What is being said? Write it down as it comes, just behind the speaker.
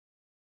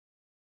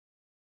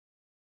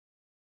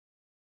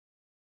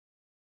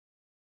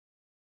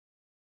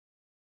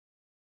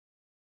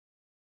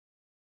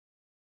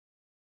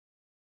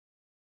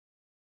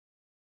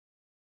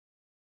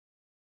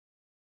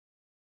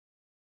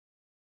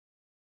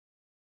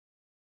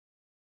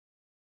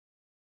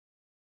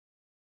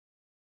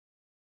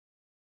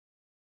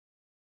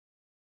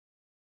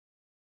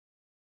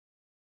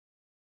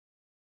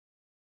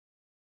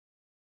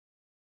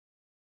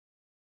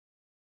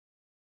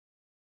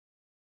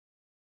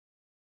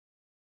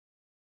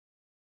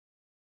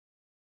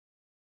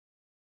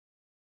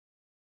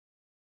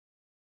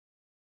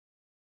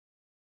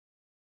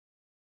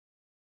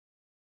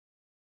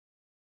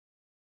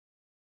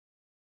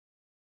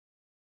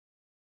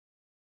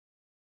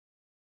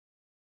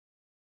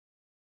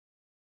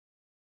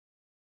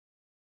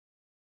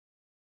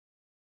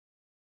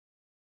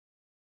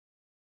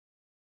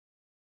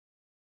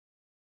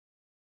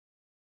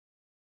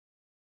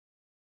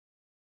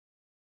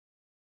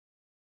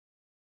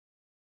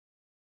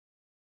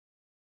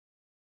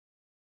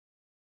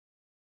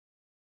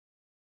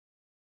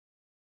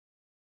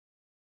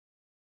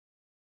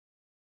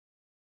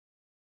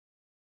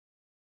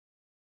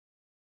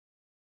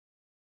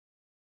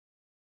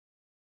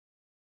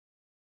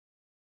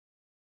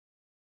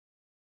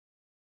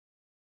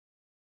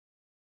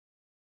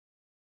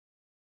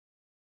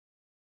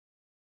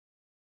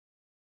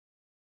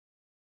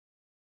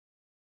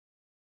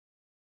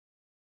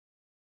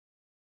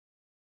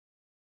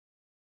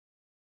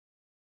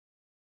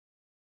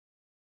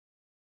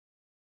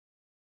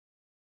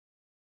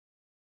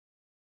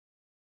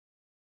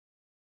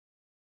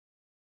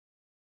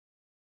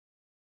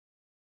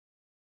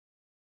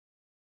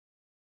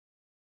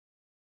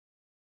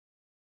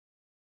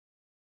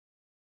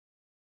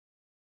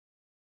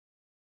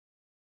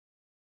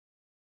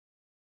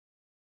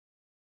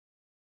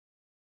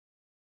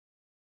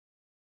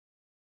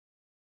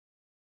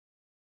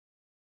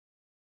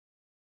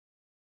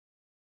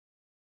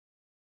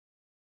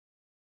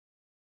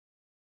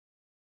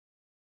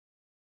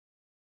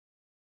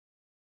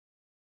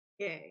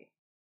Okay.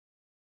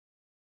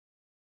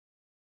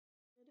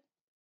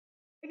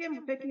 Again,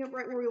 we're picking up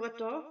right where we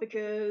left off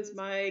because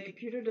my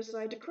computer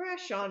decided to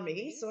crash on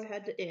me, so I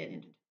had to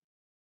end.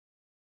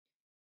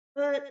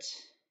 But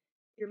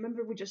you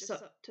remember we just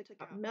took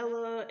out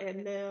Mela,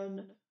 and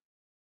then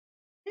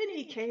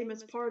Penny came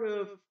as part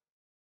of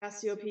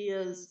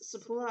Cassiopeia's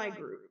supply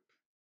group.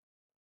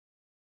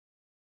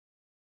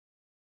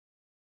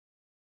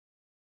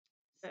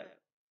 So,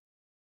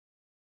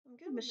 I'm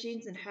good with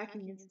machines and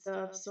hacking and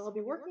stuff, so I'll be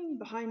working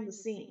behind the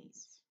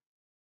scenes.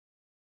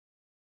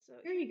 So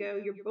here you go,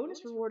 your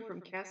bonus reward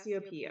from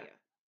Cassiopeia.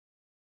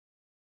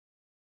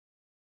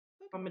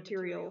 On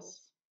materials.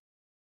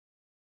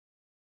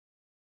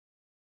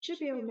 Should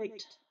be able to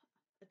make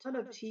a ton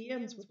of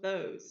TMs with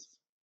those.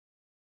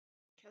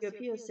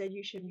 Cassiopeia said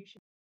you should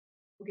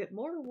get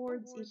more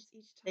rewards each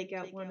take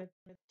out one of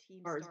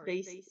ours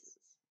bases.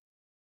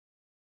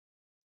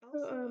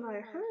 So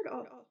I heard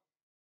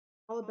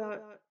all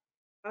about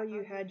how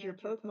you had your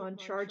Pokemon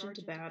charge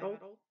into battle.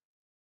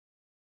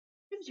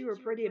 Seems you were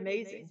pretty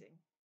amazing.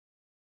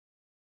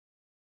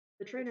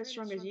 The trainer as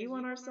strong as you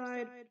on our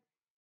side,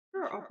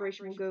 our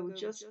operation will go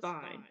just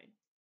fine.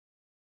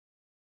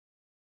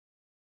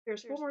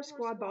 There's 4 more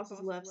squad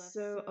bosses left,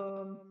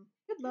 so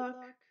good luck.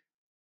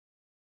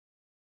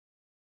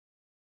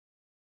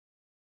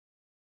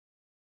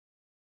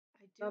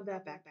 I love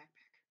that backpack.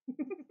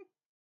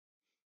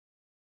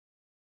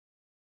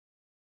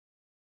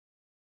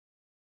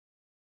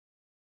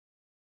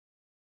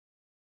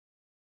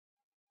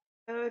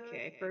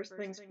 Okay, first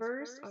things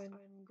first, I'm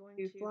going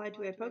to fly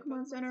to a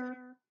Pokemon Center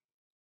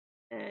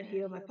and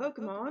heal my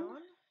Pokemon.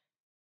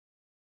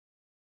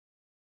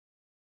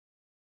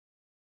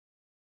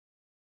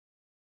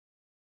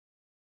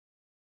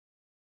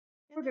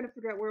 We're going to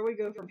figure out where we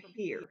go from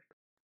here.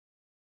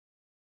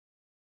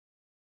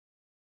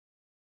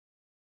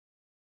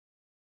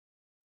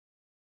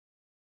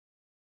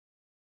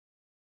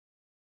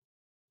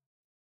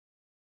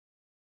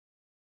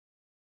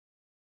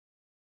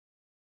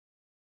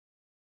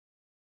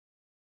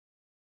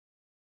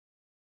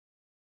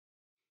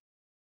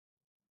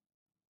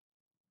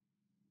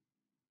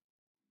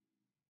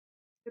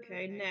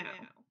 Okay, now.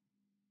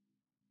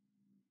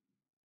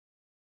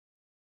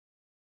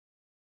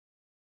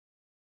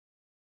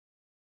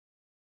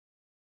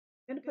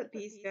 I'm going to put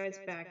these guys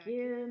back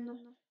in.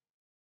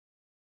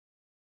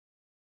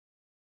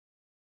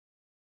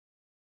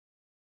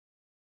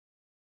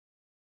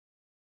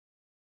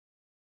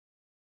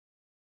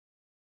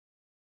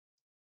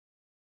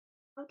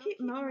 I'll keep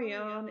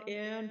Marion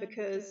in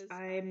because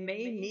I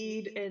may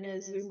need an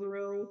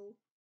Azumarill.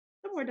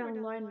 Somewhere down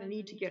the line I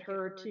need to get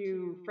her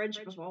to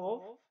Friendship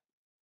Evolve.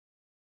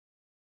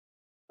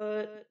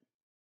 But, let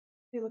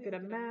me look at a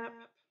map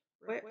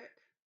quick.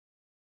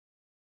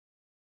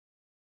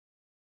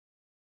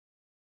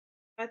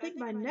 I think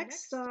my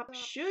next stop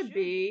should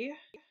be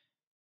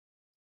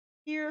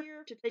here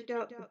to take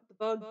out the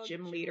bug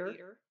gym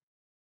leader.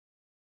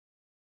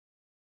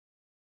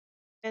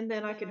 And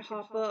then I can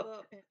hop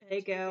up and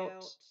take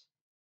out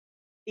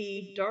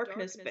the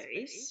darkness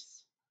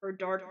base, or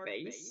dark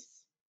base.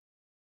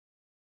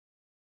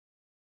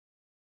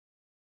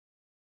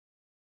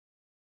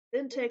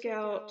 Then take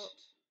out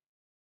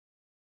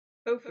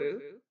Kofu,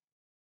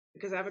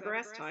 because I have a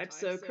grass type,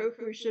 so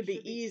Kofu should be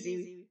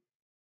easy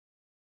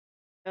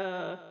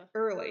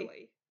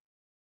early.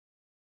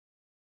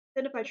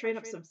 Then if I train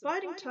up some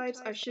fighting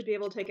types, I should be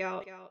able to take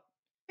out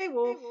Hey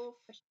Wolf,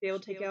 I should be able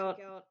to take out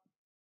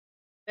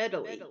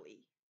Medley.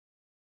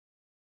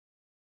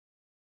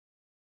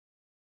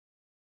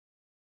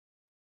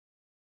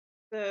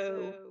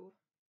 So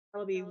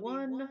that'll be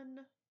 1,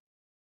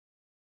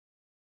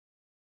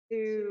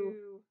 2,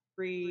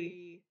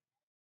 3,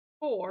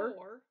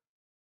 4.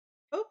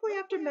 Hopefully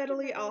after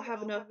Medley I'll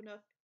have enough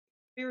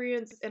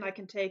experience and I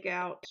can take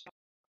out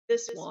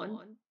this one.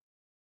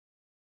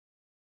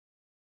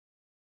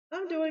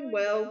 I'm doing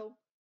well.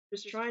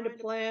 Just trying to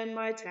plan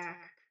my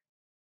attack.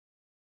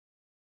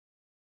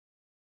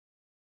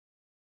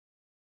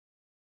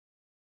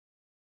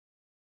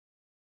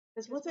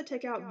 Because once I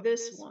take out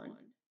this one,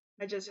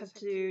 I just have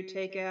to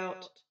take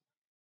out...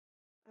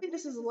 I think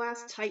this is the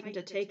last Titan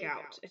to take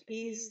out. If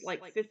he's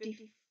like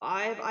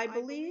 55, I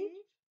believe.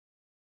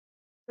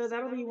 So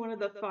that'll be one of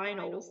the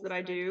finals that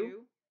I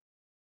do.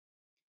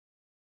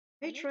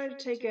 I try to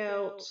take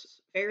out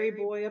Fairy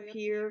Boy up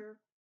here.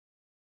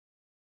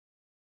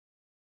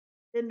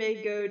 Then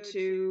may go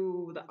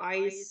to the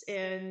Ice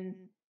and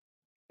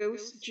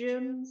Ghost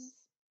gyms.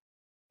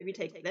 Maybe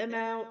take them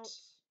out.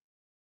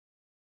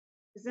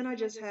 Because then I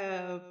just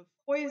have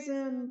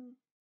Poison.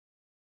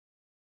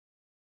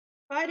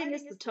 Fighting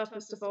is the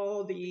toughest of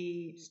all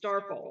the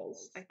Starfalls,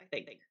 I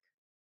think.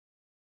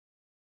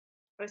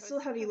 But I still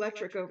have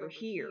Electric over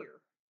here.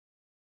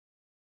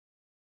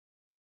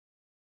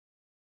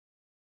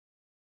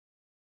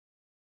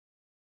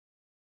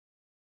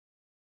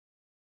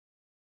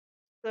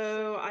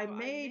 So I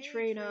may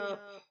train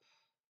up...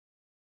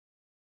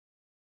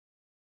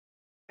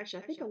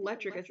 Actually, I think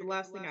Electric is the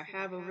last thing I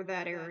have over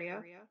that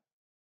area.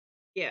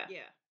 Yeah.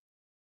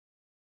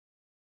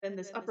 Then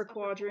this upper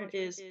quadrant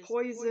is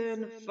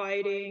poison,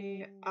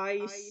 fighting,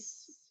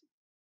 ice,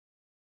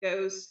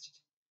 ghost,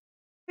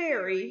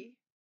 fairy,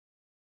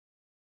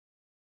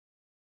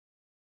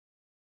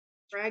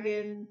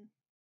 dragon,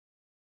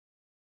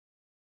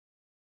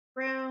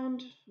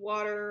 ground,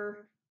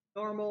 water,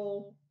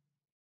 normal,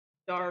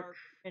 dark,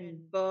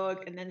 and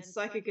bug, and then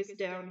psychic is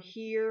down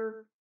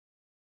here.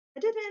 I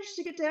did manage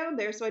to get down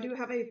there, so I do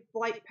have a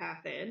flight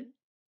path in.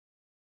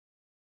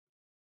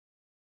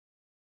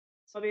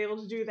 So I'll be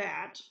able to do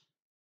that.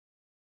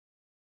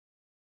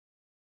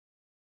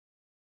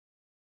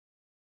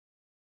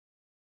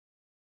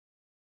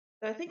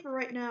 But I think for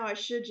right now, I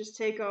should just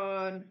take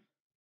on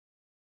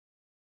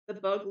the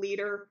bug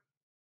leader,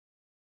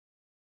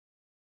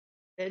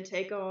 then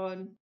take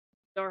on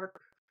dark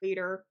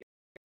leader,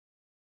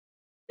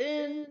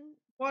 then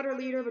water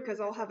leader because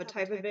I'll have a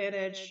type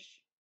advantage.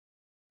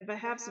 If I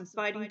have some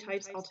fighting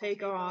types, I'll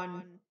take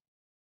on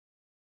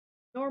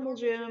normal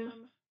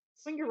gym,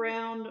 swing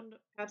around,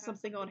 have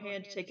something on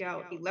hand to take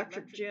out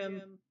electric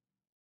gym.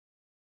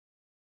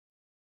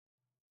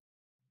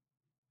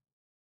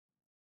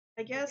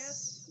 I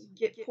guess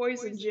get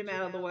poison gym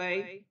out of the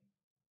way.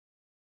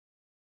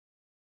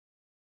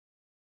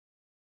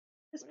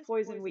 It's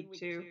poison week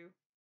 2.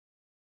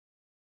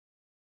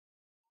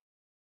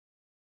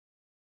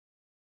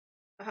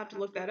 I'll have to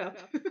look that up.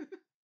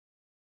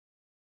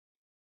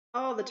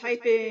 Oh, the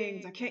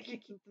typings! I can't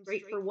keep them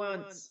straight for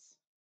once.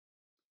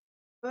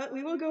 But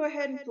we will go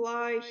ahead and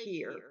fly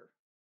here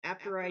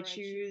after I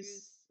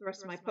choose the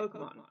rest of my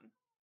Pokemon.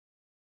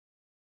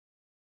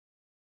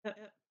 But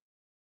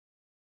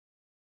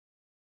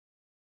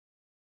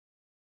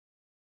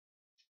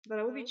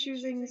I will be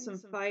choosing some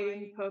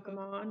fighting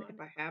Pokemon if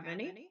I have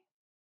any.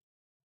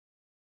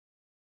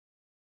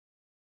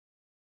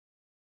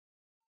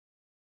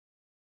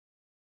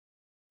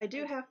 I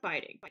do have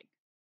fighting.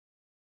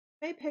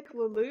 May pick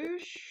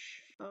Lelouch.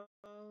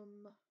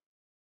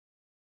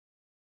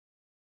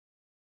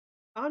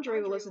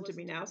 Andre will listen to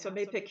me now, so I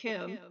may pick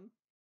him.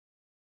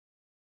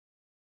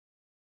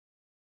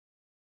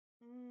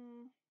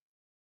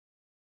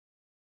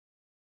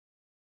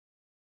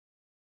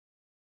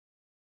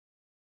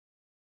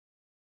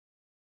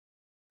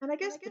 And I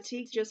guess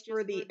Fatigue just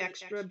for the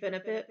extra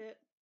benefit.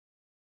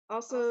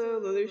 Also,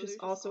 Lelouch is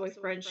also a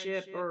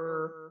friendship,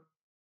 or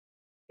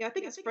yeah, I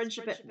think it's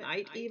friendship at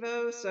night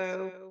Evo,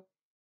 so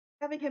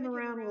having him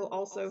around will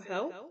also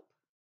help.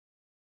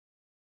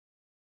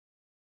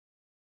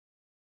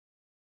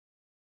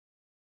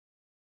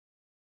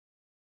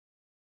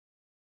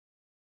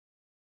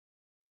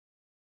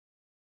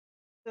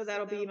 So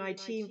that'll be my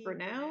team for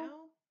now.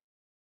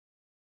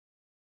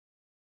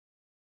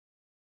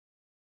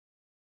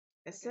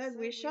 I said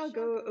we shall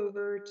go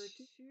over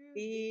to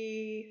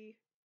the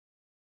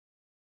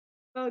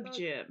Bug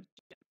Gym.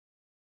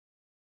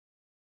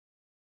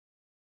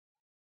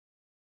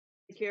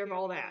 Take care of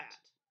all that.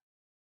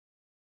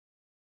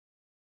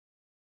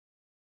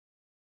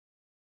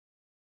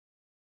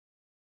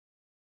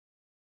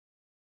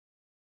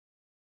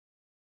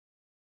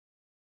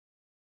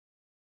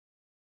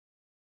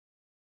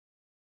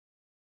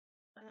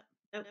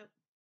 Nope.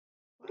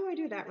 Why do I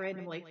do that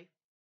randomly?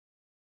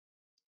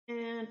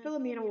 And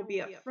Philomena will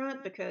be up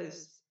front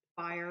because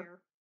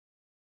fire.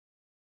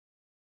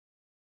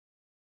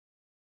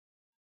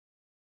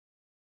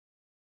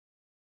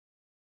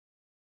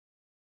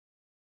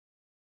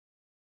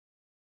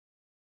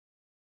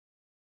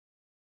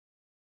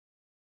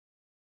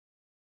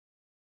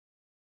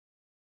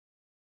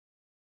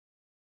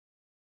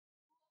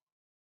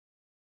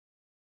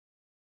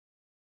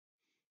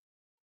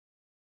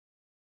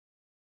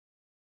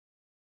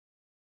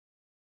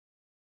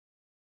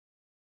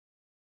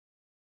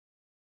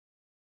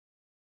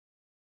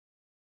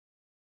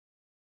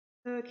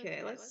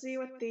 Okay, let's see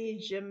what the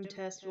gym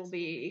test will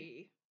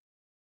be.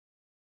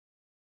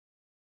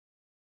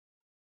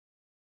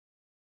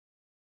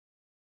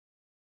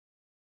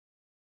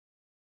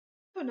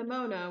 Oh,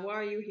 Nimona, why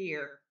are you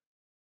here?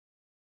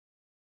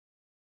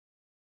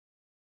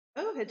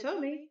 Oh,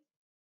 Hitomi.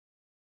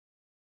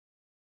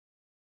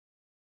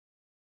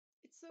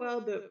 Well,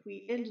 but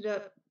we ended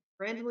up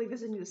randomly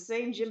visiting the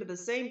same gym at the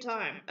same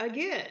time.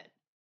 Again!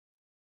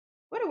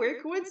 What a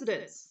weird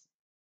coincidence!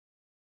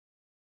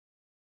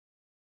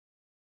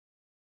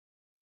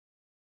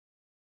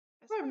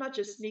 I swear I'm not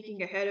just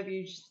sneaking ahead of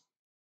you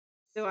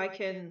so I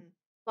can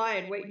fly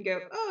and wait and go,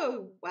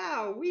 oh,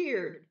 wow,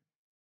 weird.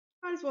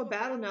 Might as well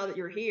battle now that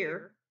you're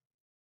here.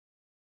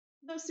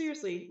 No,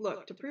 seriously,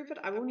 look, to prove it,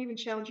 I won't even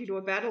challenge you to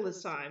a battle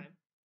this time.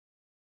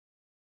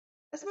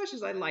 As much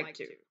as I'd like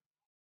to.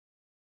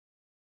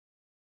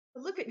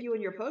 But look at you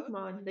and your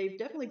Pokemon, they've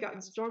definitely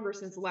gotten stronger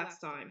since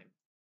last time.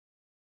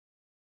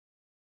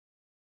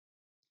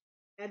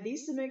 Add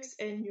these to mix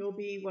and you'll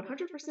be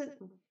 100%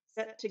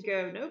 set to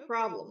go, no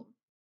problem.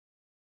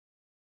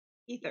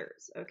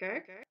 Ethers,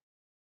 okay?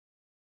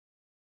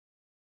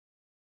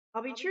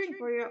 I'll be cheering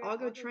for you. I'll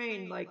go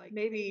train like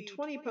maybe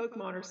 20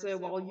 Pokemon or so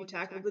while you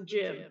tackle the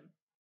gym.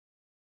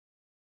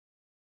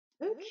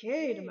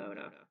 Okay,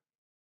 Nimona.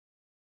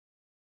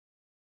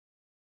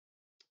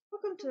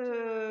 Welcome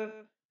to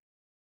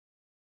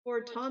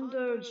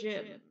Portondo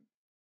Gym.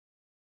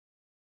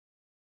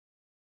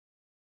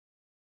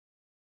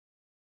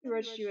 We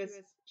registered you as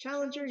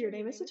Challenger. Your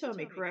name is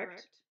Satomi,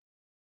 correct?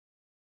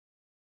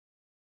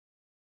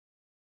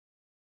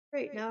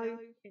 Great. Now,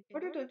 in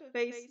order to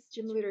face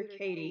Gym Leader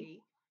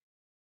Katie,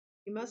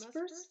 you must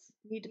first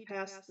need to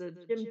pass the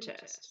gym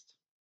test.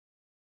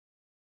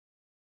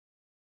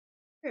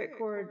 Here at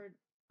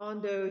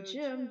Portondo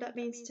Gym, that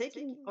means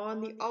taking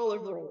on the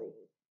olive roll.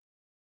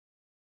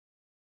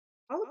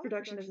 Olive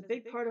production is a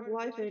big part of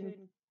life in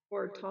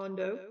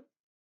Portondo.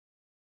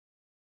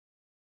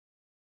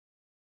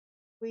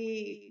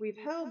 We've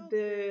held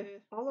the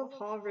Olive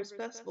Harvest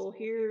Festival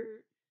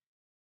here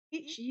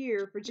each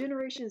year for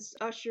generations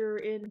to usher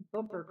in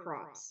bumper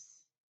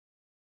crops.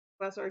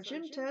 As our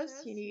gym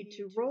test, you need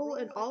to roll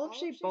an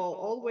olive-shaped ball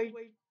all the way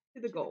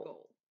to the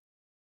goal.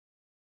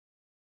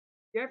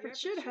 Your efforts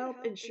should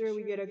help ensure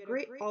we get a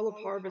great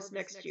olive harvest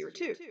next year,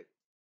 too.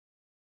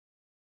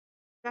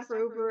 Staff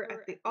over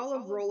at the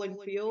olive rolling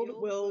field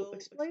will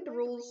explain the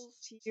rules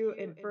to you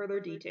in further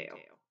detail.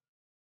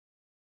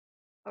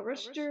 I'll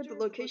register the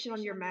location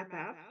on your map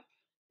app,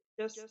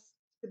 just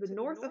to the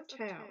north of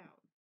town.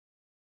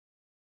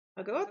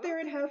 Now go out there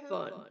and have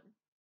fun.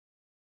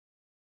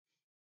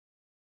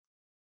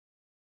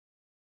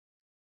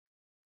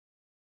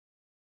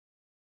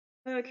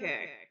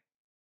 Okay.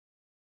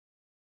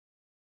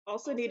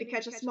 Also need to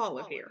catch a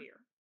smoliv here.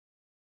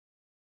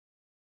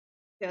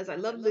 Because I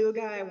love the little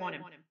guy, I want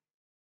him.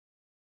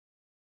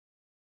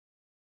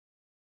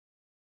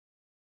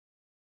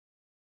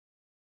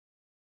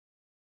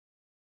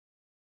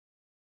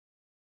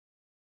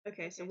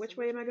 Okay, so which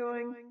way am I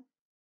going?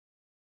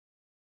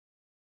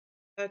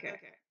 Okay.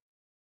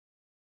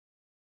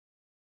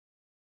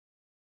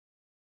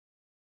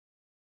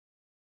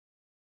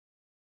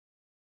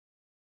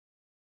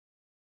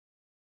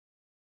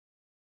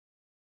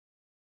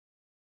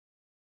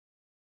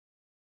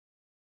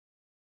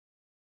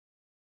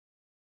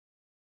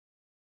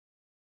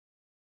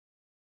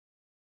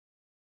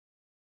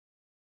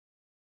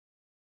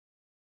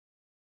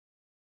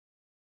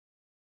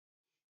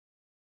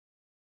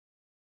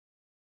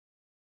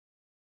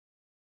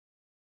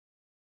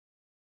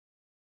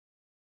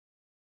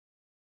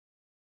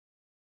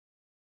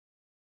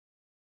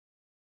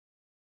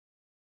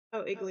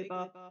 Oh,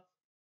 Igglybuff.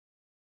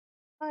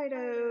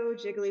 Fido,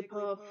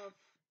 Jigglypuff.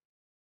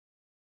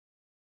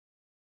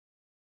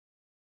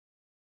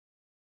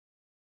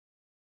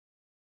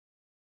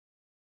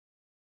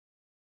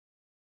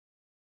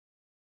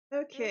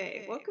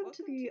 Okay, welcome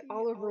to the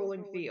olive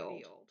rolling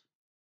field.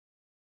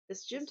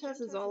 This gym test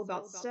is all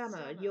about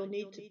stamina. You'll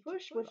need to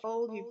push with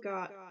all you've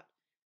got.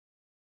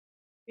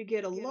 You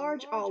get a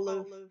large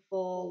olive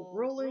ball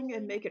rolling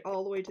and make it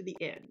all the way to the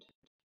end.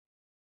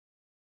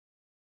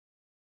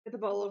 Get the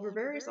ball over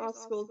various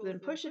obstacles, then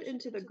push it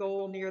into the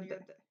goal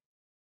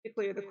to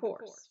clear the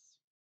course.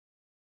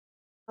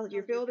 Now that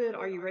you're filled in,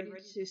 are you ready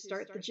to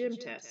start the gym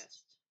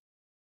test?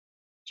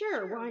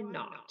 Sure, why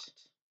not?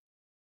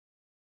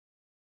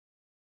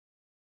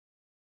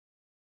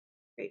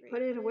 Great,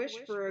 put in a wish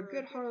for a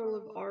good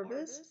olive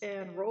harvest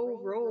and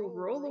roll, roll,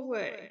 roll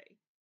away.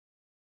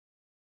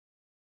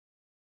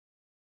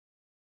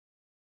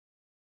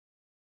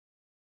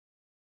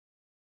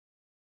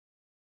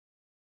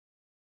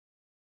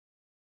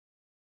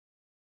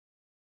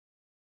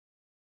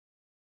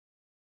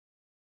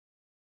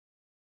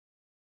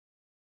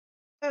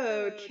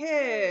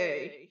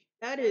 Okay,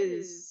 that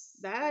is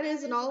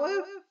an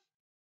olive?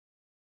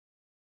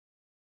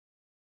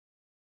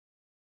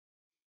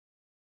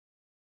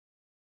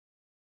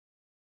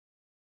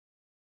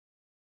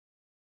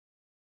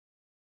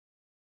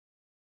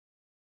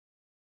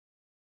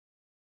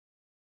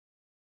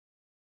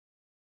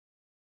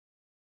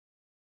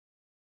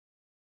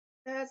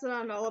 That's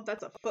not an olive,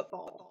 that's a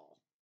football.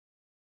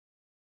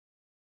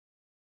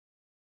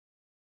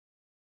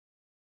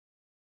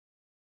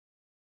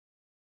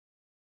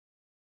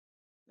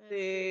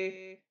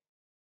 See.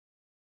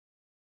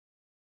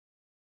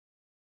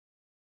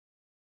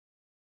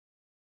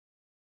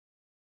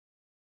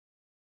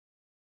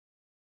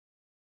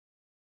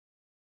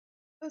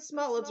 Those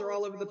smolids are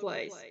all over the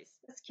place.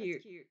 That's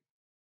cute.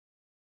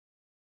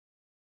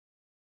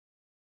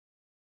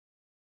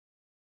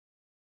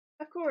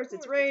 Of course,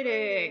 it's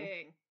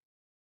raining.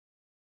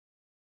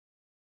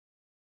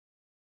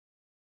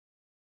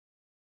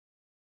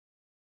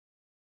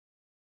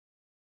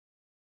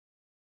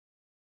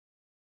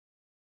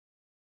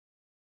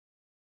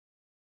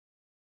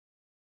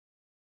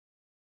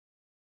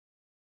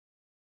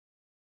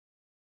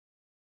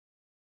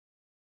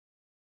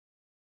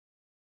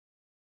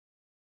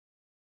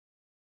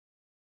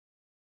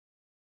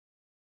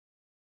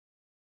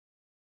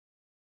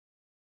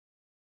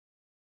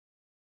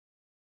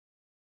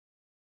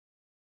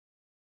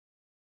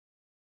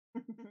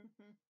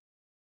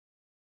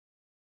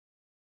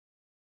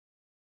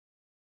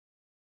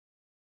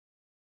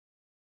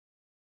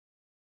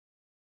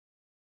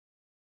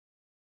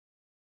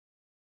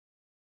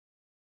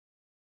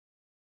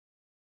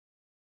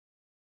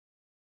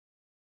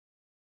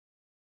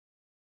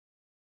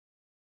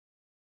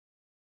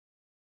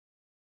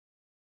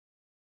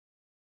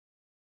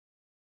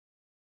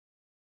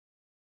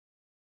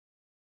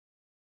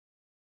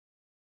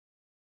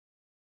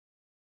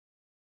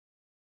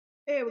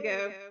 There we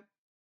go.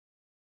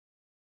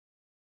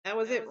 That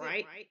was it,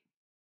 right?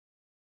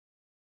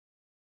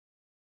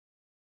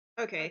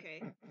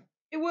 Okay.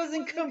 It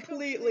wasn't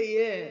completely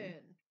in.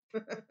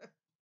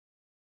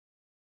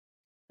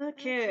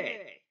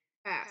 Okay.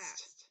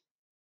 Passed.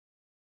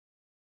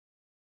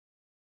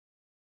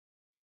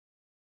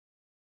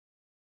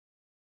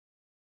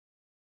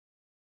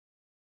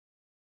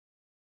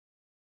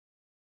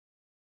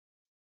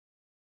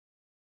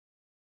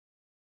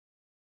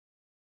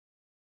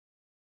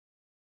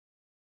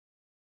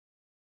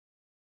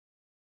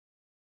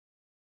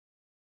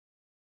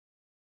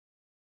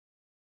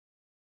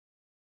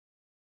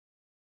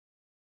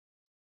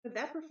 With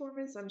that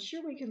performance, I'm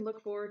sure we can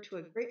look forward to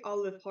a great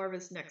olive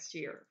harvest next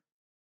year.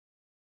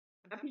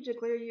 I'm happy to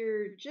declare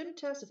your gym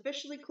test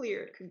officially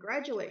cleared.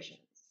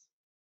 Congratulations.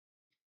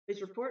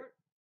 Please report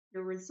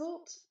your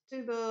result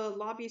to the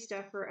lobby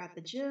staffer at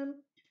the gym.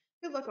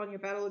 Good luck on your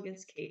battle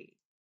against Katie.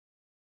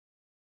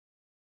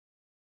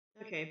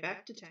 Okay,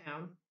 back to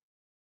town.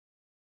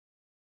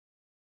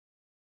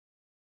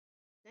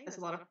 That's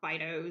a lot of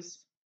Fidos.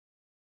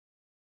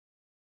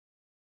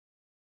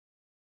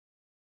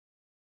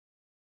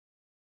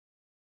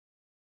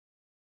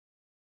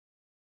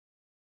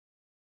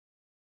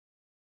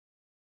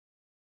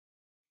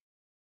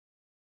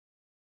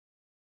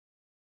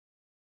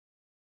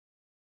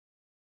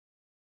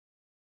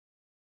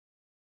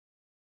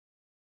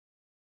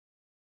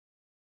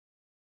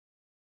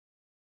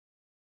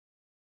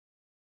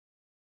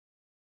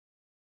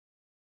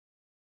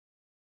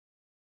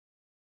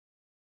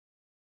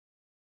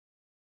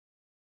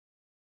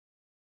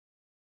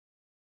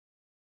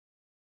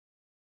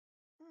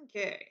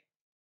 Okay.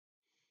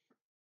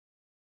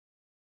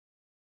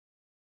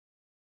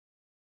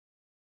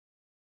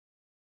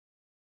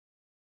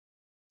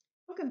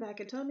 Welcome back,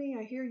 Atami.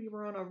 I hear you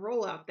were on a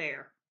roll out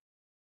there.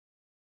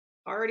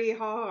 Hardy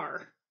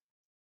har.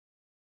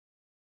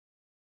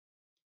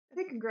 I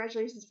think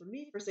congratulations from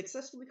me for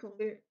successfully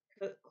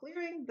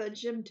clearing the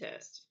gym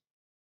test.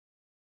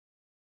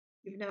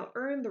 You've now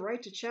earned the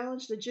right to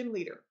challenge the gym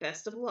leader.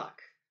 Best of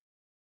luck.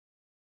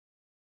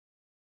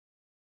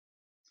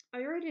 Are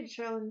you ready to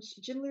challenge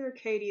gym leader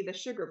Katie the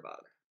Sugar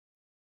Bug?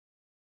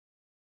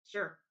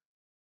 Sure.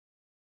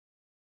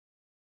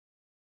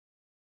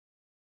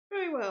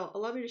 Very well.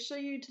 Allow me to show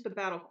you to the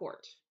battle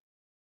court.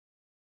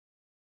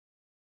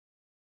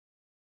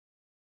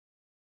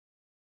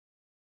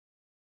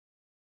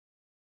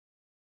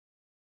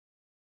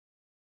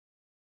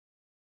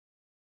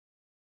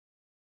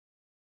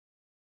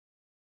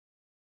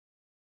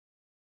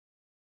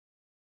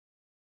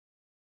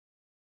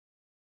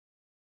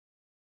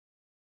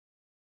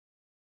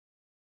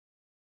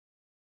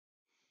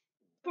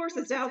 Of course,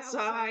 it's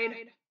outside.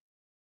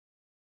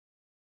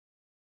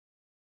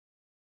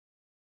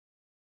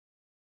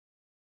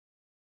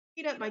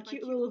 Meet up my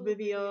cute little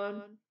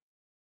Vivian.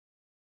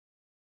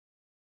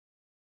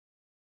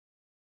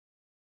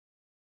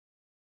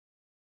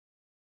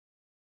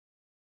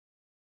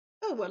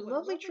 Oh, what a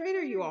lovely trainer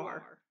you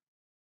are.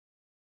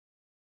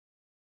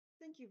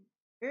 Thank you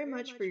very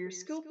much for your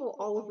skillful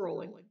olive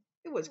rolling.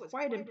 It was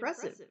quite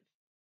impressive.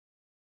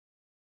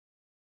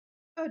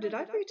 Oh, did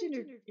I forget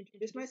to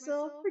introduce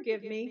myself?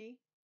 Forgive me.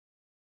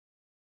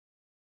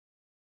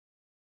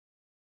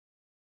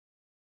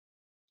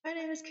 My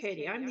name is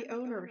Katie. I'm the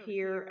owner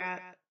here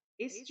at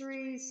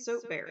Eastery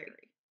Soapberry.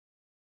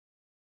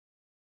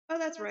 Oh,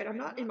 that's right. I'm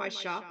not in my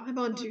shop. I'm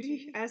on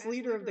duty as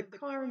leader of the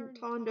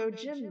Carntondo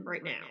Gym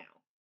right now.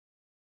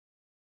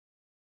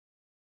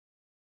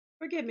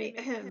 Forgive me.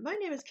 My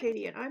name is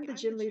Katie, and I'm the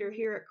gym leader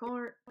here at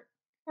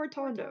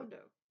Carntondo.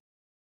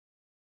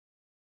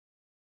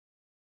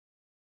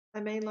 My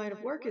main line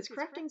of work is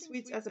crafting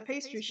sweets as a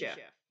pastry chef.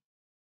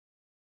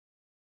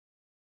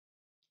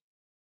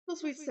 Little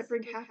sweets that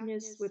bring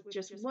happiness with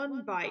just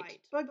one bite.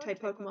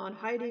 Bug-type Pokemon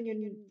hiding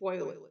in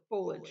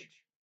foliage.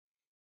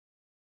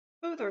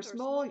 Both are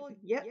small,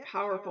 yet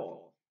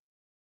powerful.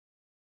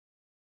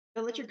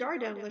 Don't let your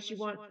guard down unless you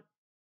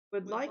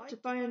would like to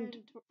find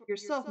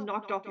yourself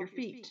knocked off your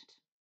feet.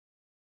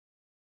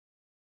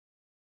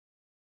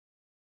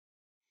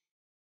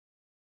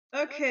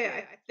 Okay,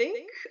 I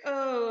think,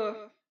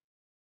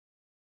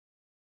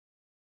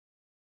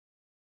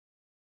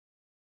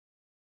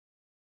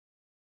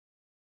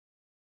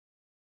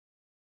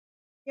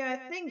 yeah, I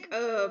think,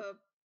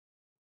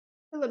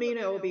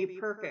 Philomena will be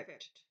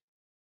perfect.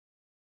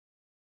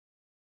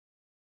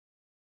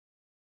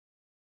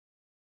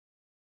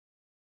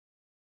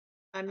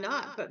 I'm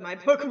not, but my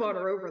Pokemon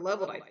are over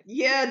leveled.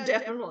 Yeah,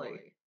 definitely.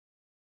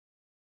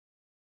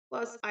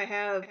 Plus, I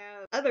have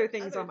other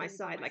things on my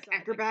side, like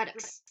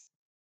acrobatics.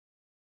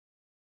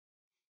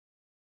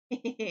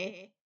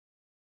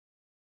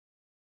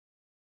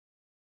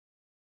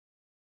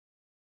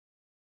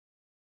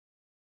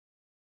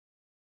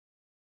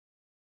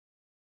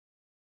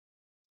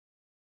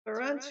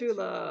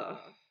 Tarantula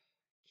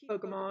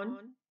Pokemon.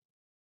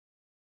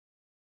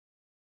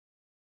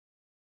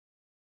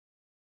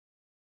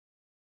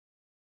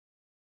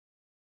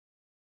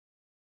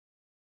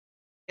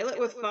 Kill it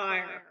with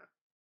fire.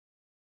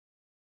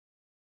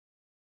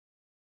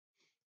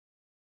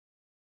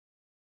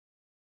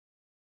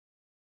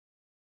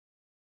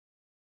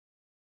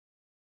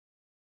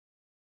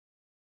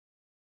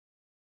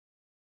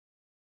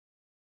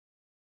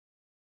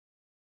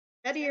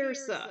 Eddie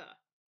Ursa.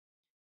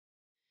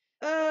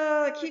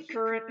 Keep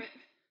current.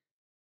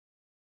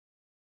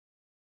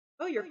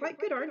 Oh, you're quite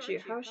good, aren't you?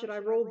 How should I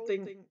roll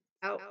things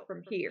out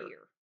from here?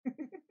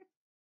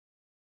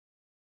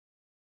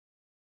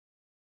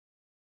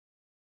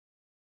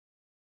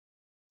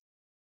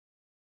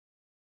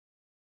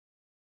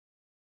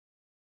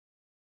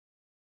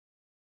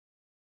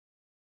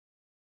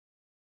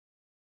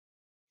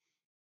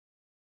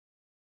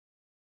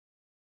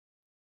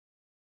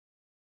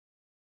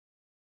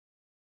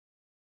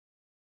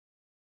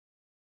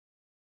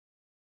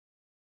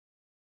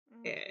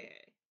 Okay.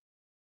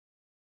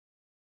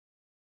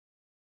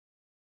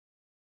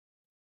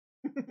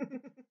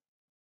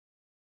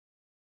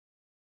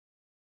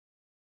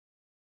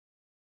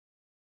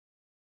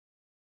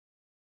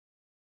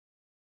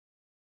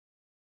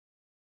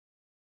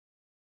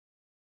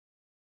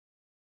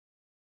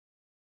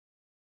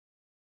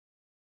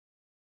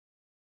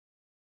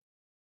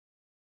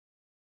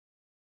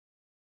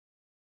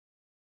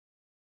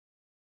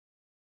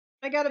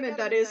 I gotta admit,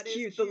 that is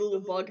cute, the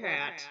little bug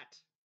hat.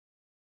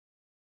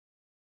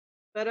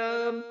 But,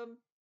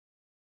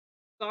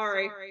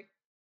 sorry.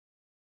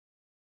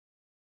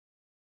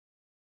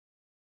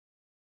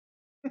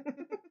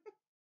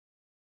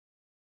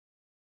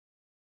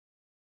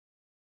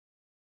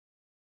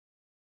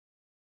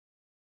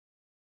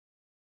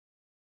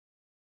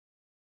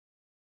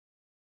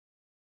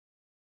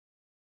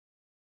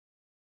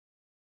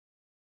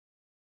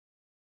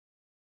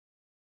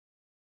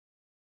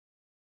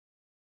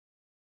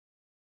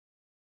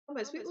 Oh,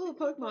 my sweet little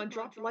Pokemon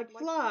dropped like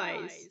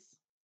flies.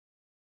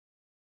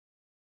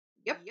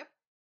 Yep.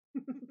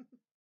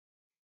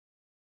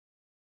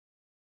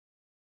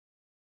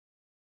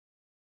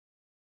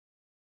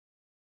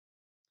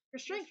 Your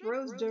strength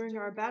rose during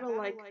our battle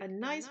like a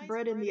nice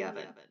bread in the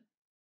oven.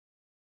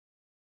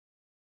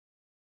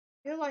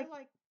 I feel like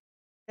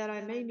that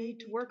I may need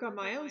to work on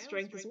my own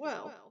strength as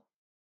well.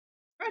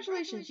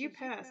 Congratulations, you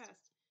passed.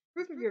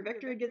 Proof of your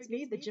victory against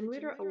me, the gym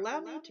leader, allow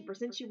me to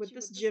present you with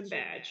this gym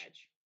badge.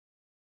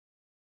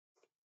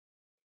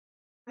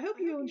 I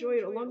hope you enjoy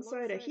it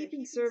alongside a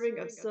heaping serving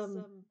of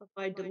some of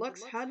my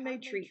deluxe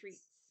handmade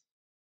treats.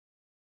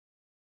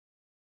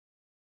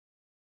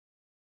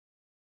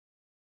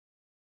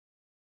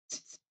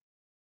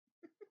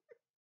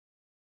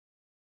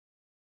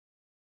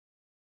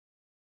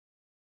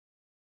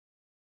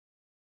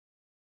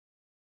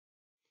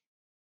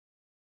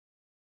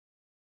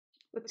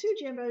 With 2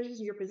 gym badges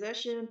in your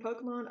possession,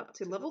 Pokemon up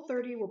to level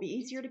 30 will be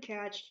easier to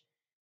catch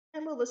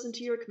and will listen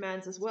to your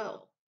commands as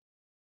well.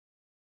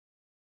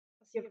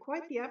 You have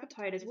quite the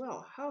appetite as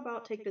well. How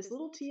about take this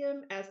little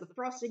TM as the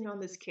frosting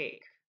on this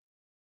cake?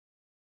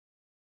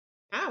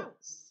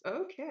 Ounce.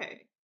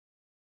 Okay.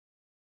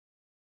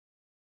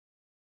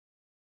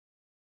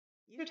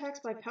 Use attacks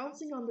by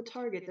pouncing on the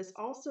target. This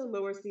also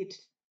lowers the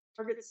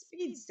target's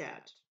speed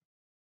stat.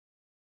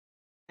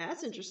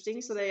 That's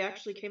interesting, so they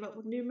actually came up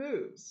with new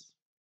moves.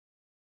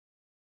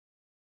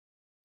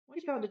 When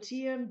you found a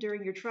TM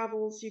during your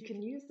travels, you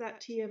can use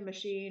that TM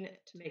machine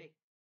to make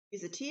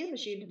use a TM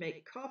machine to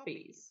make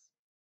copies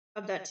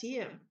of that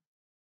TM.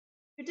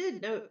 You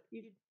did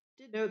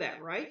know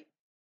that, right?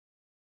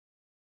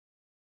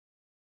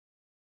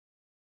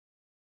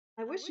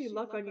 I wish you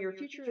luck on your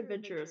future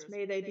adventures.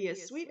 May they be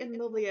as sweet and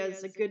lovely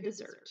as a good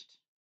dessert.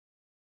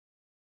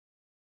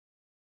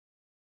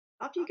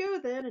 Off you go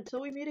then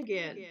until we meet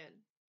again.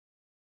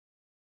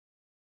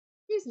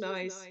 He's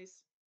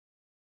nice.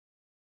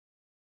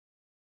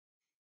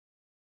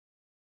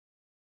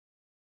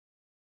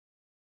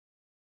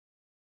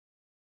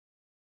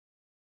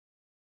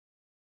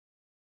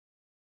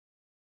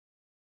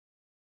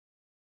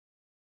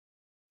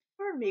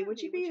 Pardon me,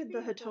 would you be the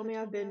Hitomi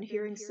I've been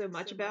hearing so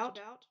much about?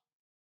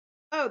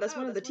 Oh, that's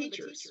one of the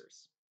teachers.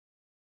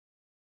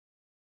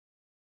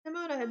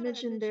 Nimona had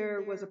mentioned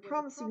there was a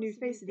promising new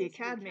face of the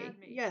academy.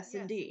 Yes,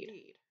 indeed.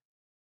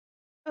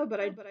 Oh,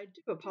 but I do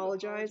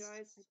apologize.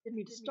 I didn't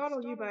mean to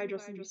startle you by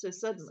addressing you so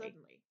suddenly.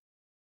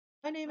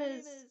 My name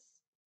is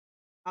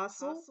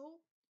Hassel.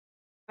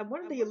 I'm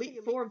one of the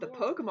Elite Four of the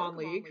Pokemon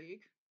League.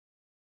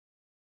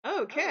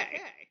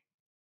 Okay.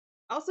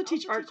 I also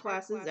teach art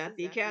classes at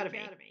the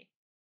academy.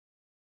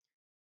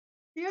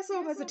 The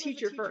SO has a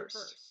teacher first.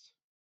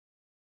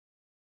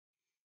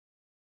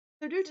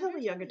 So do tell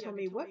me, young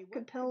Hitomi, what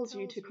compels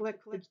you to collect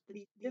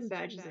these gym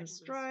badges and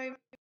strive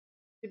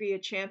to be a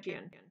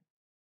champion?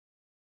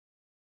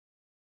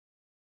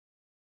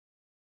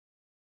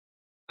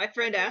 My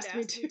friend asked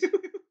me to.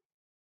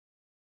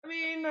 I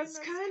mean, that's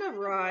kind of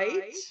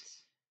right.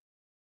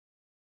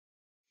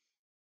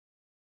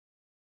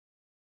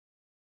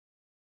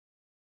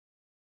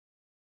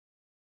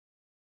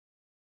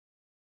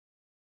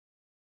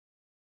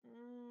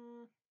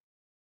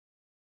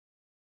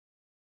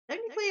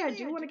 Technically, I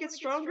do want to get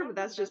stronger, but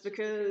that's just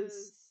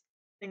because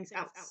things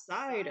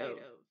outside of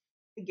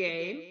the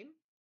game.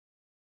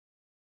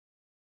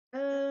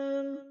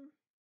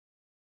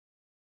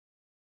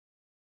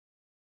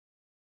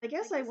 I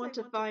guess I want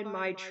to find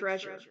my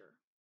treasure.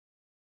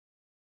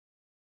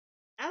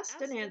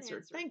 Asked and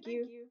answered. Thank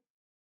you.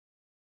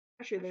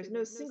 Actually, there's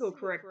no single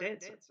correct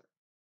answer.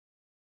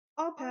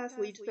 All paths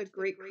lead to the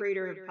great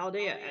crater of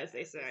Paldea, as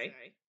they say.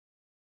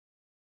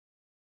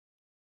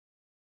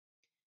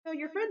 Now,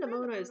 your friend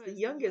Amona is the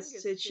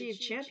youngest to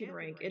achieve champion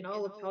rank in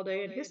all of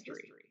Paldean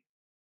history.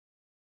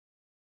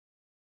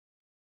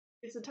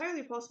 It's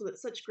entirely possible that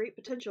such great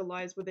potential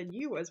lies within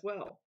you as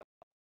well.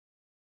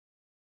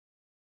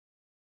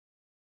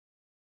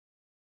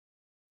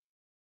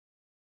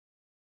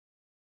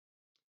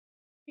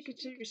 You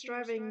continue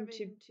striving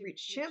to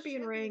reach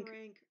champion rank,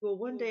 you will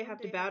one day have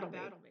to battle me.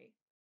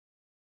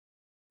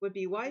 Would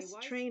be wise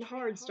to train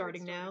hard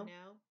starting now.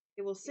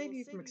 It will save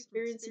you from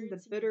experiencing the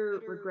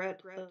bitter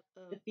regret of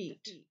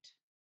defeat.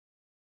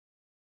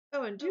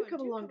 Oh, and do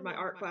come along to my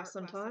art class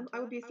sometime. I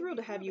would be thrilled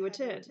to have you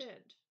attend.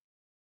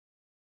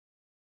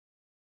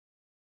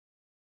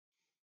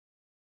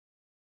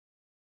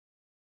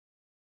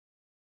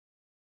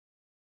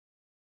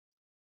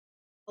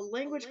 A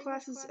language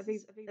class is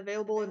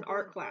available in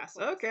art class.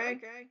 Okay.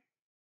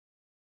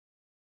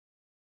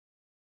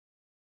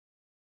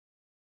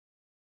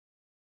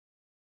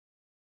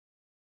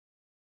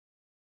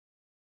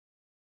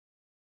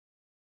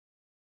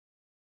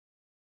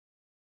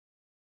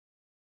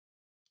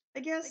 I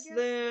guess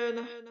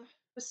then,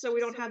 just so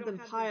we don't have them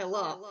pile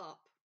up,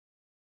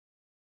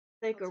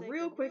 take a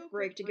real quick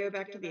break to go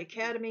back to the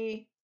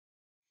academy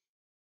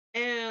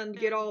and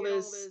get all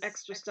this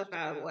extra stuff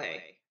out of the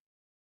way.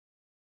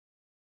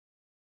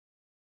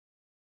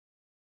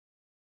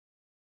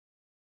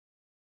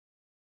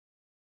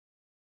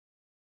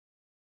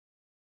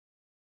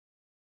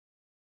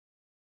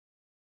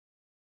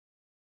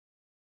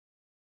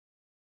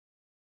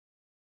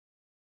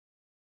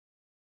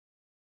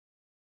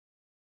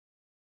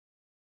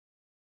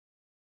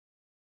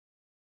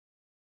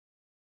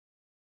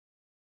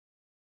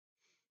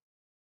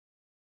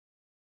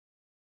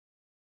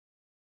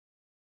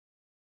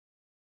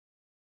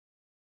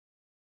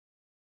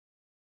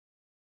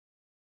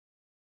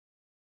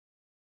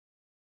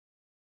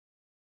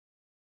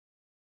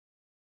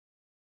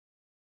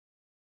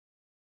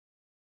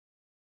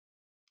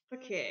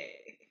 Okay,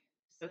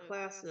 so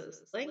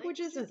classes,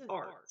 languages and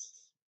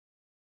arts.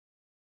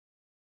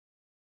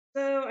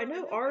 So I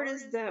know art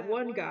is that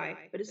one guy,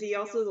 but is he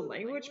also the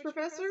language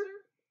professor?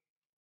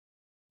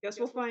 Guess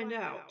we'll find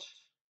out.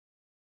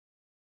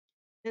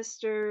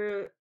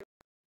 Mr.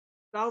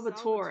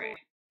 Salvatore.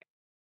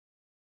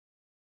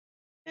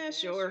 Yeah,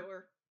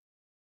 sure.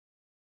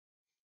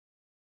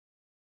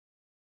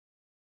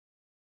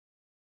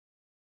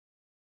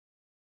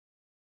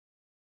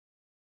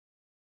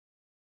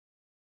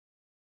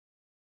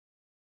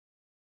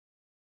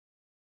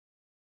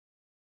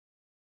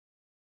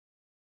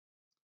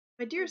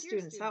 My dear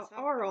students, how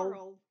are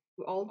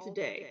you all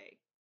today?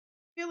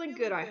 Feeling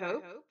good, I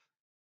hope.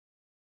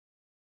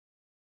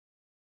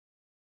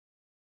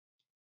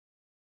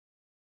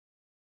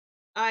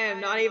 I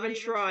am not even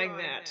trying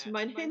that.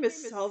 My name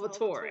is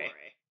Salvatore.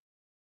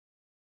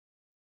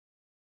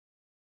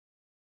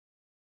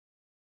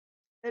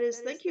 That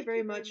is, thank you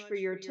very much for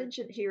your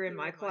attention here in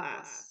my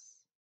class.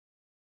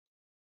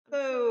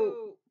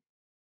 So,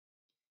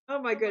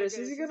 oh my goodness,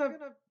 is he gonna...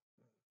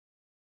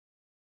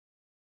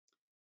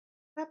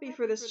 Happy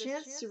for this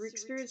chance to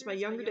re-experience my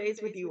younger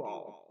days with you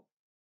all.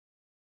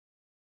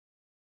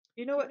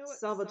 You know what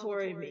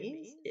Salvatore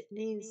means? It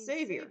means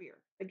savior.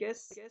 I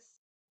guess.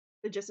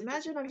 So just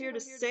imagine I'm here to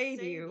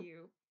save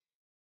you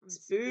from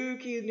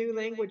spooky new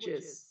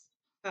languages.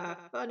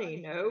 Funny,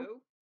 no?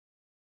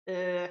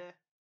 That's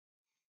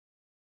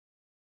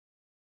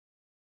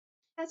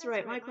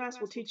right, my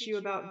class will teach you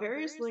about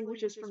various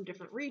languages from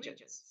different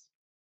regions.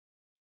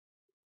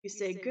 You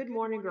say good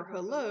morning or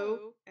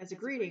hello as a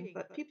greeting,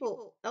 but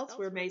people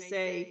elsewhere may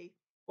say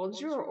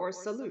bonjour or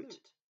salute.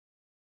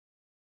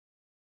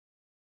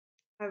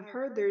 I've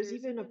heard there's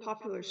even a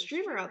popular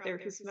streamer out there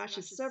who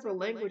smashes several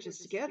languages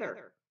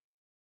together.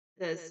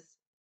 Says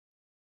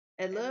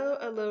hello,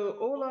 hello,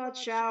 hola,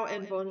 ciao,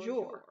 and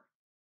bonjour.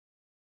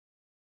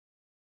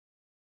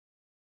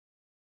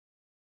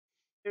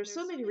 There's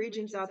so many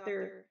regions out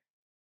there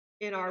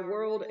in our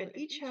world, and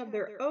each have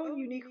their own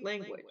unique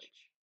language.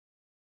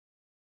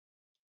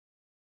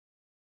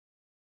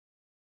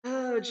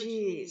 Oh,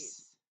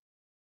 jeez.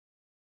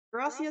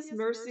 Gracias,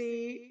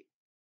 mercy.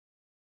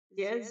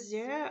 Yes,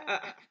 yeah.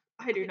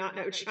 I do not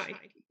know Chinese.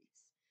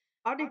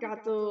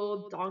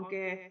 Arigato,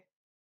 donkey.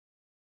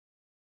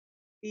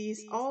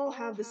 These all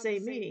have the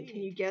same meaning.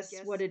 Can you guess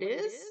what it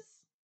is?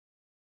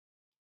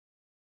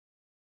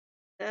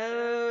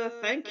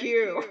 Thank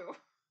you.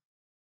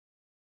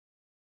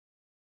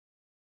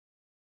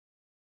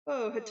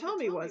 Oh,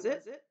 Hitomi, was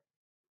it?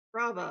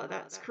 Brava,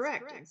 that's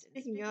correct. And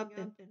speaking up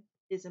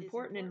is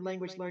important in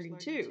language learning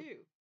too.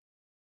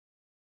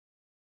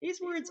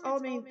 These words all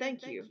mean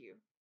thank you.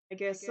 I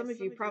guess some of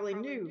you probably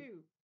knew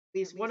at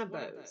least one of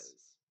those.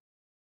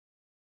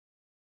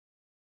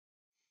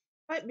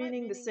 Despite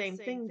meaning the same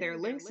thing, their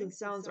links and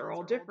sounds are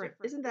all different.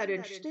 Isn't that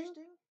interesting?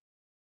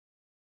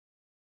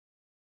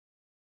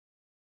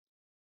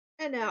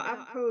 And now,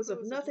 apropos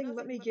of nothing,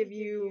 let me give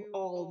you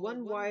all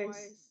one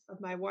wise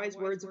of my wise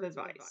words of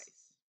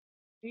advice.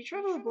 When you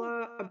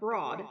travel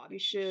abroad, you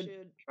should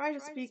try to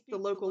speak the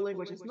local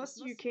language as much as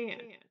you can,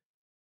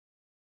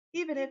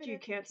 even if you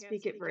can't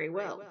speak it very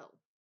well.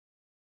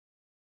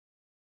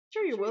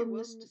 Sure, your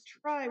willingness to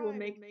try will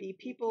make the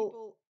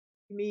people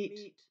you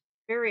meet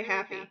very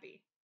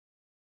happy.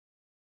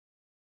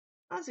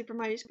 Honestly, from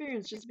my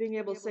experience, just being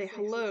able to say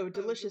hello,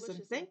 delicious,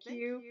 and thank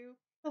you,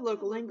 the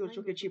local language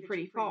will get you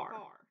pretty far.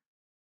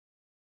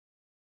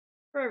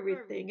 For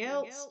everything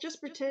else, just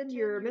pretend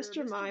you're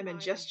Mr. Mime and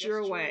gesture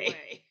away.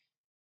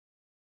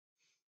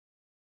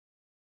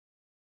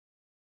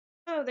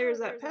 Oh, there's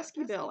that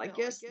pesky bell. I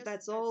guess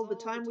that's all the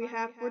time we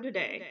have for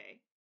today.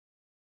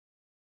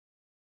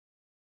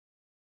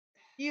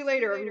 See you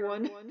later,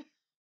 everyone.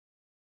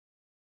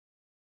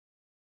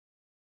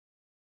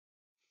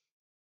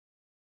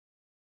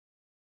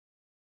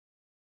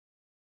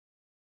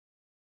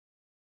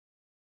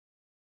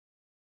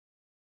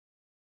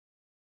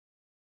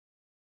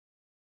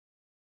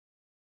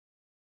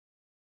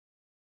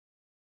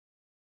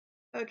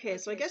 Okay,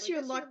 so I guess you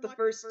unlock the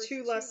first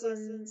two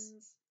lessons,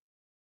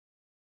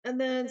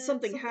 and then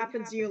something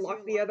happens, you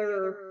unlock the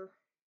other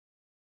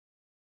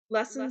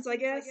lessons, I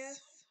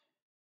guess.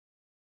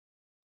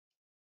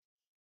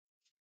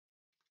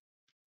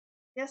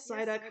 Yes,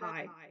 Psyduck,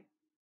 hi.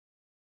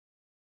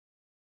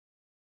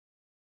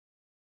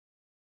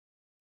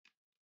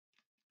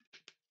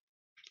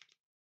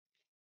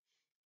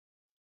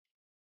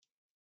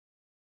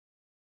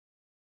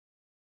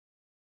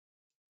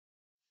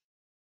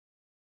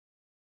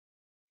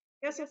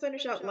 Guess I'll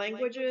finish out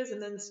languages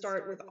and then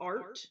start with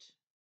art.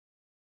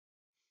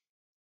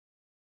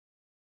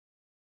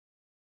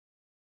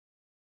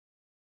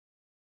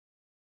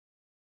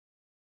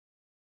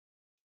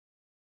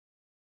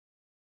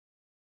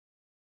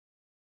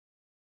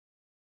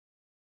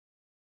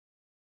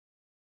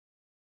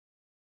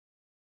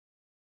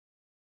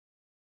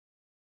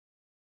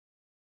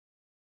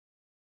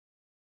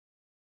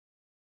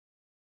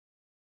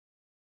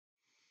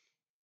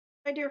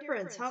 My dear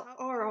friends, how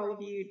are all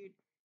of you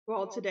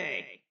all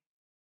today?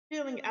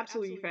 Feeling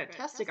absolutely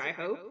fantastic, I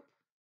hope.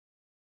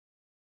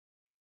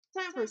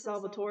 Time for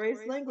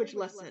Salvatore's language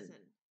lesson.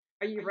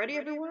 Are you ready,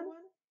 everyone?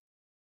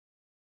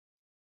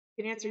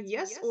 You can answer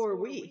yes or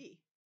we.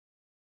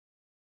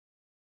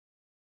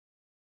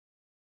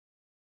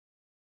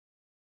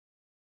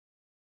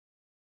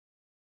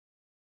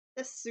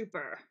 That's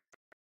super.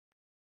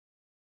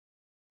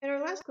 In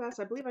our last class,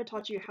 I believe I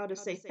taught you how to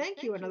say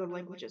thank you in other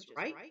languages,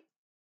 right?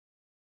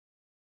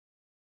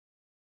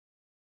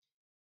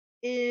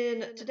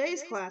 In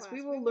today's class,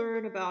 we will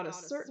learn about a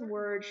certain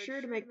word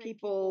sure to make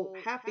people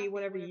happy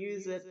whenever you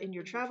use it in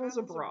your travels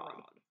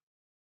abroad.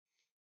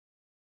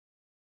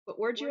 What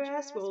word you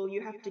ask? Well,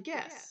 you have to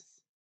guess.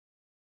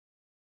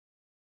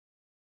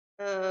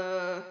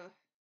 Uh,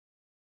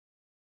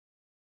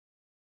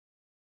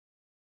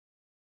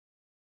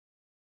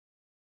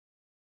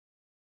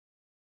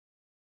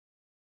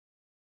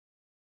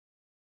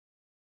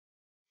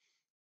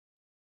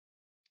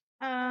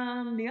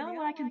 the only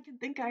one I can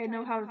think I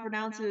know how to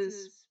pronounce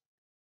is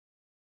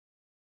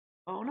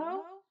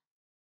Ono?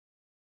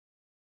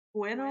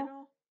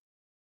 Bueno?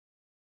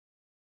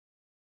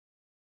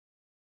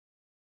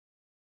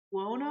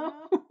 Buono?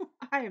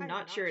 I am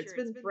not sure. It's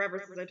been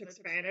forever since I took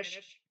Spanish.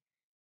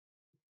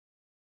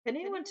 Can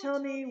anyone tell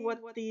me what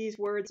these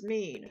words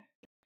mean?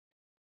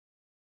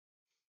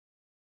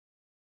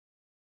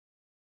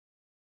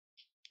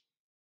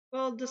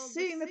 Well, just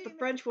seeing that the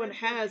French one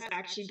has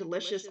actually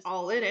delicious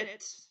all in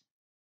it,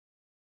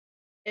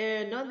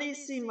 and none of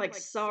these seem like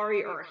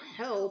sorry or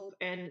help,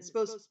 and it's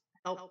supposed to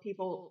help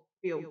people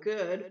feel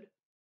good,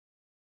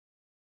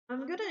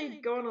 I'm gonna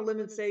go on a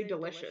limb and say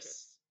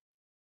delicious.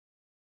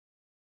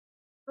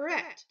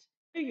 Correct.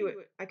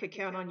 I could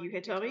count on you,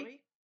 Hitomi.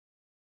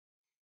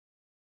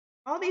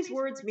 All these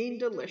words mean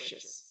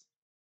delicious.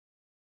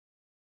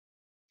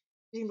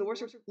 Using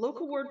the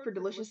local word for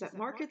delicious at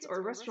markets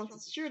or restaurants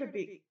is sure to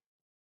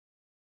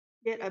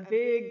get a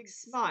big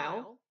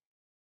smile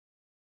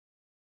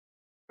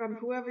from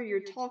whoever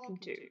you're talking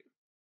to.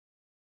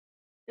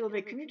 It'll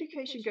make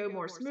communication go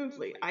more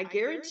smoothly. I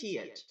guarantee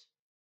it.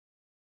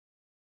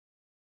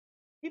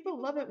 People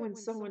love it when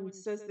someone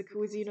says the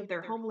cuisine of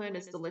their homeland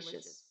is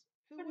delicious.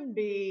 Who wouldn't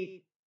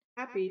be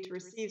happy to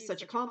receive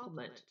such a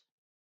compliment?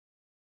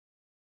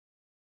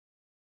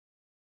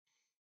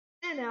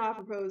 And now,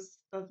 apropos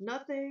of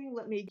nothing,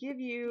 let me give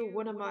you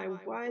one of my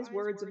wise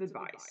words of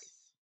advice.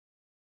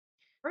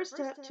 First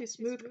step to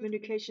smooth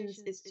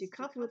communications is to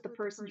compliment the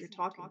person you're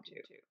talking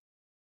to.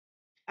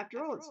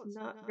 After all, it's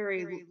not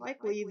very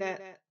likely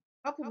that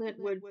compliment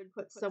would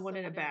put someone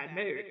in a bad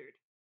mood.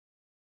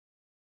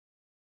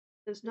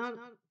 Does not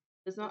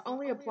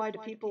only apply to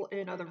people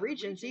in other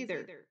regions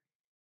either.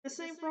 The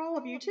same for all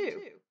of you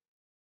too.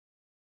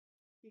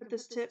 Put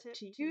this tip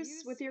to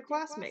use with your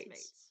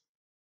classmates.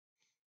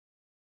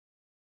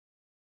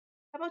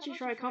 How about you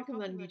try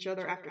complimenting each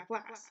other after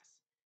class?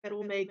 That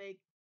will make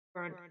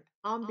for an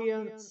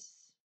ambience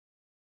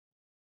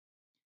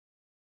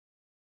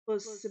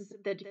was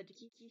sympathetic.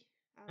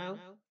 No,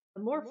 a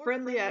more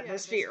friendly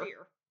atmosphere.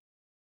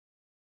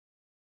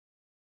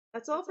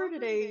 That's all for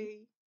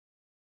today.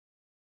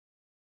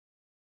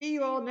 See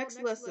you all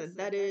next lesson.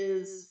 That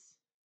is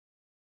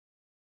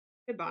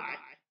goodbye.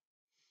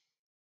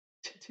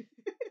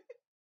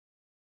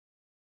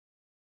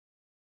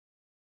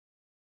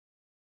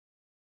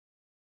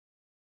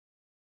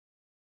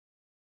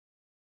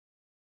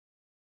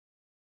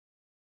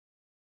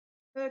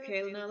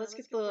 Okay, now let's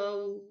get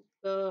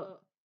the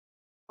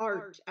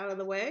art out of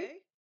the way.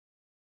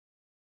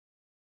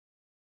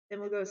 Then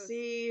we'll go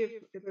see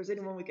if there's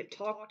anyone we could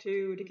talk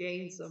to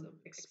gain some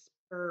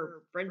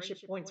friendship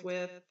points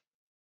with.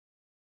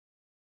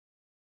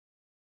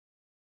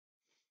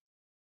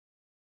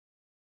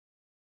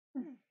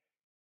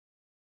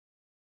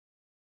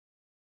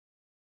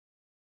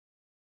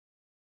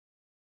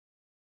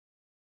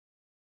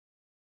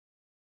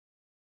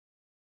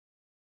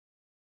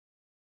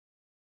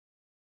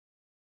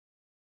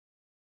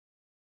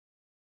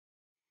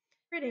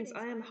 Greetings,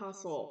 I am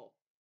Hassel.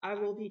 I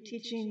will be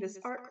teaching this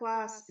art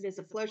class. It is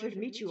a pleasure to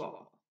meet you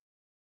all.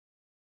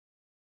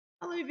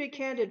 I'll let me be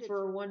candid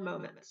for one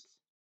moment.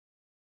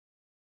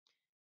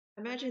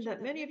 Imagine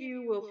that many of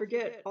you will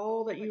forget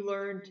all that you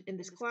learned in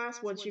this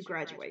class once you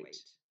graduate.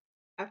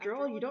 After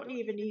all, you don't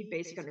even need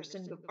basic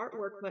understanding of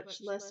artwork, much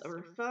less a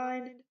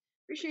refined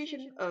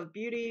appreciation of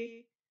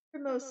beauty for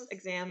most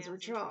exams or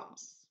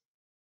jobs.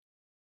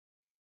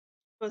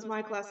 Was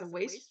my class a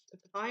waste of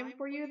time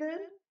for you then?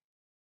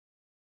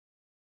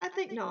 I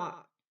think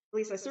not. At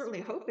least I certainly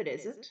hope it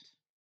isn't.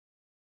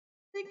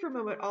 Think for a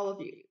moment, all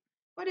of you.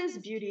 What is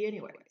beauty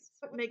anyways?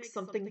 What makes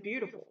something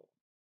beautiful?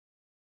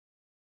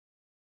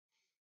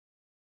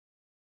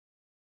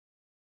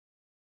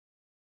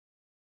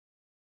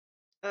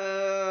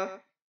 Well,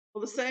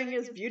 the saying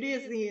is beauty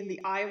is in the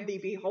eye of the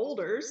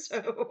beholder,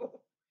 so...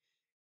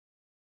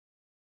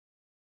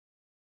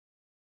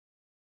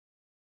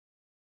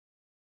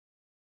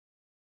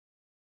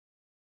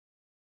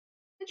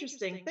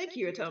 Interesting. Thank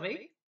you,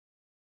 Atomi.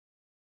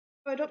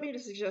 I don't mean to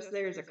suggest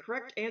there is a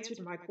correct answer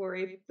to my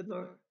query. The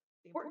more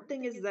important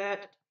thing is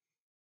that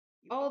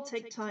you all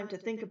take time to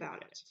think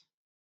about it.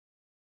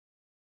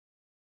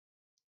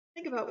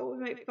 Think about what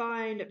we might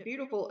find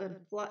beautiful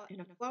in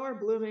a flower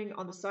blooming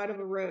on the side of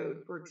a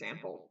road, for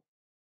example.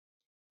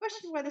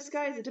 Question why the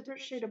sky is a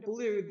different shade of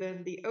blue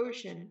than the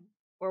ocean,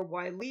 or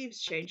why leaves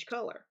change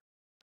color.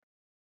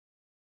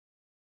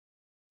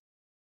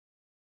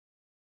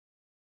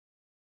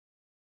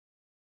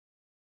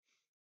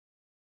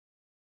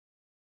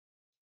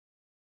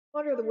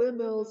 Water the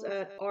windmills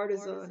at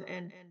Artisan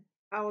and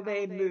how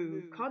they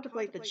move.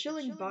 Contemplate the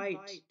chilling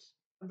bite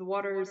of the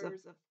waters of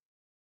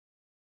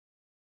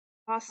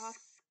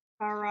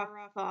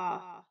Pascarafa.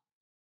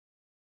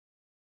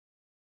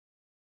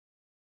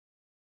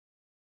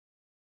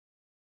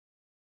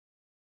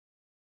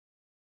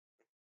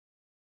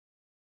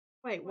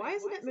 Wait, why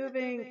isn't it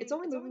moving? It's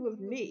only moving with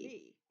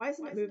me. Why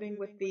isn't it moving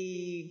with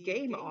the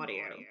game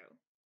audio?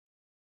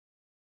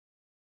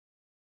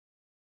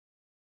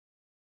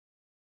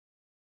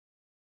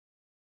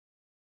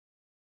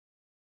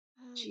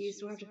 Jeez,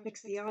 do I have to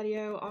fix the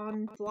audio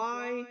on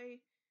fly?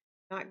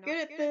 Not good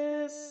at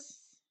this.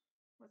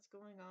 What's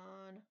going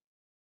on?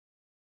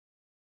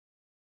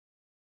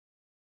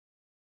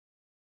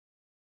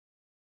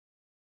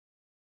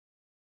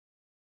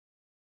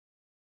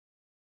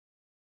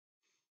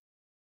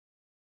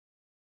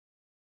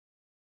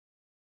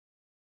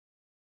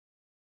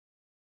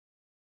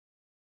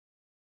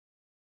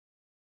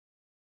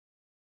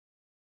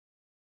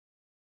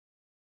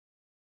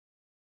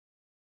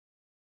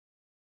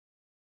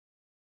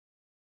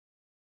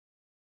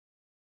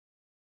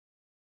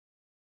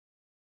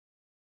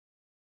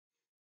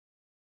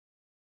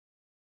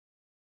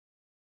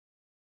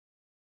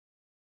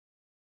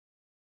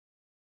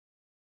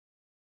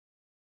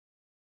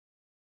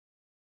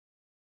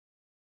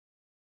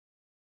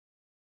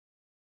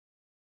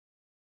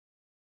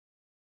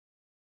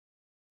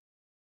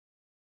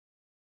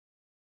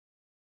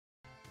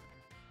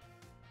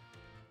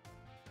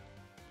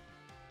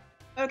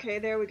 Okay,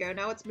 there we go.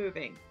 Now it's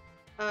moving.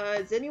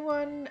 Is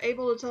anyone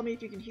able to tell me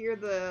if you can hear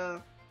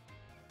the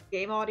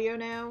game audio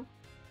now?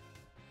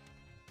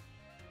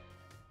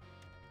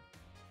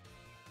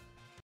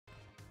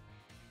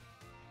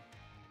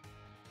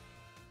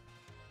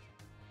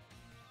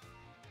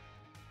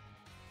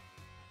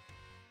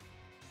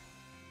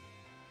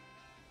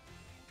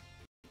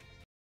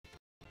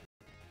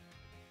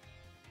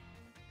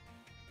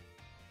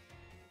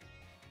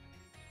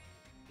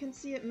 You can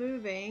see it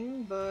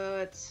moving,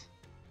 but...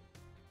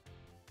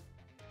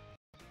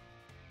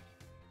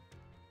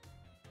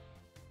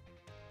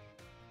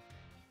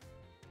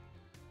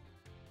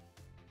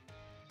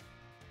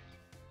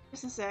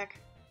 Just a sec.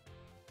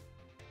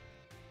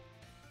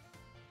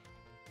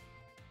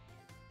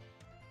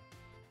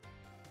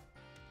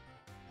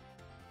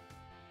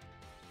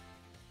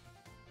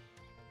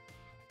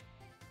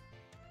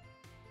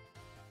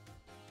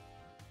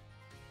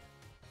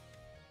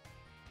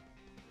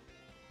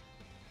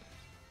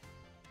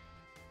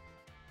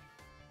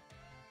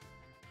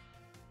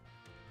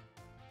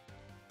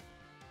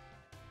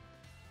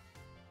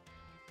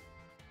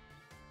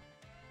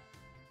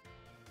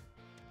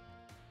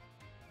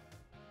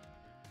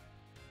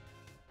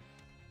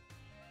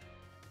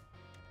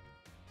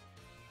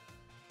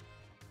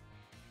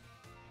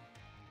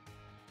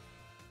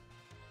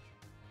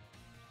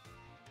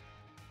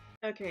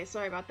 Okay,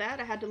 sorry about that.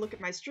 I had to look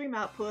at my stream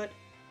output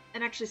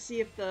and actually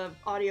see if the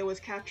audio was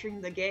capturing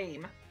the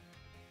game.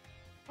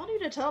 Don't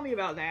need to tell me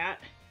about that.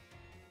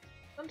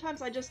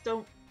 Sometimes I just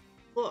don't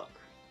look.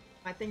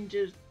 My thing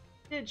did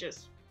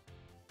just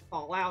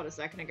fall out a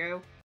second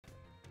ago.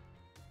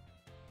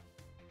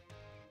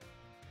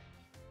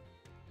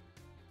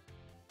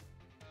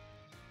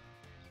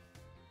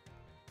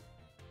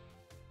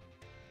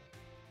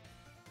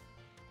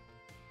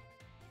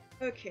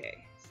 Okay,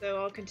 so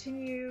I'll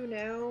continue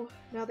now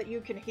that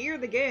you can hear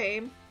the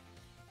game.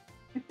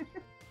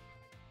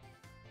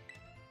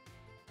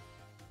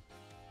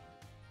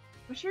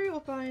 I'm sure you'll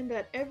find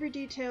that every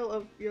detail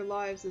of your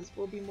lives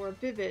will be more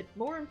vivid,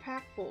 more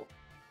impactful.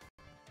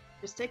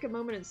 Just take a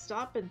moment and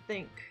stop and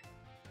think.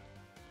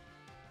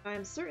 I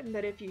am certain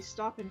that if you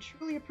stop and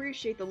truly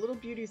appreciate the little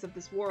beauties of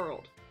this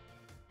world,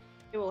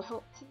 it will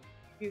help pull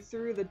you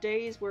through the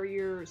days where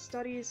your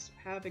studies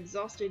have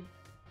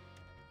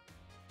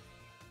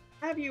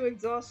you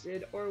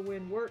exhausted, or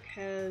when work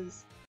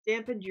has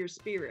dampened your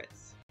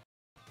spirits.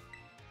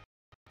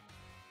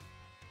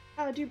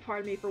 Do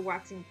pardon me for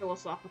waxing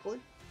philosophical.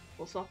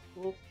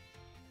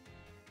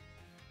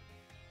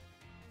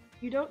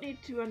 You don't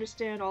need to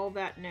understand all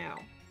that now.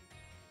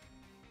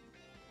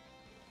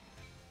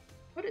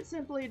 Put it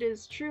simply, it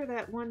is true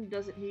that one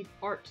doesn't need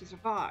art to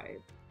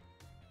survive,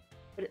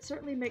 but it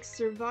certainly makes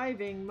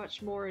surviving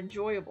much more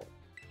enjoyable.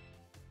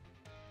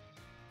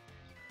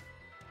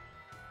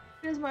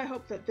 It is my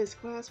hope that this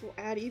class will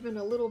add even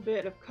a little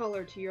bit of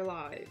color to your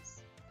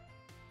lives.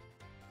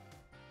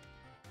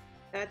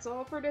 That's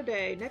all for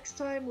today. Next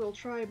time we'll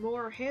try a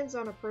more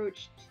hands-on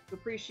approach to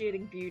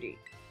appreciating beauty.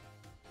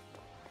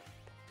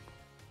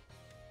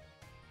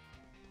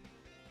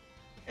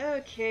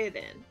 Okay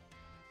then.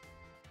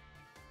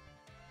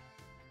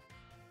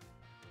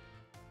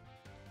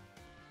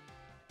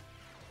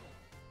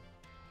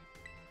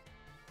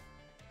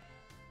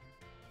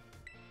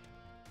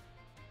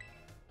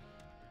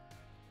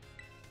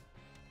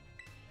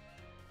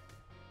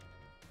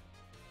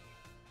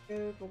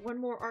 Go for one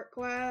more art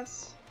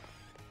class.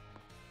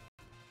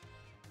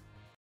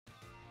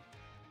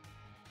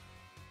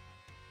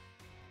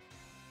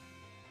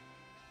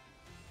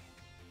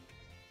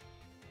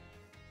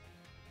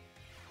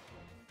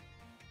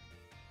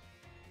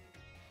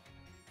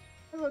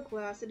 Hello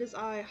class, it is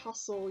I,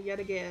 Hustle, yet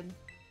again.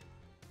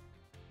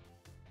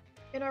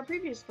 In our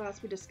previous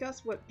class we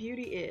discussed what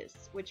beauty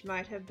is, which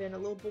might have been a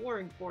little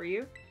boring for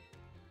you.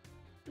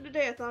 So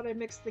today I thought I'd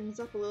mix things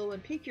up a little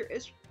and pique your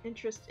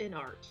interest in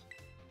art.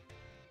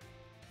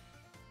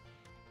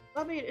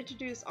 Let me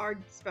introduce our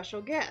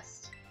special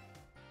guest.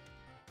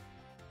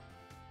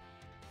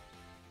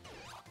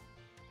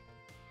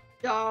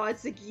 Oh,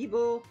 it's a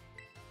Gibble.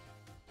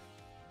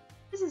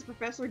 This is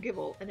Professor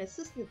Gibble, an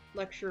assistant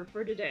lecturer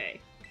for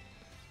today.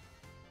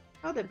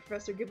 Now then,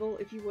 Professor Gibble,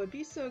 if you would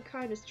be so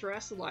kind as to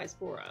terrestrialize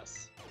for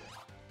us.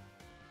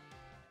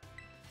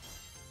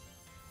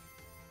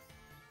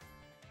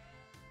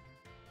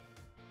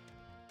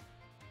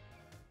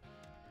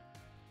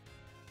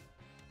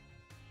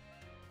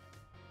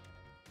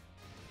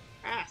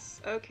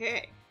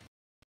 Okay.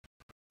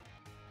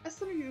 As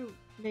some of you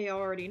may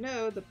already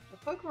know, the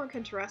Pokemon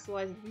can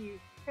terrestrialize the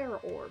Terra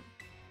Orb.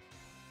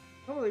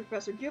 Normally,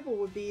 Professor Gibble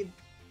would be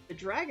the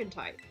Dragon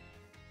type,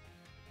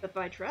 but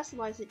by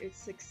terrestrializing it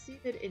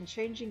succeeded in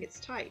changing its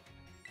type.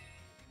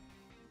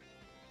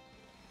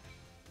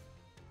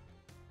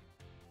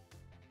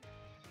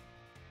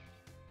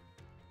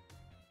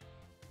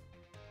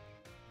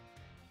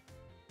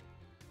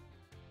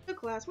 So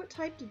class, what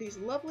type do these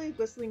lovely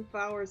glistening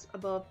flowers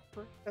above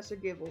Professor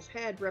Gibble's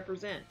head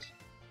represent?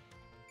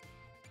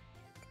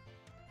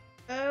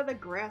 The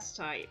grass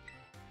type.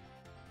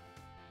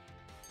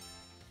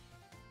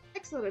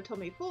 Excellent, it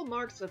told me full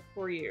marks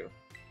for you.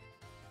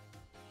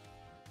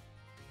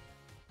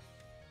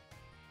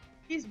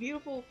 These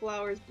beautiful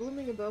flowers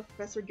blooming above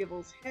Professor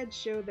Gibble's head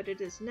show that it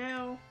has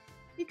now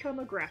become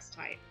a grass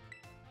type.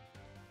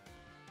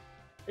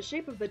 The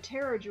shape of the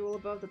Terra jewel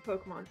above the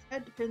Pokemon's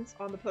head depends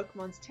on the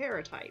Pokemon's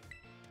Terra type.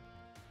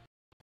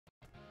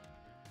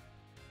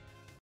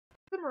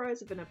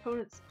 Summarize if an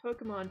opponent's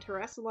Pokemon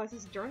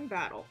terrestrializes during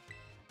battle.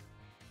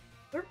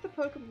 Observe the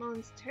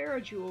Pokemon's Terra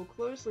jewel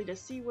closely to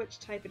see which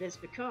type it has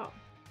become,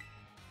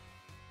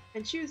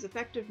 and choose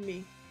effective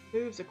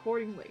moves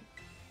accordingly.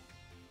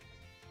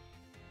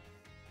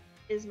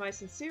 It is my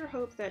sincere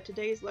hope that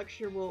today's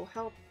lecture will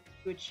help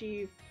to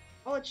achieve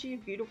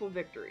beautiful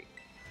victory.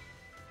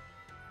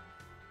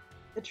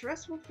 The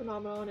terrestrial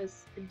phenomenon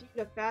is indeed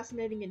a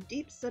fascinating and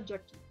deep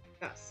subject to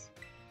discuss.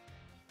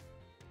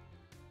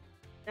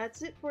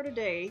 That's it for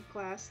today,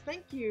 class.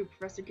 Thank you,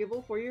 Professor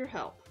Gibble, for your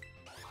help.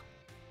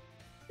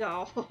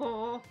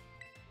 Oh.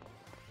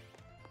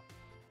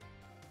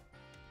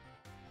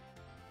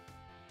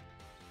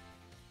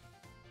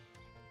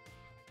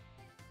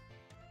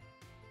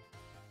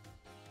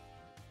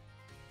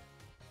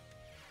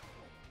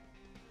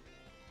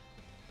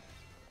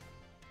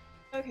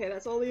 Okay,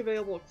 that's all the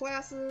available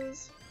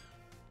classes.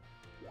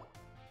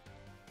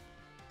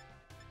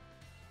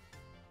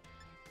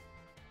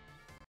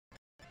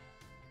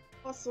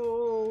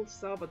 Fossil,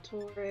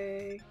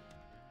 Salvatore.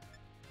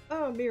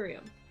 Oh,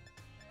 Miriam.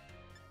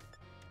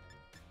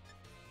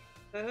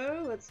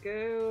 So, let's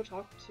go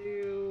talk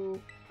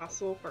to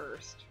Fossil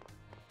first.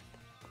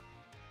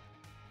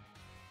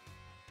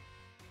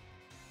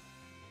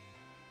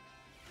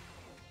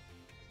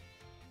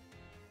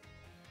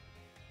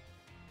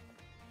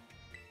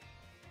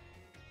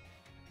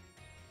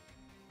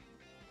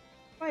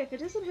 Why, if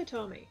it isn't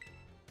Hitomi.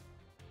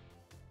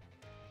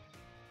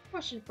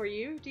 Question for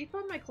you. Do you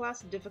find my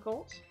class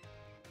difficult?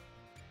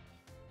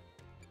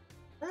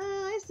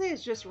 I say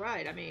it's just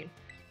right, I mean.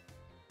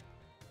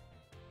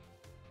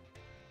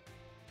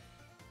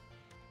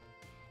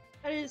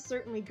 That is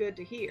certainly good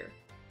to hear.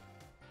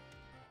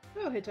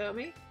 So,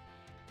 Hitomi,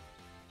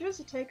 you chose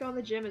to take on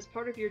the gym as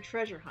part of your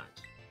treasure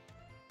hunt.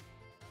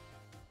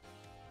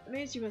 That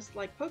means you must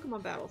like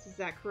Pokemon battles, is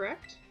that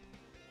correct?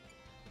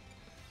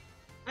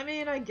 I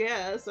mean, I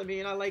guess. I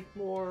mean, I like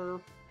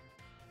more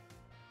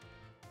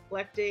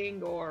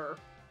collecting or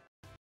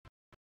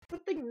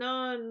something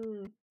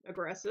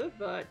non-aggressive,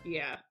 but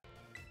yeah.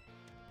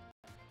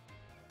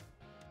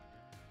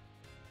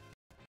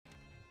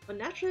 One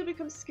naturally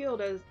becomes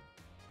skilled as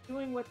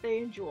doing what they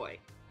enjoy.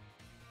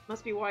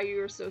 Must be why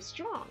you are so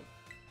strong.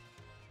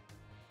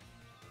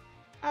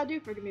 Do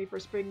forgive me for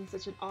springing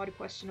such an odd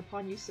question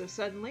upon you so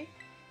suddenly.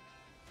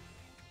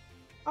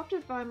 I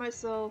often find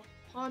myself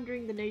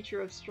pondering the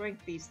nature of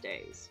strength these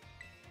days.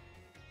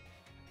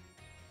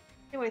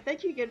 Anyway,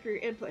 thank you again for your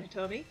input,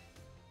 Hitomi.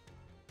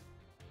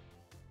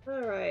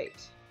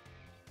 Alright.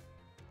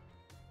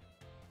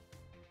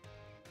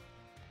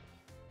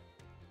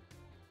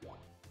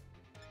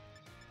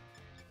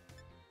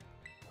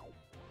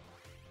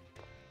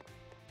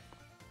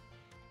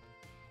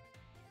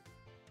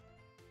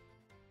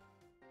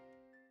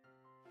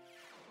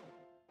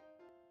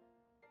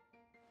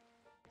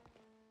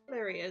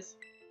 There he is.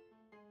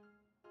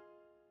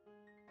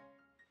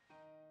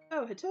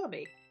 Oh,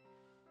 Hitomi.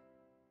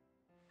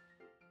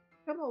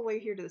 Come all the way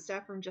here to the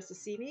staff room just to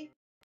see me?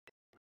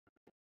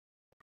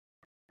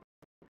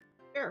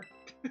 Sure.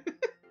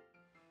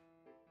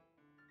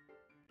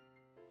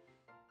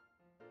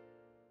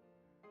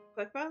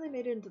 I finally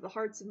made it into the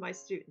hearts of my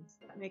students.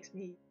 That makes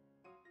me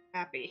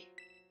happy.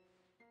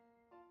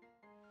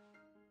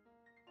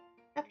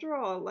 After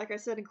all, like I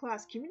said in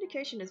class,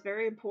 communication is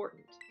very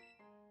important.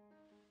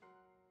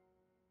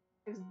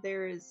 If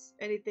there is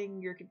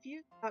anything you're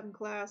confused about in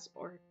class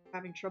or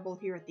having trouble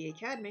here at the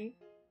academy,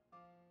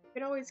 you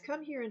can always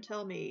come here and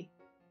tell me.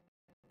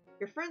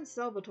 Your friend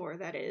Salvatore,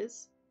 that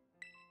is.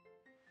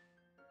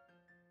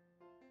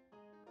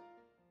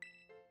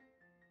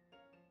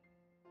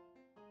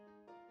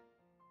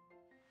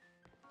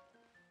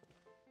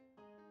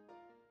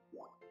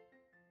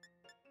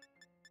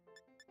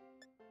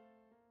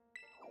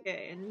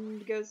 Okay,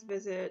 and goes to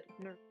visit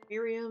Nurse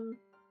Miriam.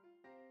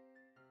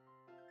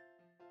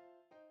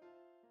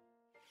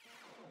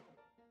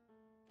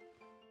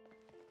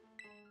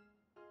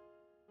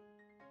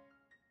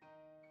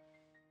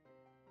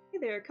 Hey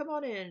there, come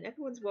on in.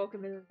 Everyone's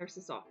welcome in the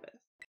nurse's office.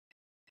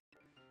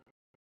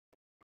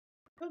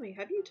 Tell me,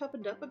 have you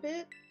toughened up a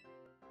bit?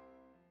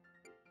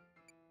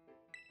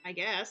 I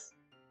guess.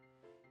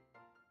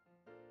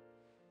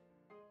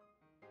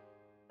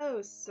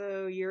 Oh,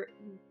 so you're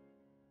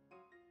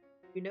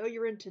you're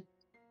in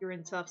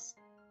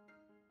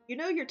you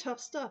know you're tough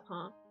stuff,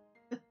 huh?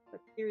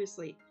 But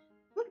seriously,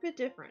 you look a bit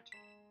different.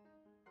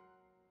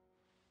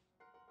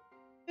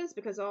 It's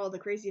because of all the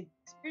crazy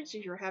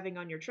experiences you're having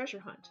on your treasure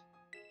hunt.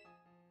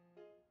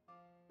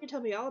 Can you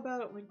tell me all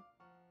about it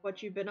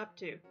what you've been up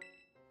to?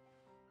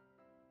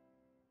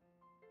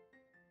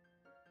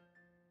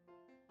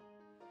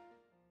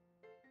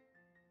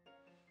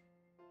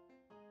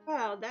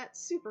 Wow,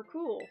 that's super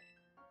cool.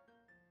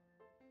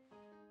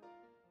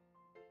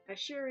 I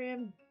sure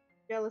am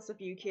jealous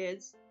of you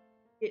kids.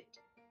 Get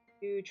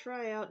to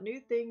try out new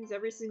things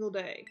every single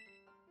day.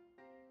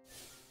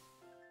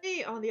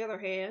 Me, on the other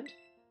hand,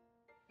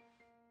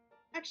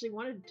 actually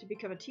wanted to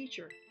become a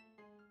teacher.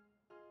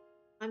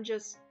 I'm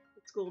just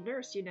a school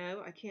nurse, you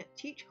know. I can't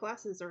teach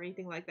classes or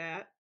anything like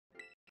that.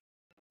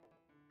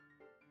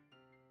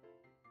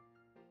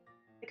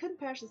 I couldn't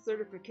pass the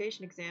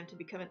certification exam to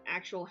become an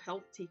actual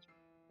health teacher.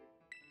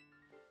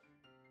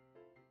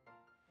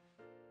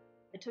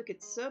 I took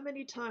it so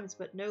many times,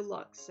 but no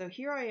luck, so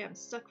here I am,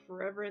 stuck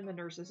forever in the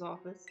nurse's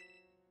office.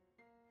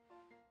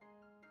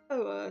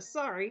 Oh,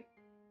 sorry.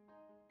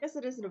 Guess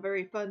it isn't a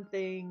very fun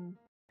thing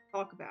to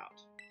talk about.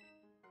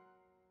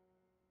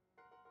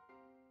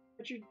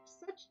 But you're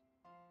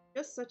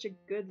just such a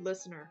good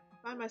listener.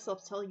 I find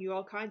myself telling you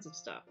all kinds of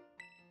stuff.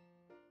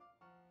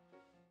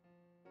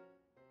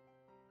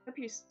 Hope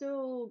you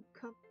still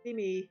come see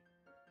me,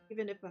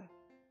 even if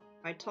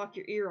I talk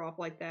your ear off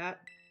like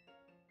that.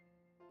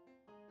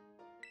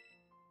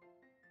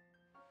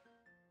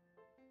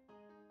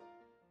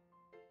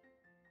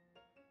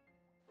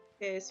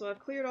 Okay, so I've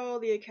cleared all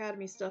the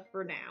academy stuff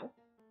for now.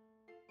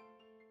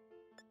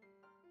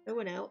 No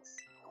one else.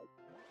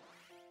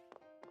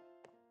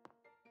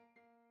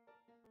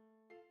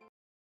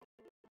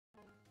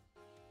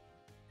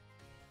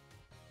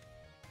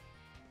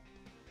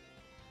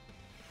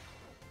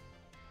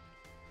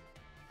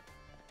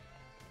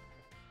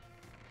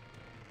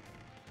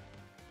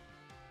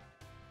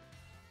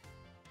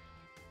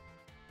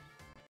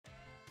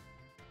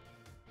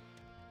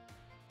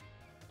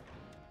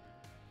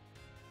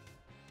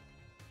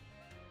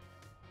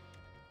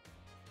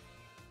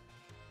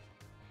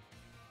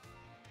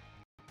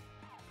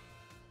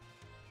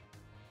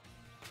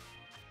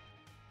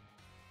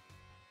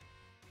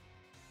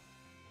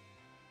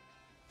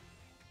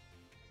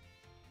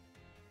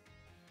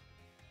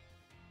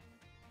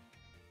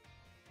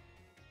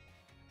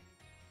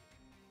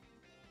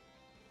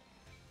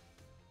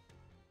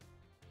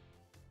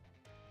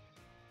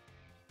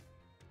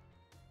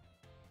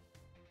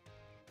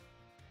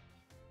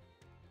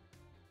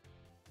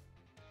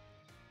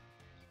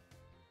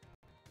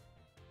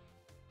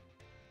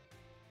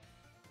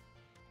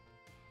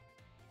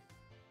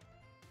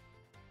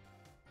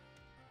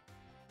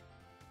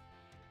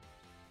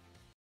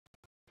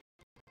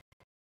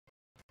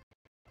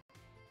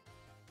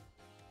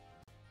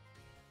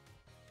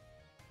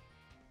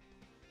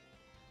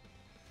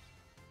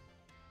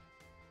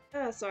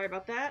 Sorry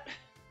about that.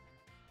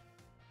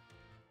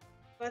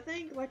 But I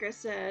think, like I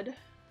said,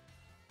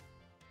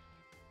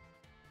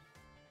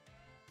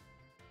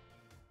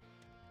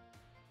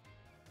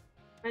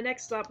 my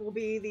next stop will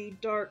be the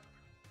Dark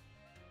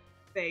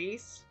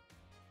Base.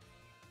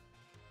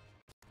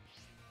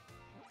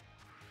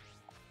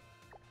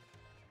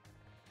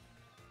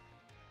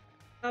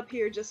 Up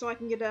here, just so I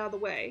can get it out of the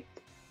way.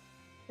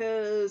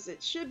 Because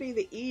it should be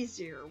the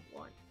easier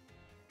one.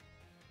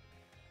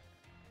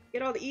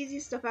 Get all the easy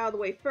stuff out of the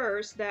way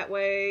first, that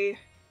way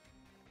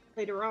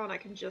later on I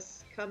can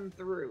just come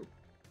through.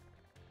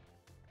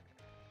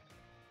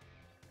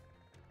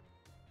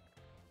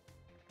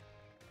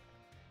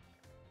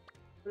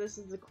 This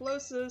is the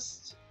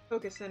closest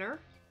focus center.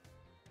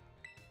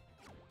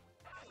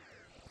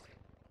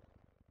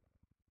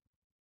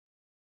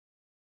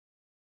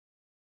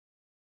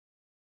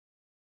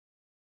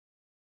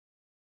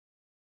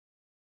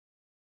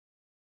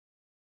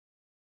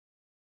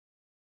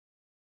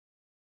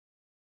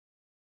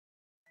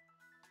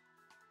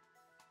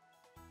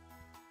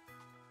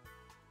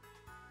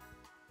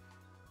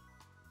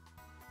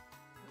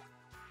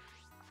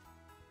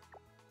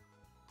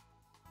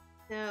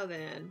 Now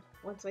then,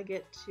 once I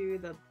get to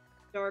the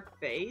Dark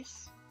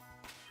Base,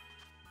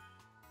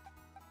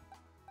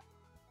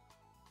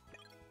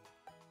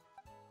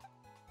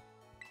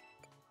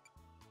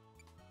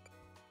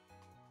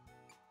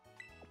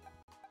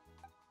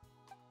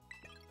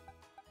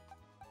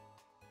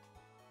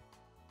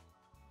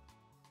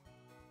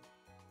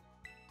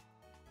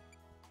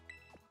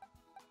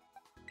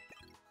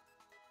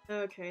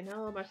 okay,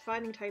 now all my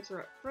fighting types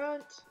are up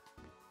front.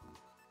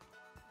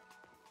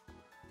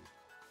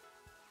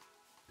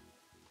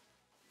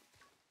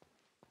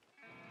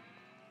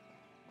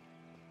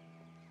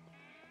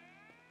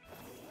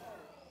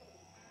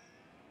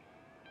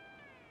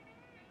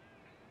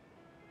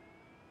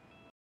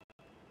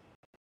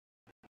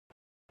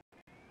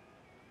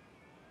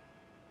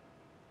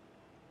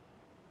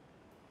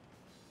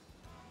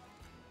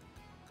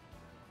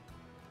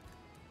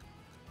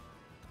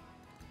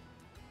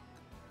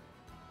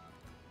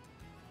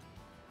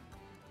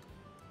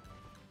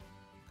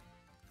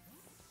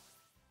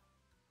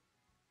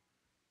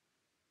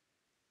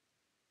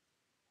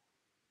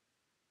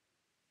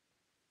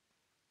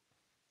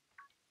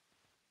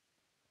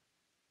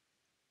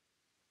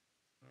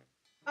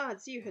 Ah,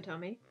 it's you,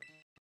 Hitomi.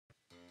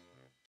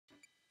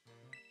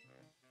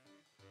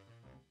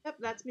 Yep,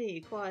 that's me,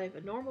 Clive,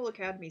 a normal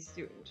academy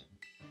student.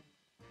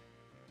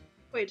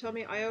 Wait,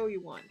 Tommy, I owe you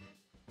one.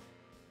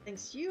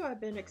 Thanks to you,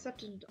 I've been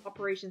accepted into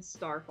Operation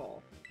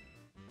Starfall.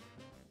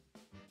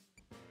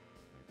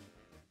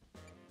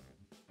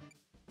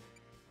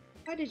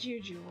 Why did you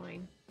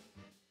join?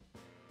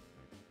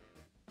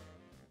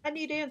 I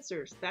need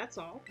answers, that's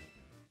all.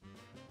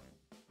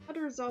 How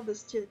to resolve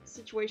this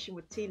situation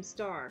with Team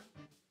Star?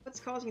 What's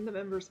causing the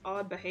members'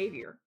 odd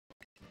behavior?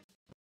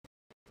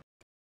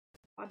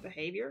 Odd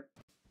behavior?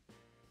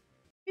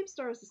 Team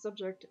Star is the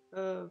subject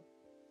of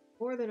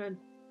more than a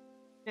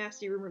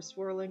nasty rumor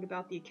swirling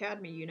about the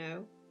academy, you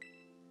know.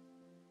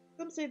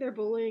 Some say their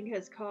bullying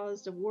has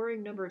caused a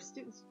worrying number of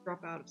students to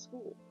drop out of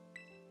school.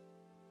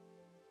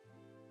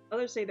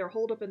 Others say they're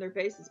holed up in their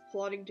bases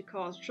plotting to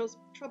cause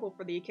trouble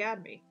for the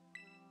academy.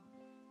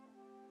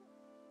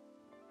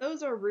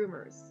 Those are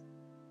rumors.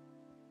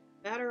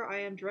 The matter I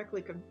am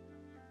directly confronted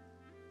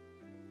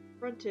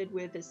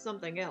with is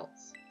something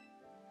else.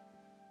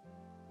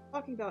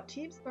 Talking about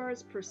Team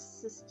Star's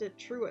persistent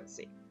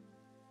truancy.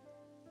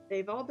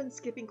 They've all been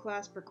skipping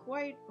class for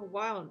quite a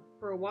while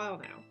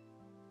now.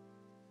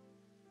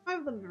 5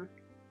 of them in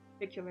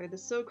particular, the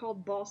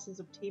so-called bosses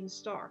of Team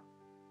Star,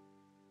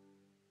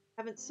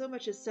 haven't so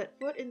much as set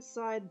foot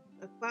inside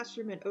a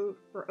classroom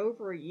for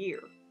over a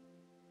year.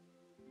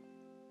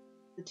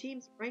 The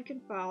team's rank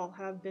and file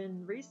have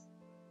been recently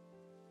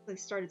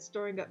started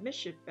stirring up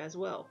mischief as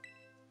well.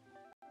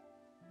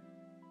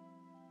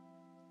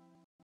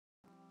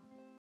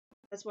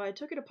 That's why I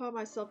took it upon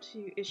myself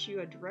to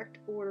issue a direct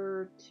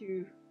order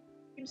to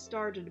Team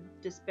Star to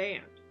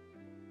disband.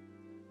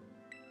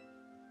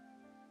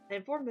 I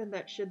informed them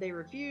that should they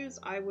refuse,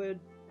 I would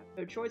have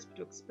no choice but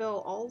to expel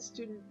all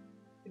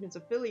students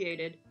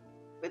affiliated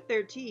with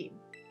their team.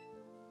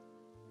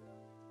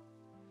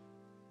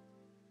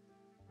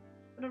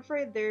 But I'm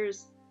afraid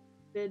there's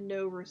been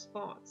no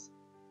response,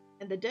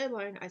 and the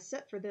deadline I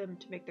set for them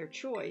to make their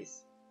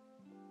choice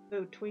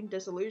between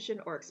dissolution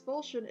or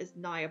expulsion is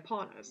nigh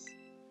upon us.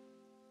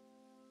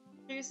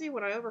 So you see,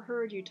 when I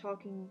overheard you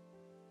talking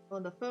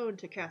on the phone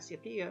to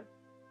Cassiopeia,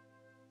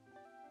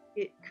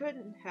 it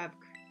couldn't have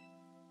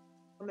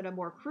come at a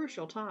more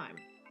crucial time.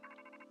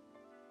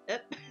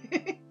 Yep.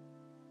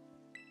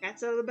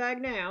 Cat's out of the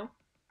bag now.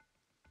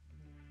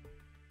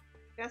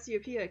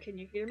 Cassiopeia, can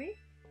you hear me?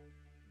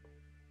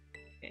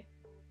 Okay.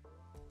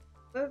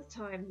 Both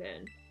time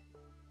then.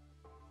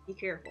 Be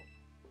careful.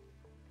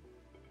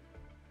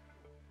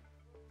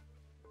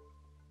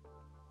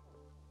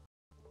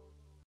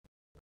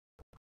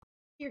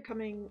 You're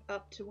coming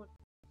up to one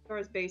of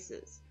Star's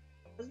bases.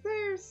 Was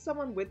there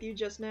someone with you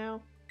just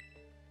now?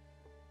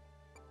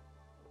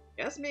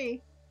 Just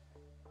me.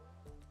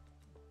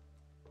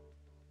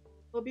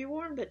 Well, be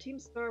warned that Team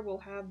Star will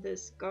have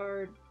its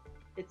guard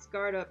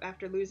up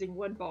after losing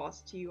one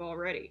boss to you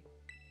already.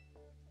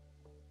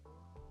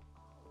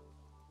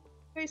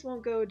 Race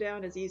won't go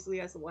down as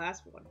easily as the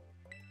last one.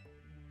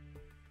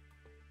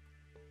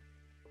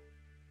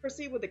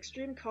 Proceed with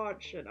extreme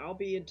caution. I'll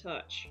be in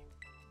touch.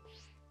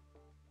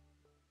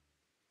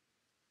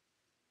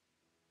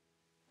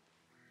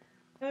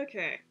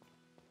 Okay.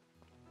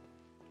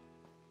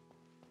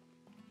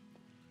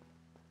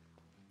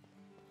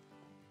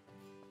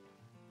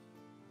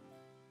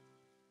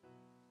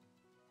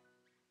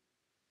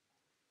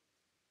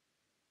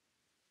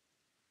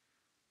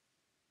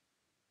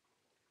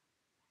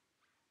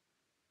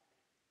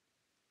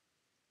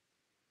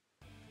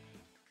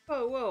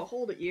 Whoa,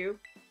 hold it, you.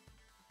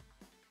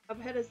 Up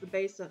ahead is the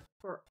base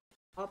for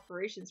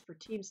operations for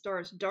Team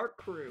Star's Dark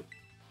Crew.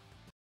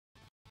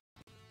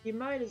 You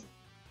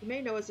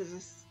may know us as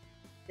a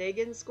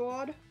Sagan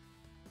squad.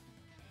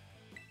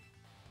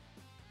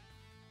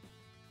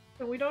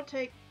 And we don't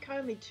take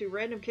kindly to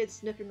random kids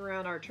sniffing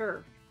around our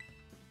turf.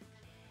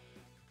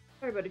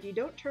 Sorry, but if you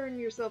don't turn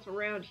yourself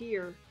around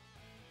here,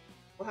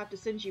 we'll have to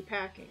send you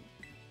packing.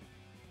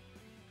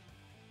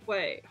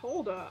 Wait,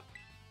 hold up.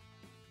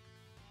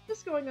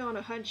 Just going on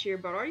a hunch here,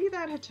 but are you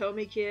that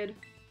Hitomi kid?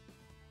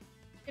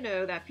 You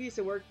know, that piece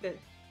of work that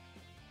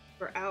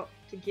we're out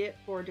to get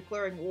for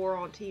declaring war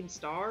on Team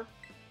Star?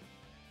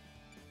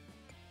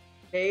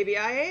 Maybe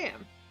I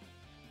am.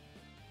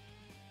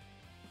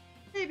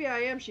 Maybe I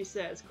am, she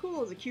says,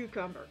 cool as a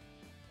cucumber.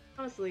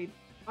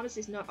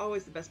 Honesty's not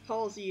always the best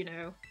policy, you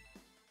know.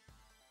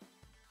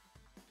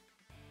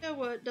 You know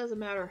what, doesn't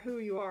matter who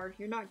you are,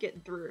 you're not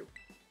getting through.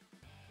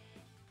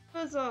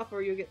 Buzz off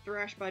or you'll get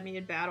thrashed by me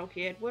in battle,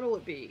 kid. What'll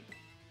it be?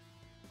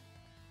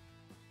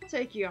 I'll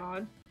take you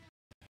on.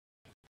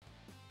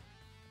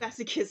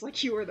 Sassy kids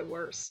like you are the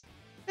worst.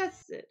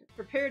 That's it.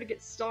 Prepare to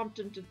get stomped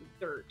into the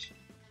dirt.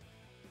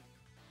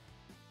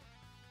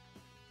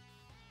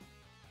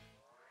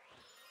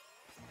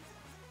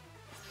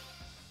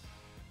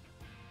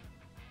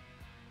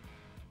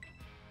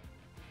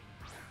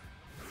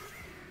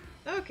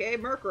 Okay,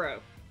 Murkrow.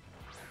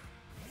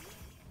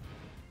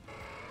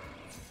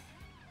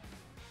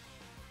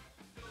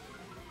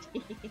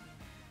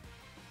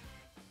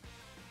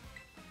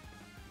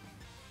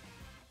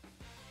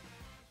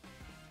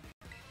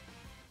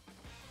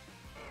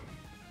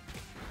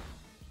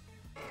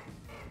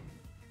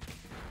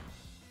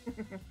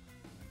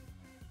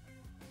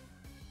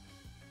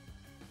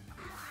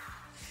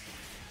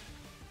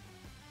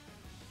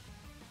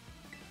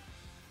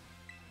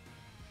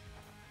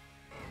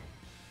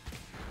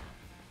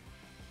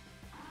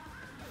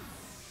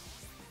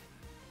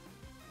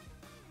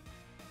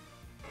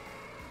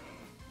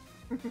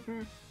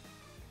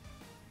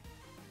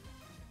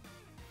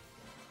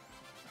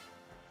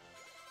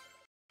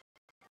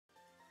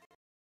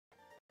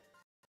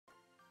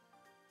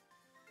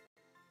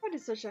 Why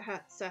did such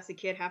a sassy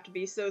kid have to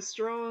be so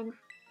strong?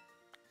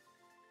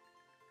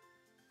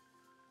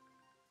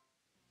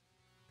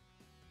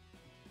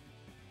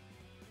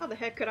 How the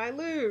heck could I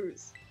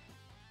lose?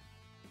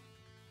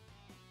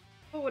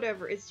 Oh,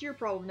 whatever. It's your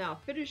problem now.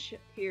 Finish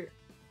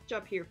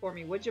up here for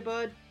me, would you,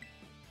 bud?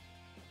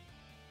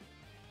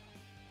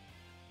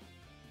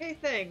 Hey,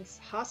 thanks.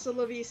 Hasta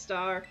la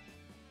vista.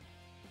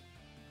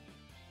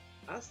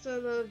 Hasta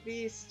la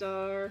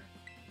vista.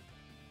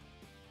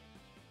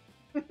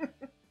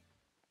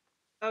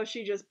 Oh,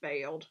 she just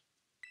bailed.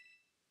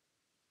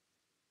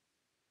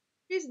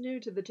 She's new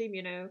to the team,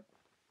 you know.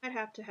 I'd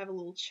have to have a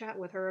little chat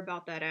with her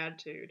about that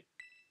attitude.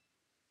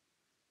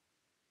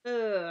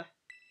 Ugh.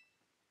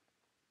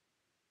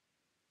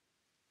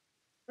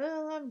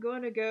 Well, I'm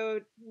going to go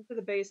to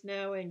the base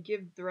now and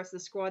give the rest of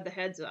the squad the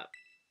heads up.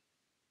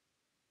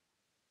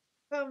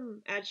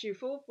 Come at you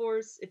full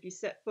force if you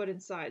set foot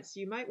inside, so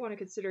you might want to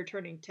consider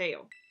turning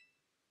tail.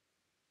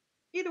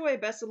 Either way,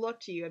 best of luck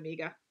to you,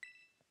 amiga.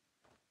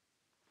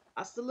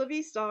 Hasta la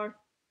vista.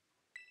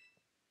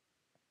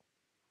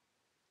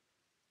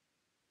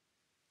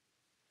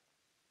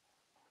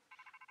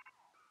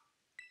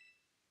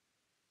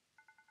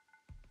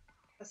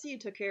 I see you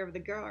took care of the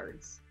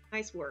guards.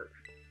 Nice work.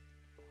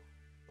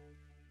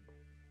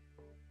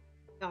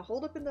 Now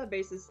hold up in the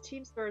bases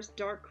Team Star's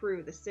Dark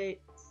Crew, the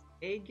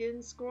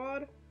Sagan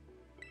squad.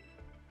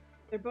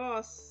 Their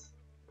boss,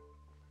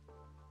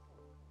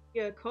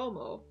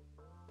 Giacomo,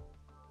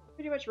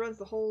 pretty much runs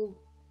the whole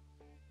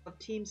of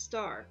Team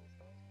Star.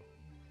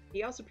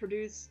 He also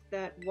produced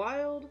that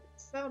wild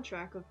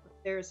soundtrack of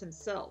theirs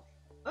himself.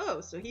 Oh,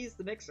 so he's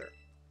the mixer.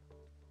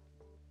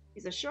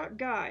 He's a sharp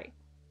guy.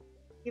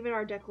 Even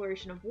our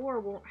declaration of war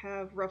won't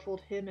have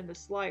ruffled him in the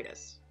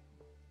slightest.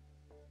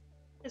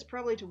 It's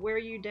probably to wear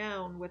you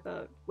down with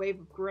a wave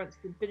of grunts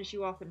and finish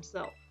you off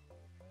himself.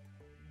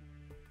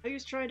 He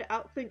was trying to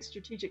outthink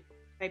strategic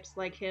types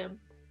like him.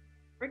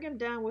 Bring him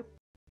down with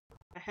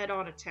a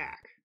head-on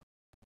attack.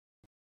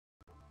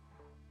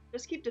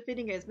 Just keep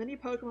defeating as many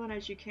Pokemon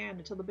as you can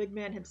until the big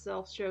man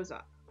himself shows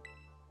up.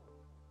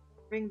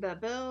 Ring the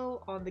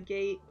bell on the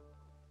gate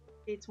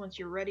It's once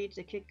you're ready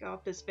to kick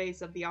off this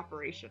phase of the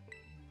operation.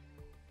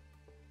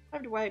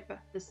 Time to wipe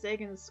the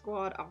Sagan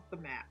squad off the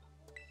map.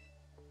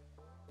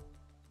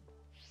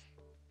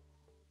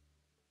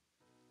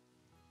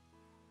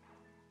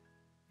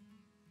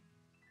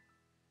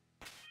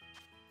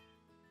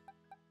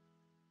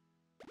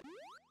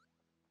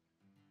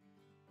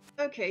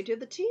 Okay, do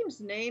the team's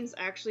names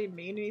actually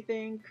mean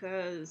anything?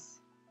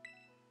 Because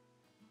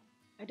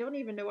I don't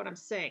even know what I'm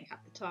saying half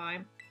the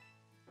time.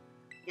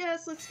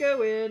 Yes, let's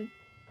go in.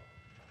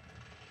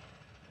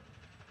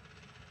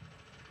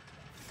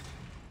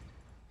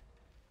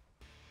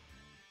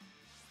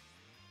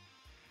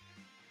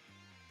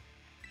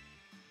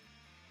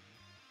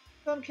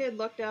 Some kid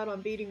lucked out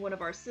on beating one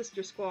of our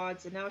sister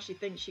squads, and now she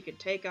thinks she can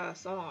take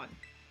us on.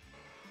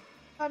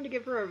 Time to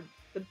give her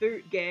the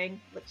boot, gang.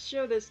 Let's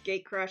show this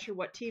Gatecrasher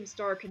what Team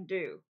Star can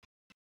do.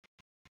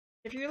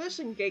 If you're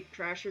listening,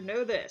 Gatecrasher,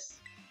 know this.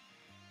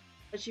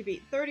 Unless you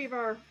beat 30 of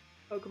our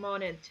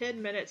Pokemon in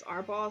 10 minutes,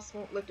 our boss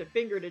won't lift a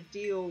finger to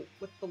deal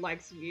with the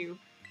likes of you.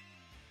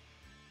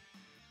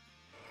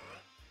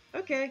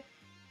 Okay.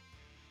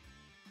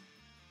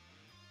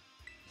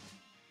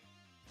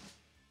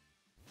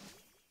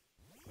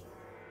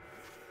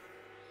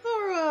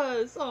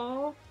 Thoras!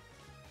 Aw.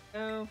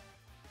 No.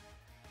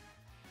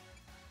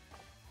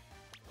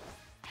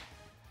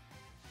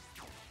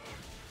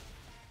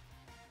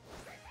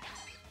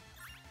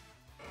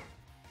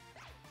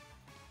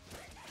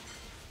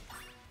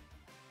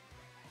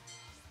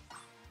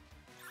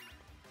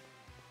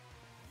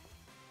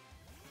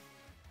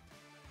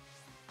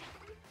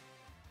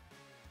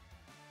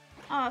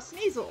 Ah,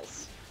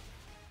 Sneasels.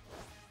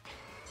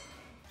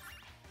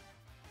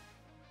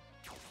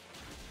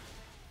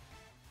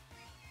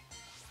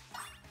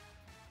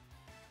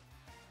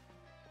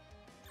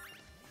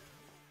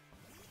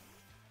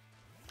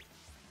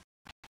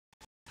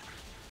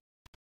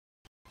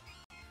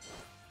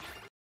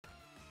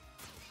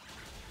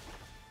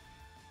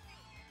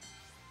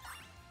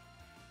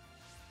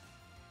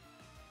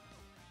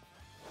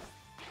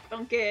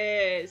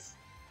 Donkeys.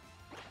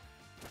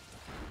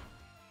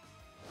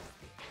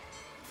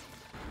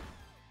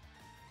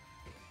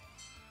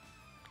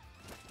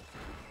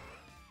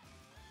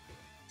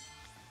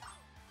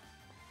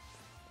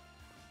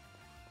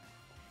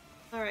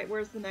 Alright,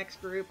 where's the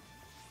next group?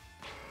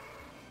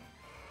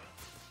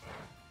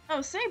 Oh,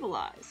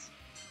 Sableye.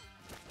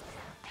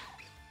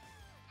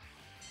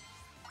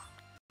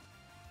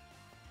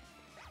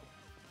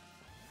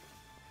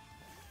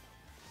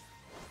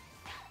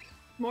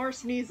 More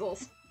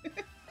Sneasels.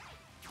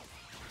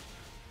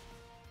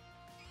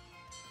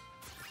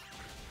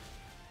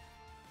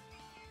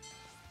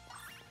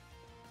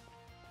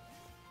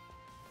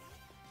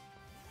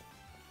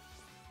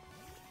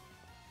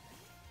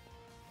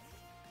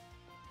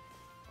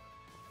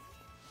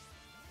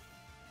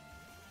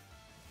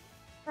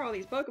 Where are all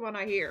these Pokemon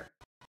I hear?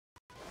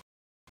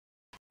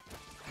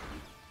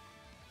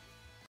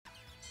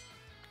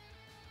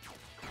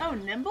 Oh,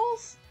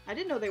 Nimbles? I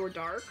didn't know they were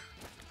dark.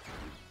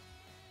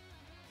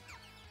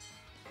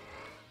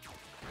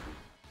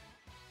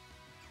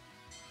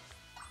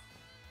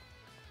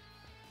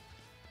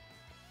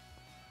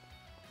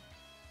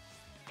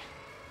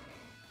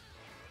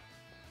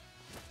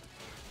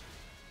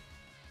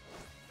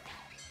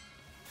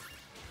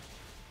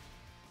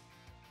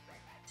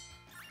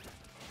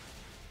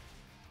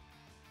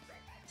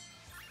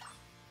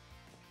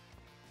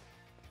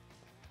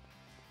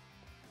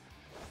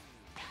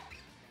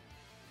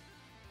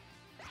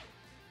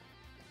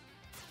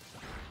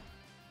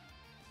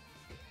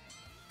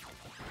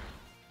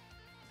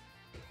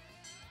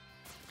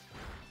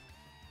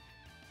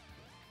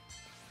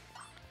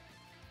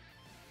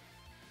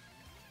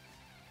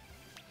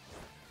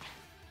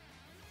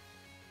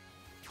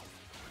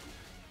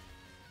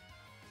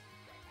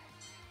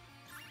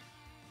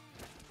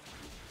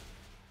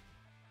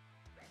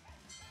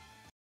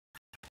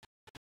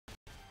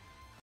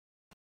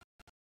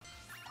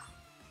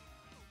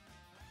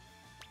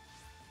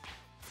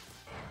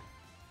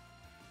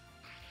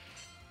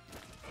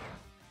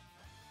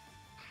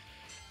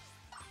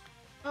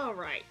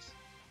 Alright.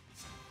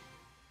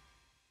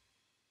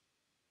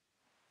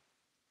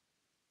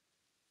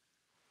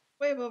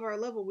 Way above our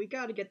level, we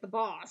gotta get the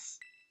boss.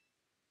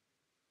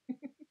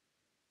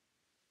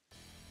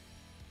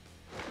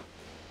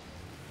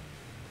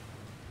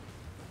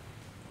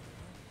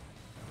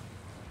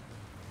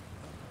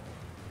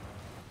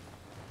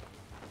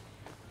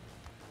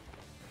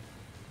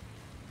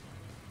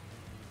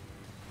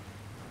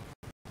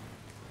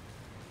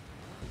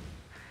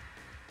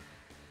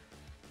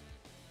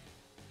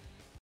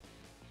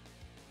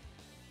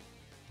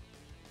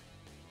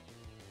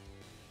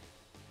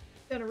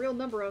 Done a real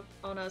number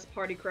on us,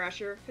 Party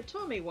Crasher.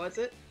 Hitomi, was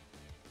it?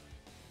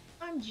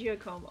 I'm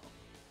Giacomo.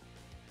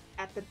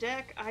 At the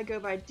deck, I go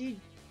by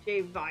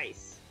DJ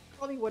Vice.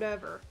 Call me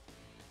whatever.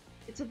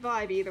 It's a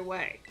vibe either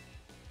way.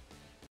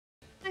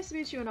 Nice to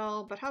meet you and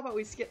all, but how about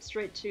we skip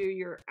straight to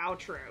your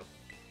outro?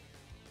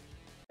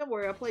 Don't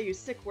worry, I'll play you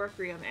Sick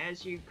Requiem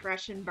as you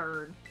crash and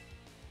burn.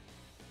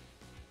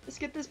 Let's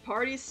get this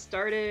party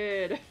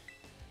started.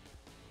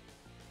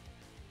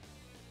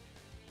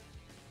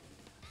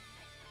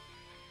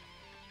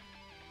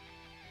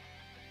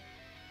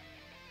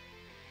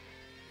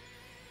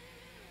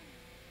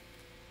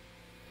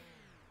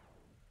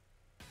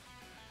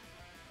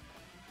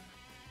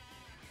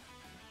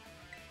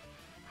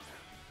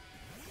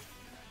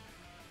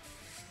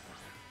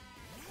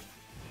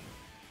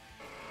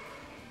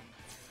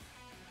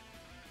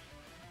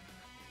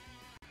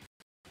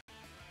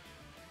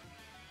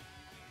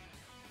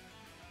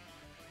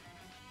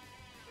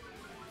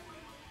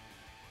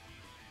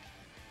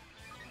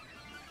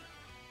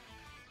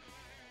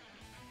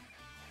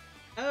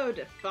 Oh,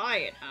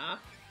 Defiant, huh?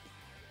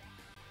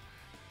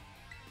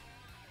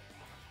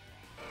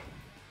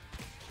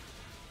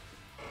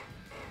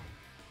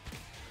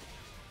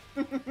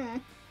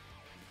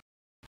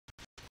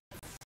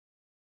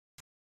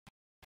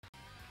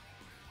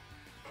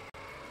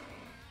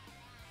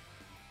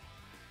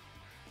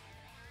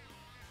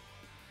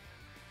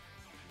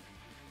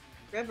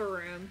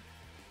 Reverum.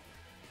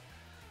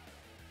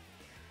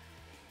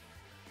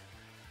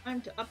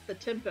 Time to up the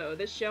tempo.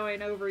 This show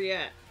ain't over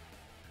yet.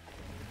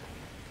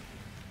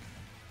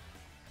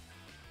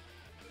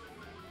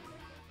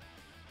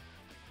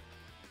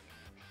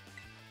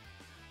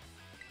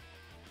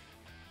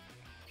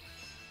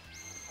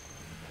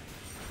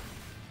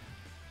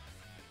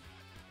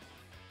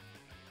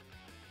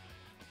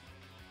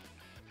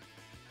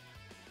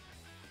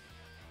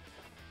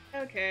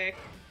 Okay.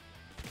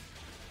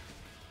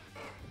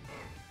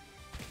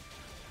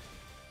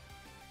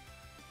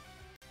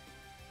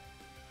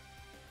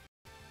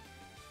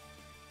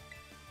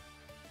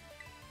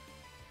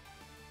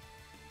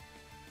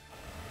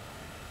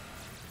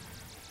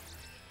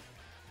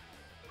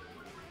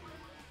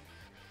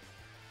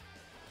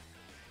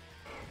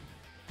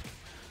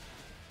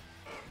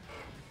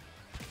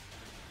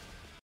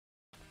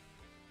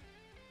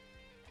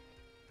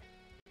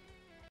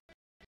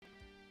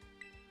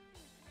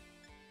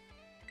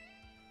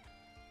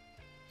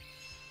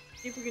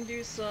 See if we can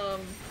do some...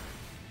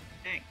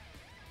 Dang.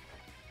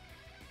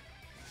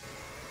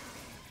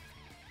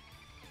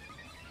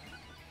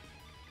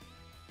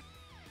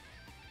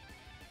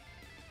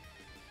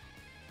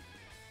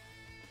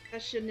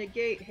 That should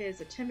negate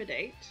his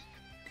Intimidate.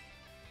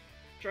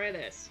 Try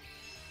this.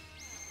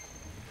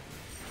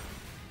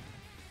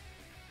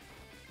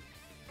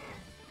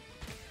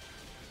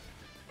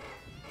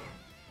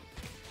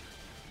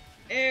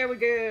 There we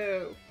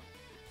go!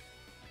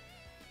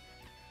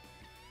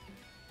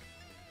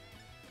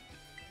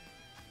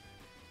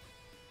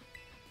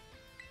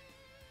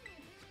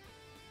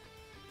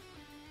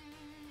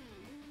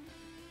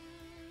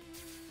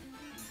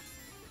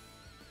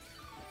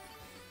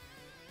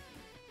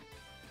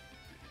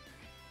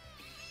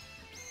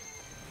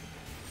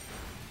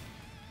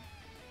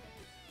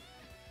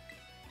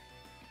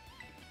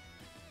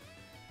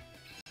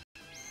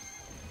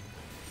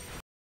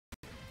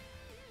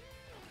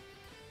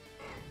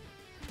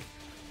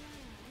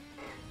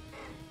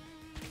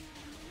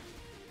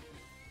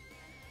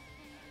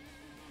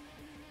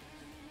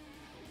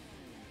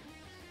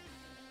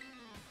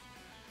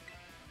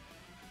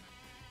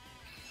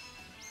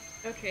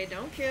 Okay,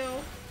 don't kill.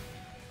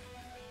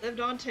 Lived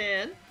on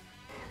 10.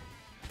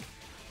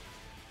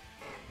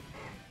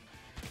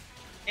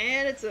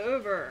 And it's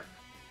over.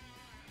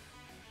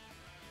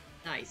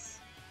 Nice.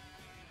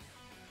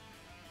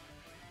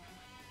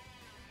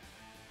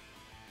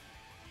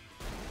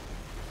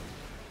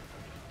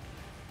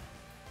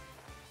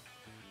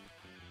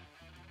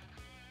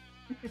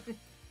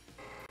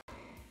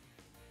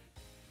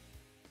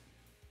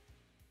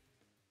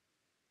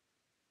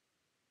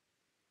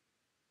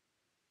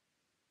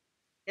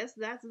 Guess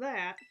that's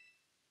that.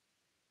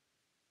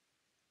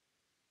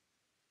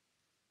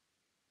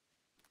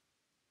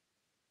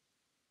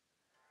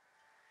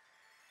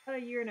 About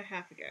a year and a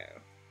half ago.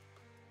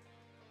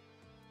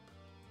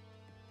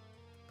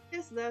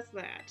 Guess that's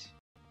that.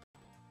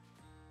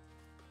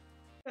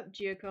 What's up,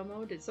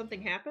 Giacomo? Did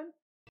something happen?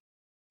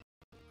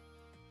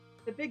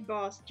 The big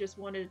boss just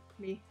wanted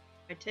me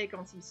my take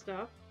on some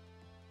stuff.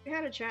 We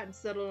had a chat and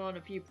settled on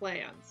a few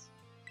plans.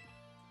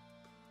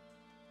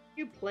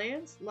 Few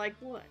plans? Like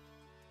what?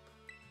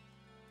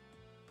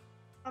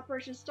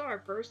 Operation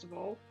Star, first of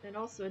all, and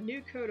also a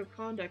new code of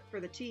conduct for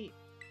the team.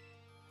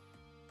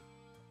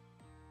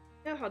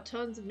 You know how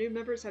tons of new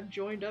members have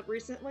joined up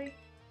recently?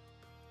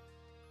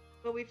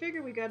 Well, we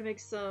figured we gotta make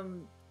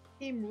some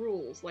team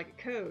rules, like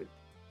a code.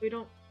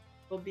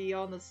 We'll be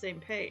on the same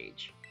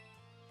page.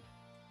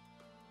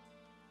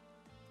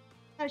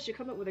 I should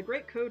come up with a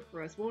great code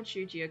for us, won't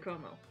you,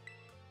 Giacomo?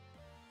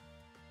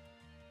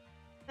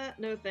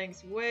 No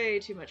thanks, way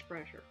too much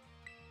pressure.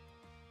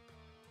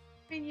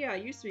 I mean, yeah, I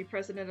used to be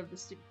president of the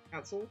student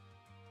council,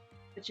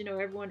 but you know,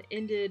 everyone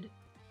ended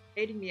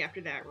hating me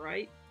after that,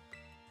 right?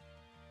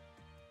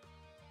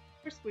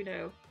 Of course we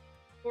know.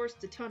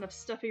 Forced a ton of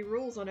stuffy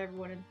rules on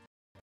everyone and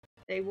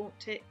they wouldn't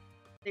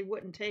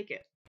take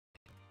it.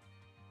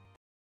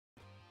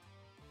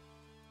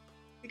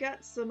 We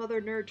got some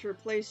other nerd to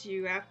replace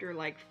you after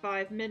like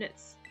 5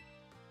 minutes.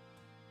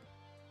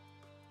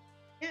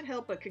 Can't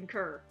help but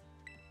concur.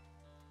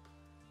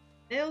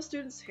 Male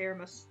student's hair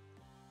must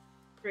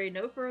stray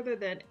no further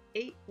than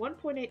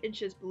 1.8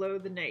 inches below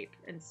the nape,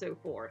 and so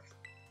forth.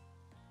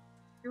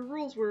 Your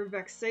rules were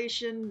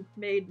vexation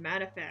made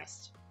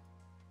manifest.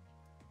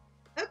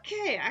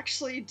 Okay,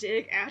 actually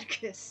dig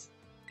Atticus.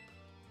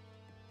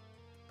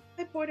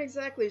 My point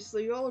exactly, so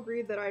you all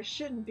agreed that I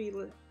shouldn't be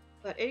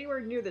let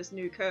anywhere near this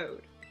new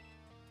code.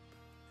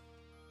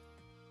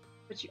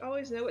 But you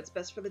always know what's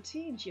best for the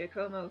team,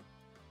 Giacomo.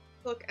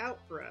 Look out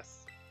for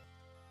us.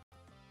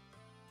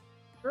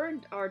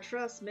 Earned our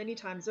trust many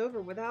times over.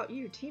 Without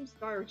you, Team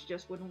Star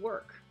just wouldn't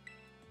work.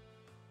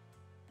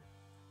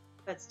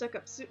 That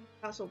stuck-up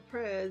Supercastle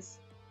Prez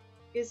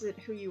isn't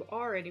who you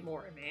are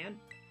anymore, man.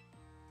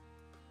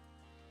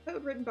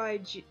 Code written by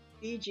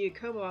B.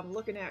 Giacomo I'm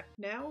looking at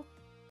now?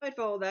 I'd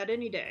follow that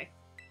any day.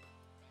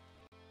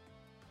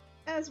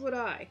 As would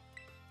I.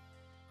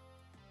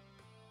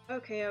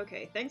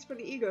 Okay, thanks for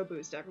the ego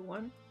boost,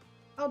 everyone.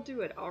 I'll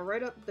do it. I'll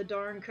write up the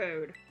darn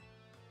code.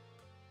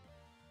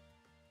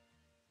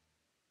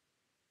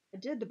 I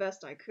did the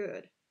best I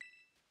could.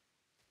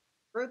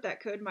 Wrote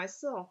that code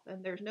myself,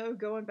 and there's no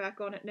going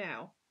back on it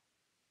now.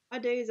 My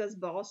days as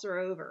boss are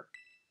over.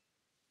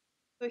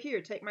 So here,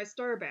 take my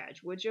star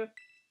badge, would you?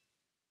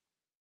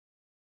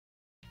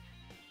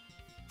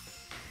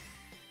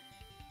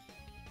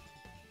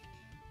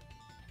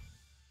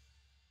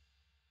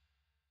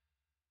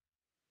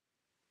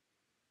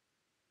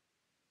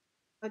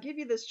 I'll give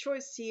you this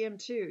choice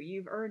TM2.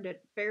 You've earned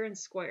it fair and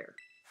square.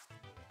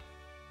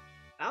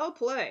 I'll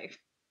play.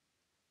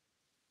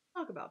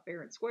 Talk about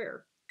fair and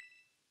square.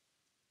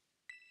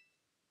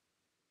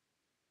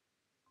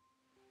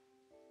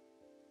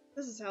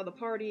 This is how the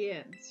party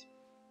ends.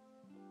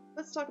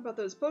 Let's talk about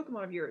those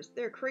Pokemon of yours.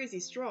 They're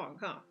crazy strong,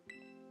 huh?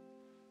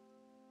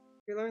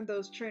 You learned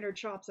those trainer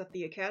chops at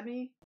the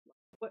academy?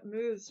 What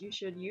moves you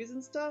should use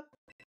and stuff?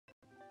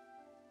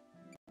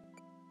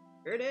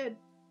 Sure did.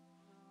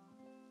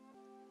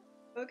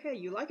 Okay,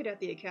 you like it at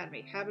the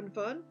academy. Having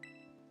fun?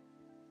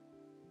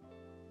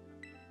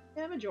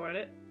 Yeah, I'm enjoying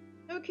it.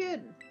 No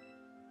kidding.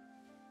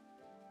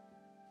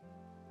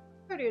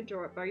 Sorry to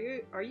interrupt. Are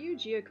you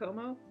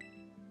Giacomo?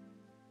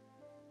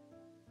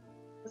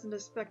 Doesn't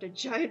expect a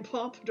giant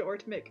pompadour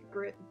to make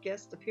a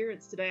guest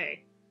appearance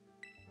today.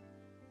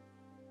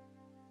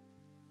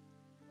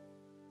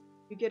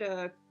 You get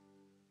a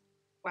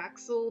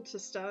Quaxel to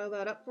style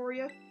that up for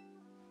you?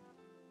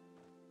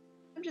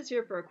 I'm just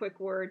here for a quick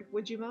word.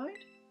 Would you mind?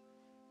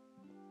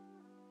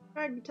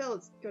 I can tell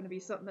it's going to be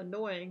something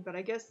annoying, but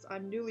I guess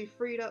I'm newly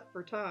freed up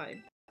for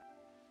time.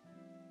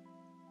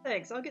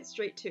 Thanks, I'll get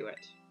straight to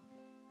it.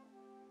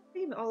 I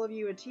think all of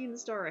you in Team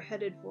Star are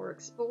headed for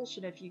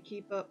expulsion if you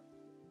keep up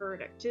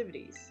current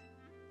activities.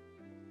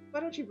 Why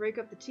don't you break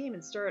up the team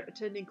and start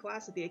attending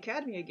class at the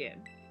academy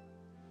again?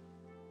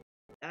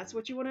 That's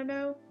what you want to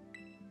know?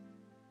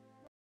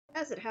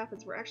 As it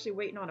happens, we're actually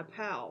waiting on a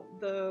pal,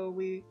 though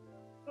we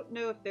don't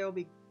know if they'll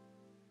be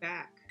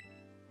back.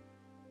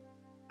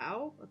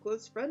 Pal? A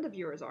close friend of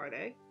yours, are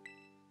they?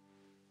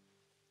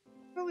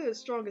 Probably the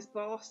strongest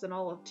boss in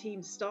all of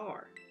Team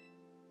Star.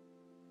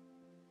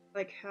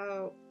 Like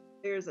how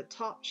there's a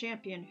top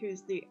champion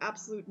who's the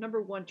absolute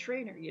 #1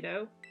 trainer, you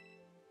know?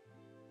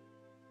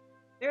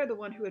 They're the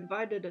one who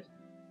invited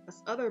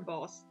us other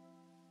boss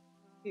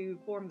to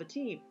form the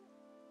team.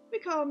 We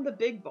call him the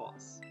Big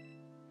Boss.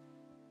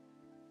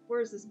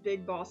 Where's this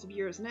big boss of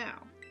yours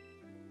now?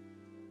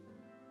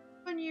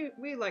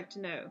 We like to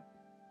know.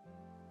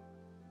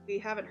 We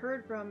haven't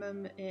heard from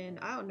him in,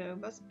 I don't know,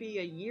 must be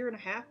a year and a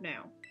half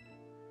now.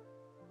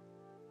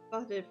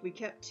 But if we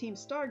kept Team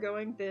Star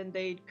going, then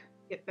they'd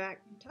get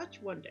back in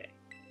touch one day.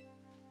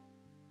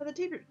 But the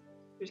teachers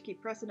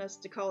keep pressing us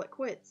to call it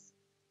quits.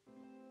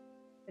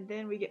 And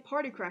then we get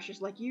party crashers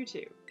like you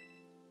two.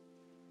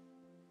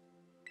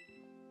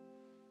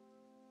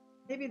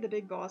 Maybe the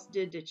big boss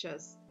did ditch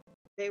us.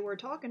 They were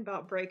talking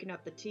about breaking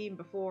up the team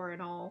before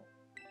and all.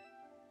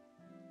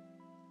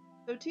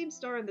 So Team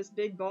Star and this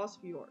big boss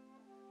of yours,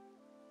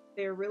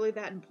 they're really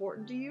that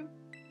important to you?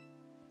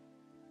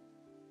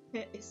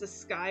 Is the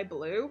sky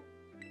blue?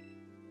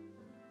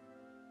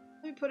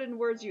 Let me put it in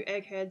words you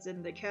eggheads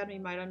in the academy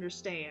might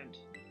understand.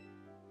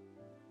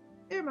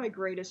 They're my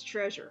greatest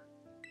treasure.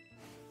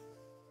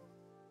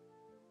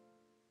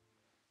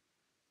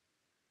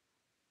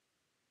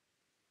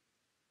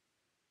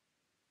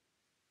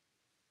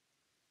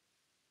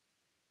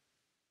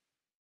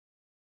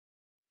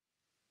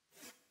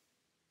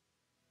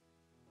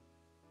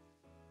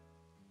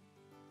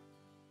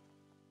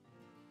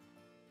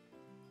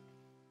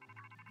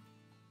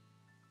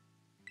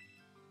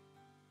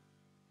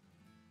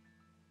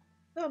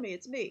 Tell me,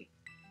 it's me.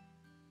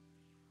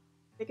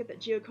 Take it that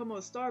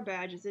Giacomo's star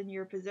badge is in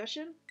your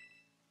possession?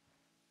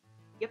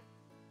 Yep.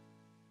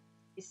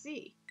 You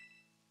see.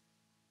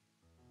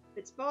 If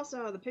it's boss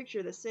out of the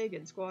picture, the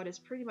Sagan squad is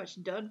pretty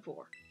much done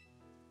for.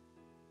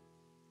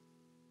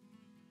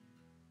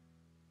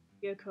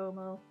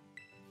 Giacomo.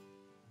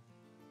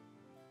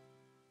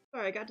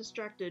 Sorry, I got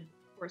distracted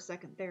for a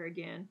second there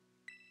again.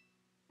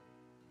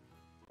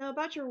 Now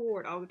about your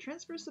reward, I'll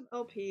transfer some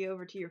LP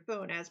over to your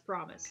phone as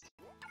promised.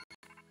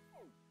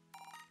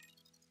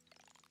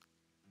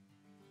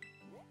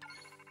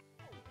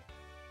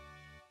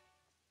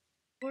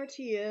 More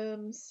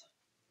TMs.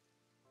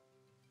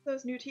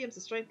 Those new TMs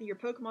to strengthen your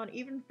Pokemon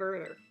even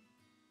further.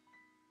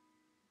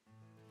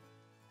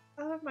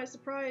 I'll have my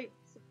supply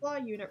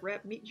unit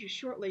rep meet you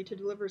shortly to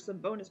deliver some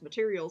bonus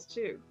materials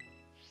too.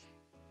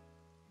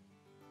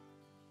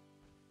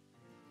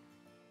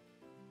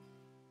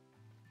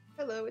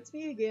 Hello, it's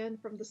me again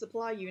from the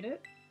supply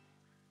unit.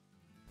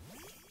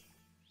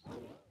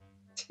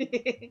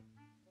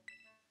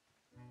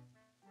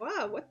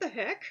 Wow, what the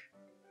heck?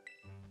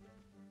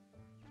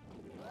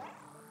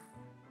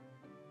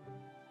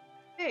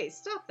 Hey,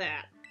 stop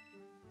that!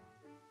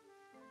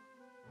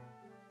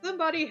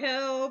 Somebody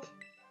help!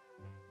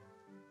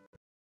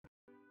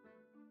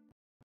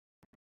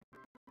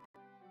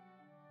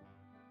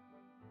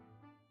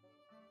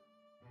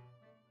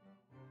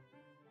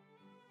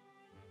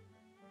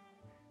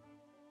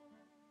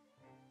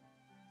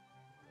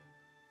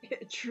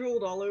 It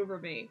drooled all over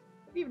me.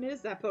 What even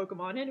is that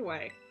Pokemon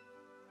anyway?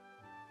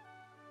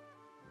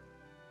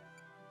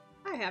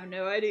 I have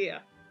no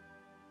idea.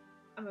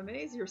 I'm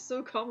amazed you're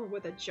so calm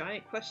with a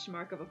giant question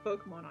mark of a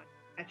Pokemon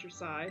at your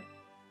side.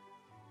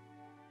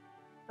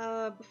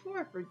 Before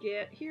I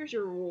forget, here's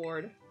your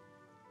reward.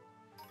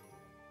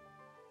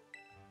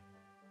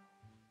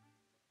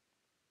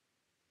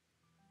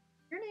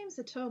 Your name's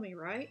Hitomi,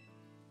 right?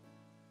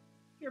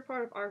 You're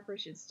part of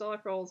Operation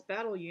Starfall's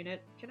battle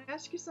unit. Can I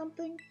ask you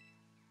something?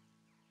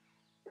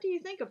 What do you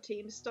think of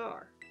Team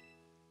Star?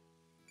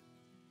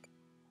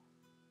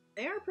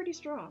 They are pretty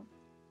strong.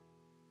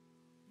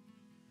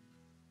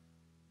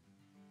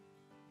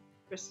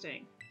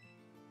 Interesting.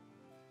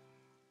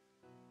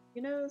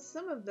 You know,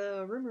 some of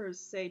the rumors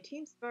say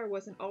Team Star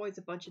wasn't always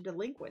a bunch of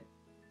delinquents.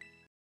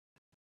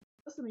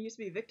 Most of them used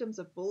to be victims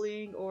of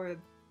bullying, or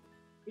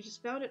they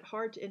just found it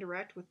hard to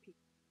interact with people.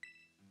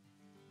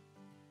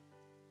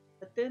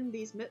 But then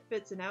these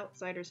misfits and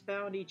outsiders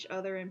found each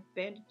other and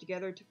banded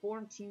together to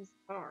form Team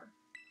Star.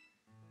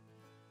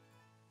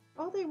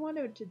 All they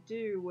wanted to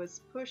do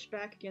was push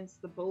back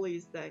against the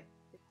bullies that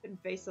they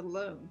couldn't face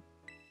alone.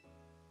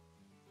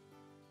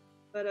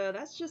 But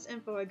that's just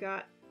info I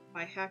got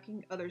by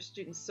hacking other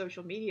students'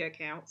 social media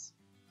accounts.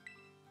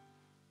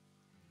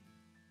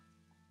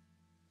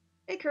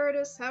 Hey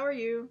Curtis, how are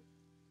you?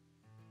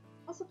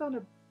 Also found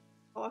a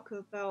talk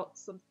about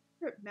some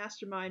secret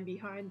mastermind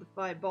behind the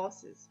 5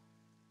 bosses.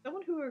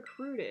 Someone who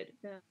recruited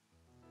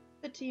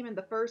the team in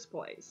the first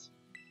place.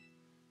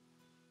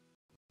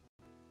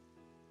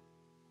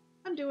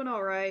 I'm doing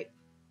alright.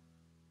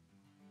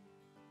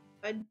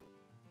 I didn't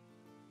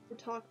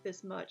talk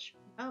this much.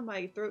 Now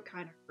my throat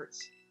kinda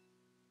hurts.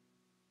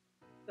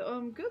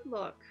 So, good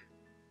luck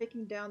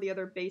taking down the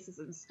other bases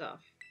and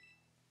stuff.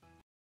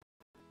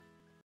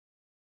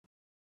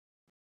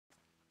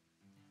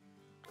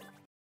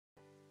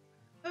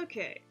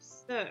 Okay,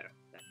 so,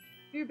 that's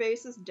 2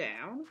 bases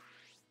down.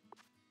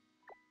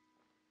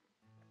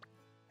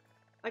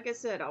 Like I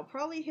said, I'll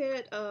probably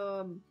hit,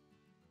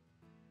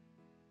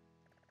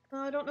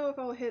 I don't know if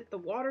I'll hit the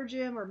water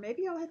gym, or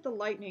maybe I'll hit the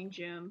lightning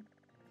gym.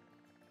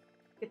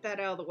 Get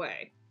that out of the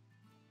way.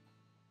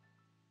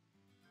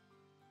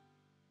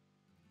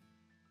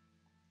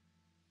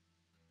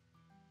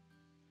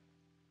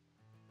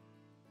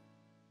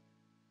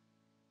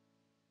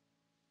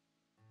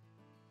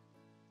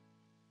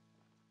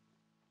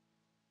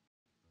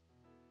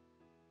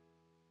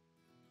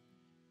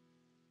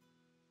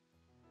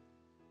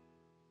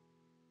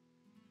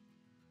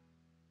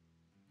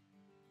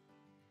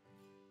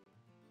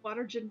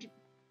 Water gym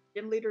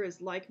leader is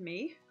like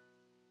me.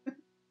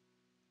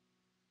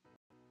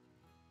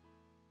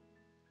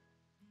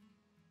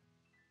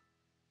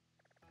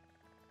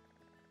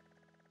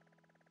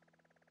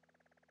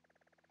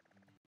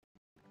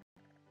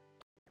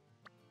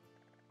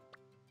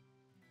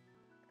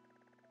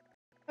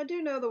 I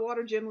do know the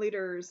water gym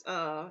leader's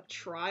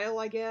trial,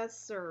 I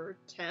guess, or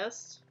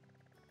test.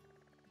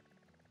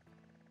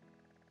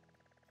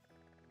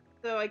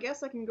 So I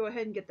guess I can go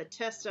ahead and get the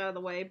test out of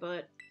the way,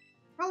 but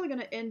I'm probably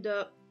going to end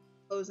up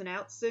closing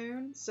out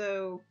soon,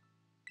 so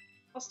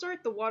I'll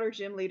start the water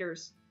gym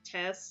leader's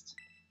test,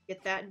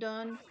 get that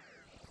done.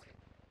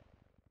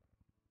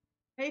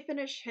 May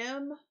finish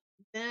him,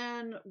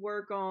 then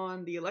work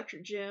on the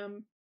electric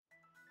gym,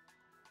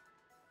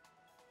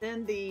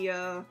 then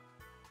the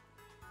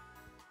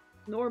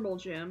normal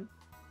gym.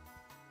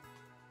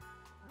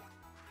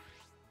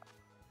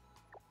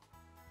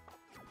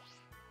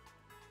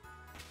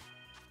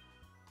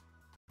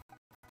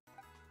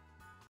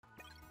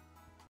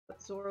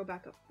 Put Zoro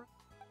back up front.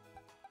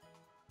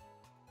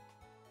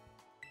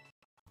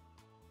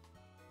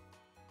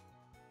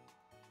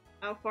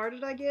 How far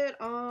did I get?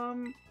 I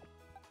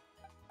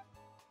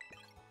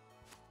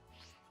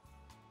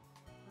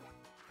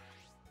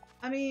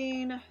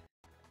mean,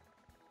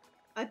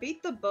 I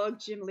beat the bug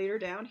gym leader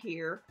down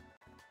here.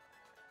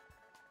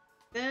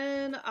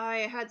 Then I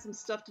had some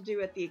stuff to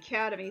do at the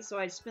academy, so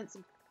I spent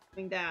some time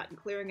doing that and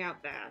clearing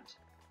out that.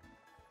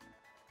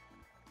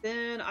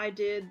 Then I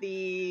did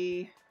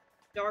the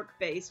dark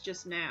base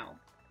just now.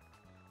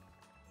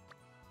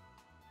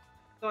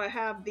 So I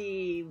have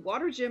the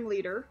water gym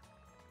leader,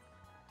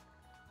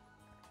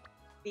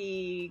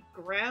 the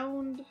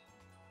ground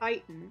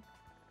titan,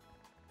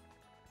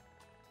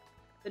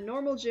 the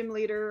normal gym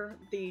leader,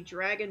 the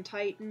dragon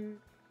titan,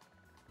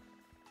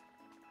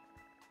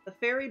 the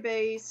fairy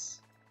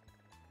base,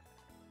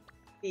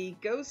 the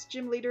ghost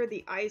gym leader,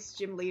 the ice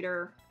gym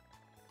leader,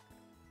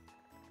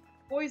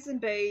 poison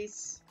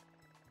base,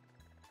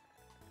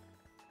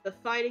 the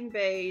fighting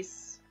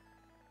base,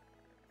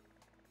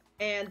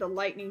 and the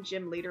lightning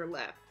gym leader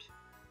left.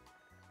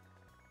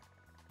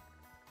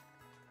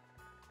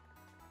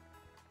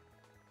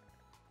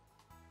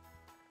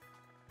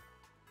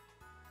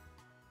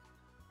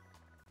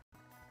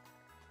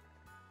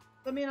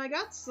 I mean, I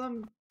got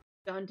some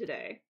done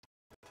today.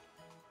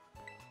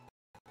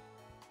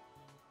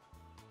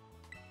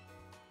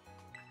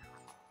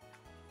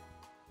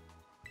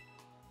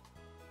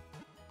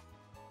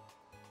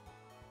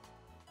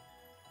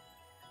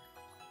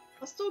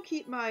 I'll still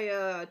keep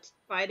my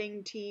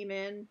fighting team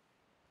in.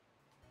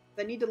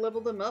 I need to level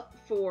them up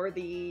for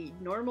the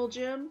normal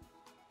gym.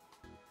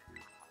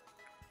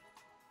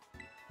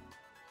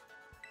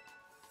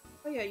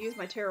 Oh yeah, use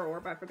my Terra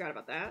Orb, I forgot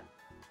about that.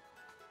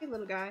 Hey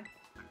little guy.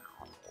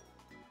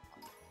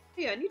 Oh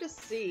yeah, I need to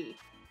see.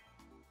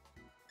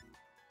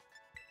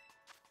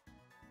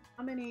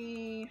 How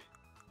many...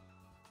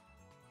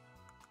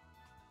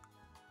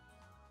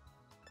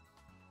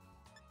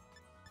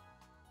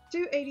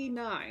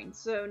 $289,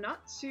 so not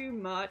too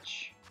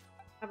much.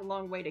 Have a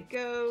long way to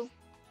go.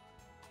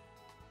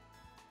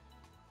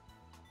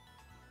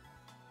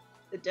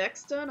 The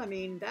deck's done? I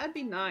mean, that'd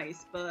be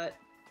nice, but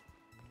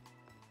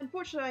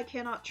unfortunately I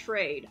cannot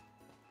trade.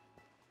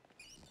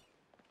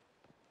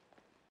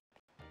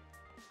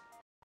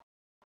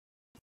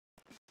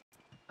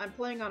 I'm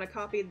playing on a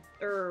copy,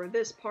 or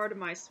this part of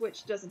my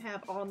Switch doesn't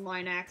have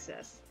online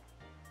access.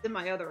 It's in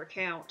my other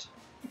account.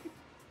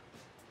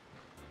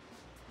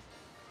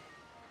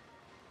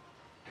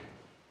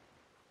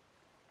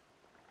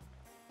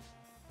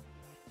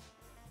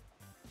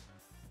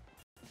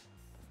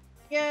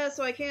 Yeah,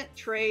 so I can't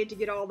trade to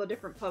get all the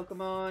different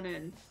Pokemon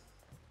and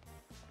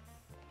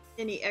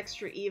any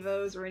extra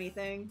Evos or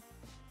anything.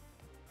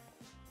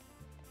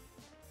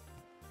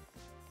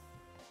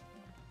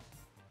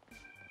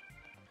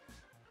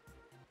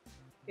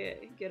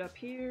 Okay, get up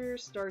here,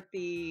 start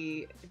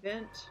the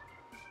event.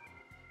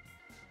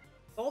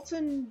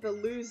 Dalton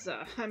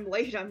Veluza. I'm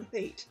late.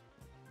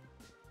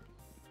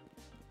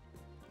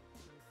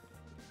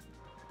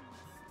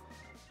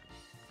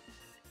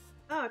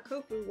 Ah,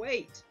 Kofu,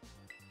 wait.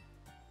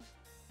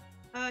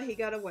 Ah, he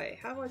got away.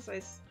 How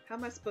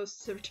am I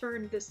supposed to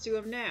return this to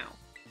him now?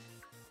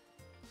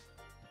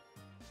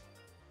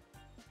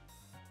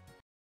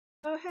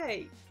 Oh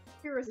hey,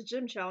 here is a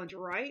gym challenger,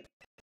 right?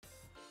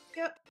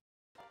 Yep.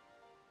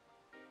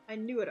 I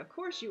knew it, of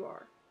course you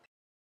are.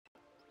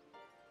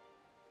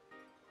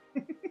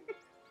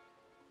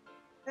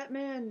 That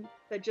man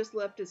that just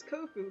left is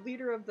Kofu,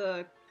 leader of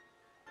the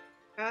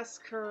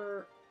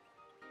Askarapa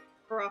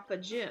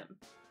gym.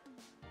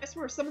 I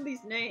swear, some of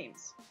these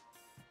names.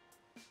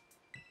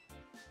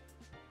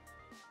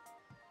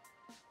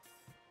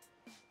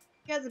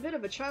 He has a bit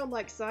of a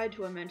childlike side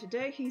to him, and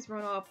today he's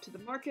run off to the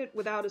market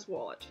without his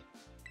wallet.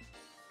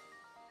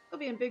 He'll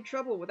be in big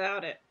trouble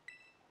without it.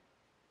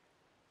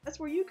 That's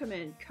where you come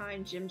in,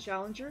 kind gym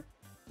challenger.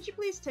 Could you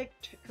please take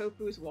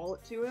Kofu's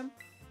wallet to him?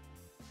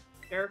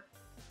 Sure.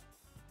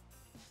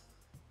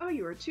 Oh,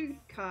 you are too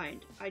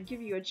kind. I'd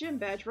give you a gym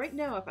badge right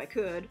now if I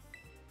could.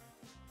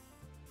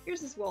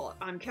 Here's his wallet.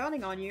 I'm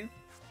counting on you.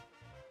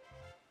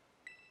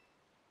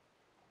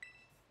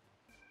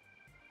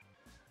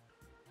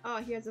 Ah,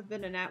 he has a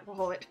Venonat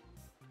wallet.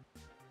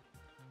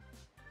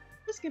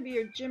 This can be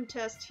your gym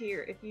test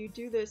here. If you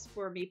do this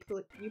for me,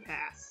 you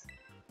pass.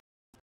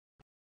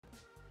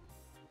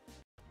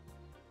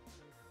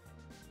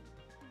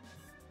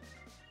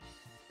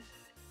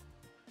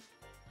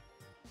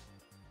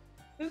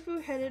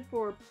 Fufu headed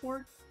for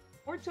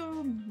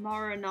Porto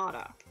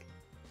Maranata.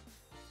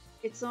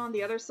 It's on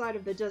the other side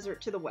of the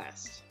desert to the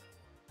west.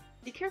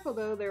 Be careful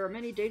though, there are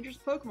many dangerous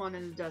Pokemon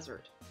in the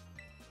desert.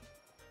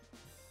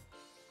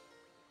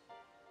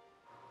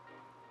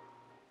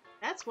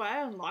 That's why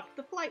I unlocked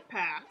the flight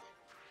path.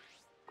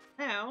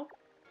 Now,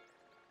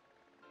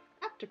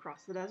 I have to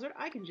cross the desert,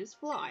 I can just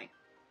fly.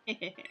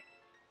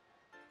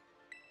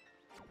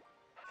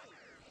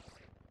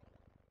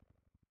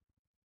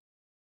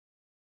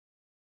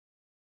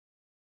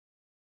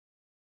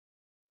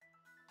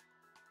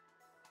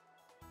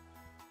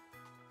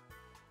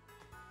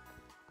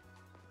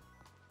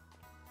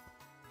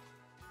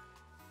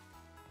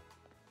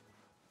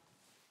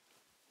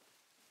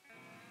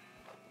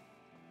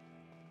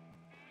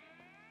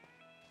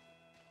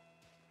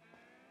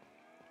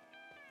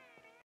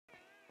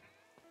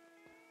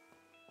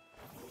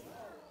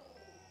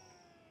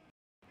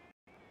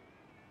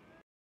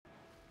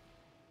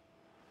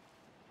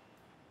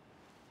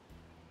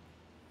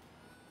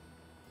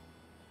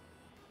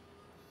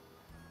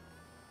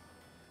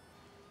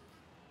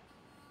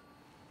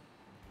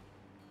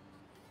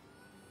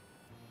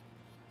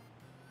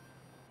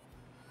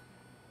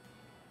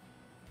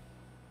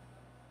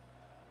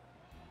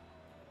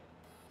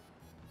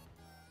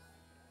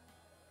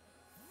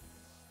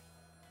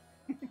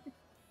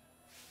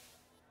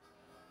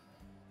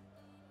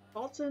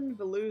 Alton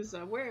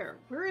Veluza. Where?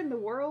 Where in the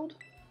world?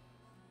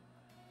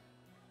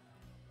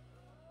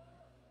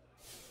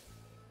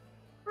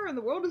 Where in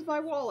the world is my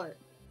wallet?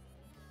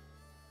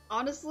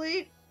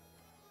 Honestly,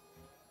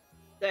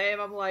 damn,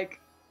 I'm like,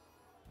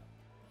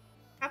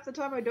 half the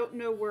time I don't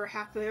know where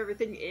half of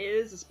everything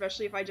is,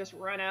 especially if I just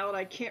run out.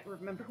 I can't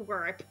remember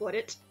where I put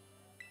it.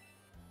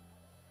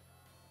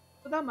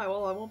 Without my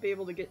wallet, I won't be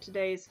able to get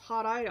today's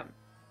hot item.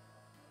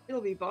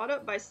 It'll be bought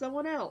up by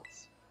someone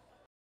else.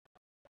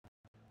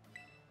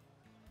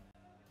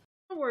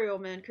 Don't worry,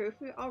 old man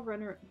Kofu. I'll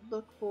run and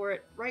look for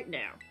it right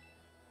now.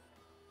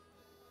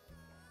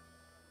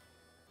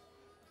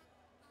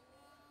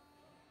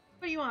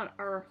 What do you want?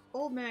 Our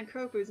old man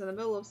Kofu's in the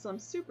middle of some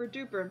super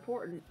duper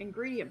important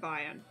ingredient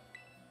buy-in.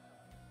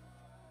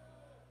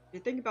 If you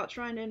think about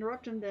trying to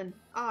interrupt him, then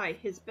I,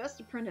 his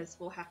best apprentice,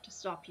 will have to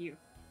stop you.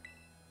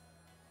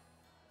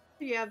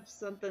 Do you have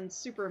something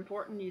super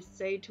important you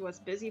say to us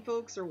busy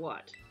folks, or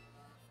what?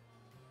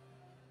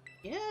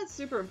 Yeah, it's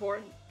super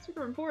important.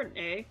 Super important,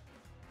 eh?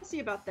 We'll see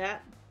about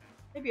that.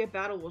 Maybe a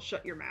battle will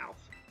shut your mouth.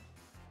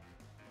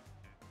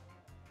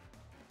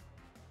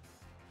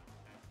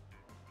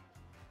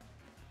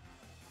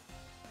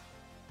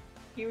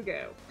 Here we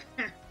go.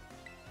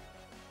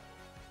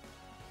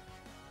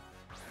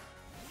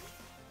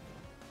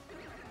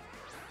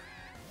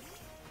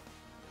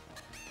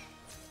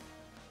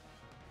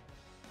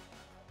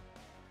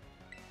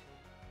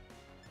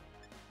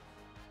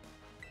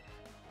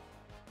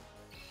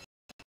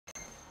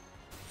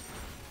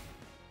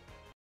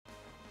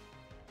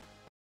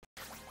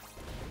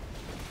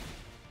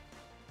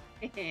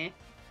 Heh.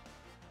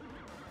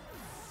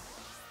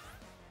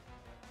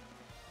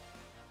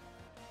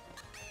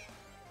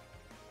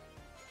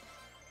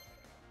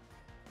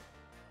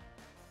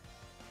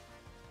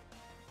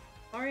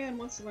 Marianne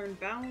wants to learn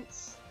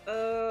balance.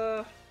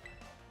 No.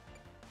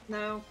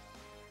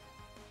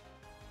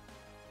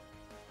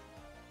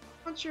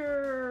 Not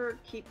sure.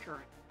 Keep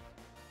current.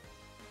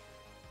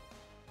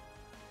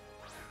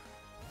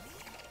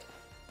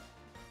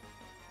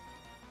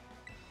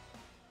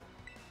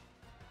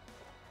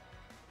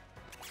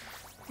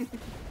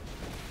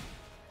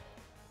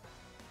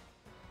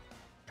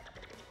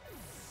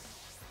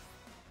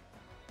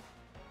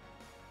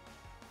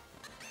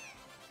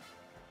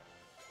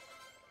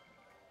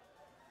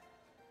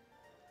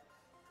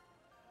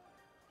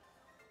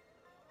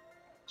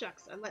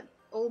 Shucks, I let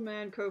old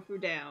man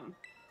Kofu down.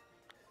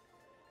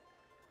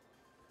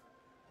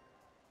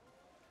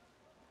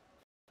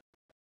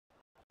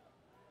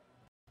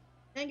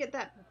 Dang it,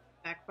 that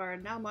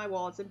backfired. Now my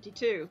wallet's empty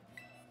too.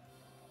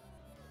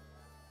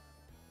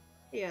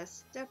 Yeah,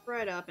 step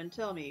right up and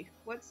tell me,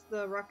 what's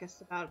the ruckus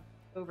about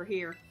over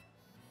here?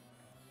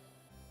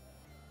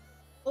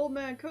 Old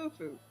man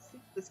Kofu, see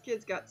if this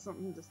kid's got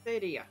something to say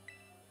to ya.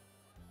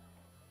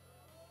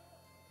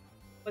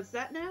 What's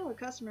that now? A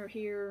customer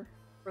here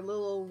for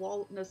little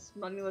walletless,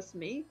 moneyless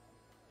me?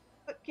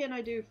 What can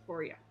I do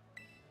for you?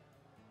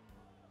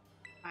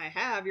 I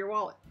have your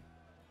wallet.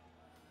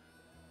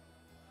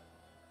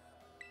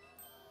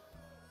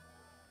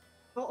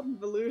 Alton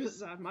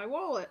Veluza, my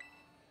wallet.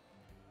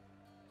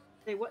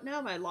 Say, what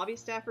now? My lobby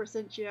staffer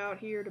sent you out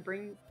here to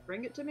bring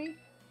it to me?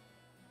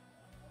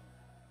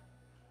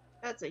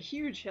 That's a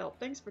huge help.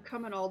 Thanks for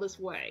coming all this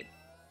way.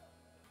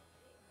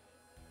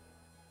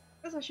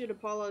 Guess I should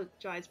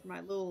apologize for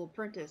my little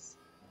apprentice,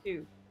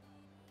 too.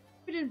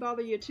 We didn't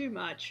bother you too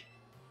much.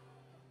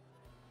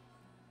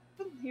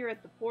 Something here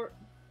at the Port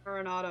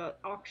Aranata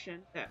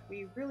auction that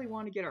we really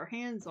want to get our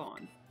hands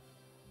on.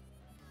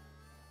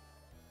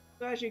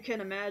 So as you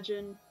can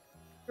imagine,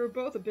 we were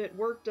both a bit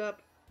worked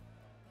up.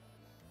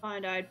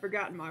 Find I'd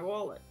forgotten my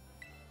wallet.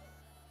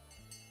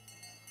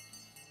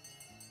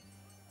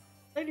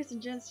 Ladies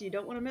and gents, you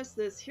don't want to miss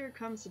this. Here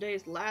comes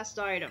today's last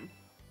item.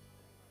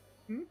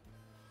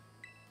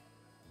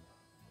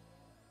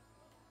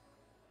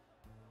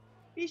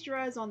 Feast your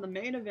eyes on the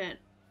main event.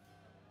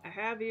 I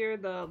have here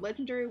the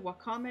legendary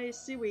Wakame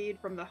seaweed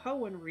from the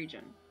Hoenn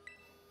region.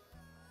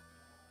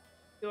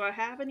 Do I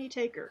have any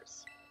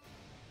takers?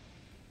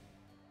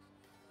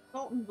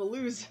 Alton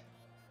Veluza.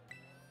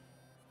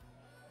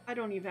 I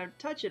don't even have to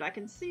touch it. I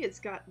can see it's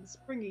got the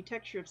springy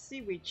texture of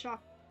seaweed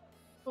chock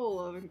full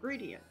of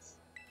ingredients.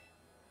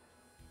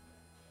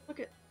 Look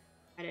at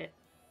it.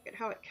 Look at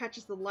how it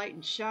catches the light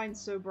and shines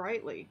so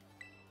brightly.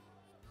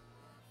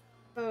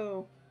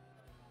 Oh,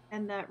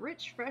 and that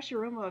rich, fresh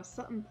aroma of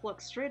something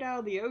plucked straight out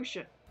of the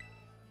ocean.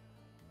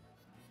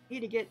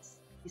 Need to get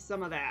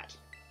some of that.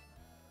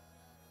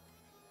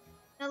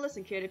 Now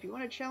listen, kid, if you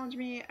want to challenge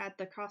me at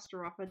the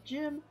Kostarafa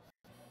gym,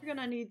 you're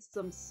gonna need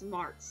some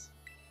smarts.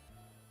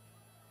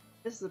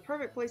 This is the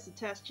perfect place to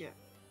test you.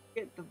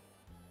 Get the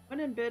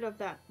winning bit of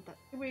that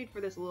seaweed for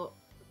this little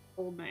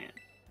old man.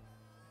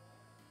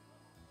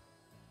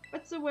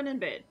 What's the winning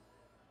bid?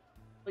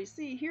 Well, you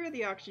see, here at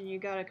the auction, you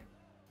gotta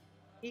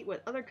compete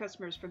with other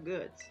customers for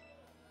goods.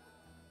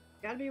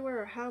 You gotta be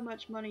aware of how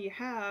much money you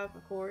have,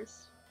 of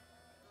course.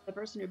 The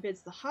person who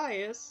bids the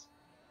highest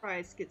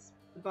price gets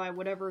to buy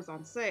whatever is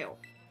on sale.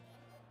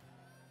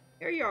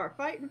 Here you are,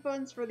 fighting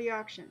funds for the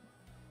auction.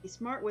 Be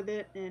smart with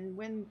it and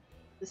win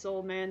this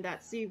old man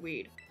that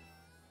seaweed.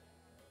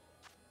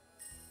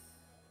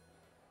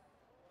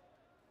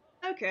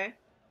 Okay.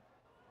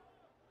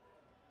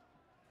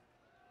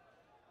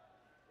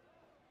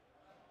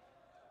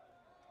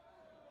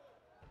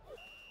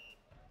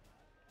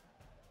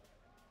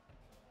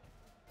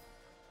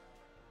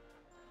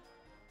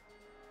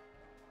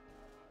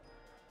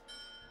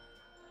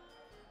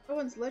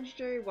 Owen's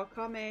legendary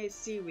Wakame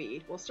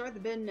seaweed. We'll start the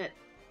bid at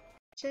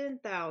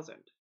 10,000.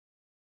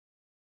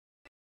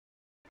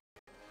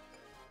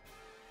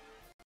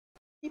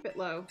 Keep it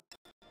low.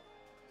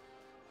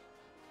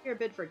 Here a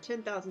bid for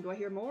 10,000. Do I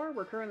hear more?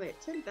 We're currently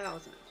at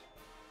 10,000.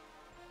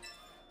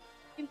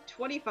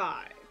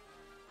 25.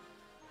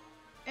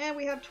 And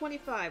we have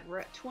 25. We're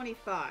at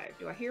 25.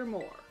 Do I hear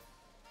more?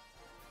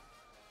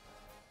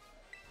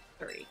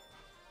 30.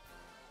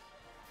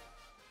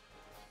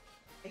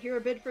 I hear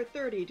a bid for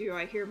 30. Do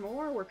I hear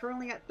more? We're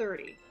currently at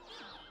 30.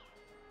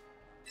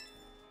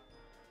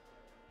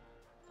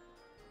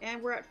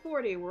 And we're at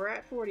 40. We're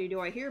at 40. Do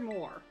I hear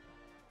more?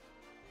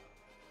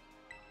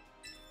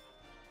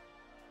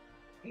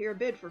 I hear a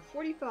bid for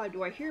 45.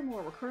 Do I hear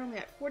more? We're currently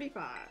at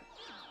 45.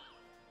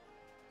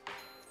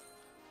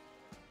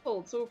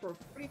 Sold for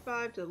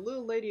 45 to the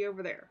little lady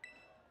over there.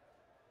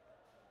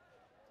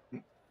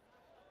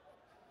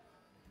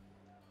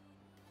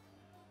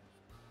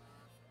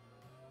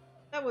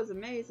 That was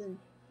amazing.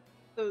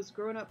 Those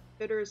grown-up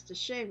bidders to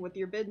shame with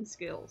your bidding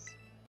skills.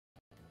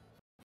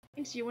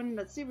 Thanks, you winning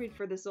that seaweed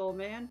for this old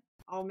man.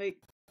 I'll make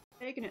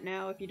taking it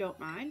now if you don't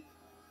mind.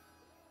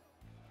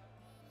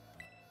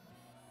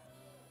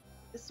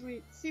 This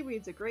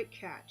seaweed's a great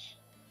catch.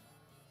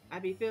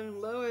 I'd be feeling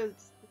low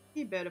as a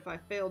seabed if I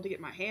failed to get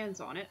my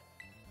hands on it.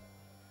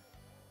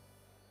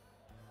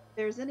 If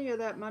there's any of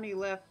that money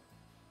left,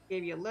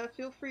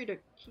 feel free to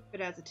keep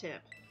it as a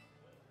tip.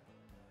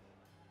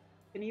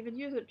 You can even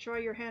use it to try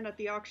your hand at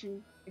the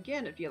auction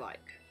again if you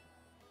like.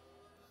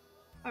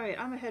 Alright,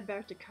 I'm gonna head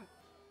back to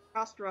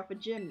Kostarofa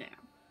Gym now.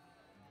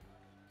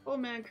 Old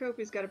man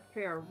Kofi's gotta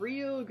prepare a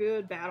real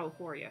good battle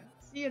for you.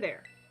 See you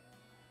there.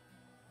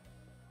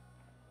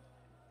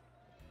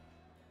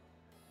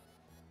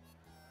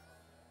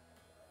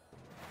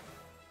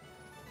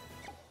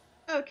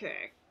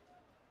 Okay.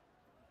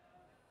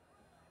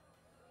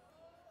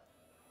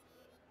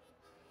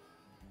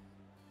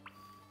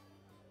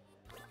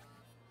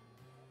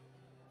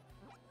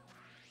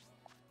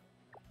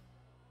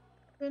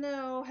 So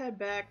now I'll head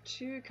back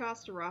to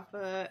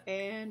Kostarofa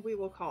and we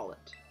will call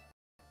it.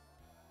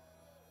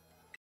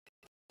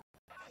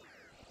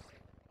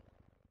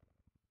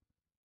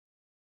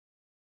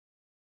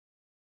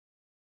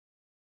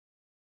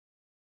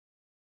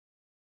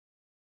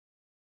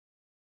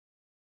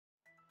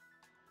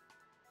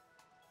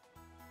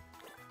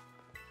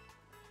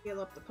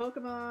 Heal up the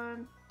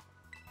Pokemon.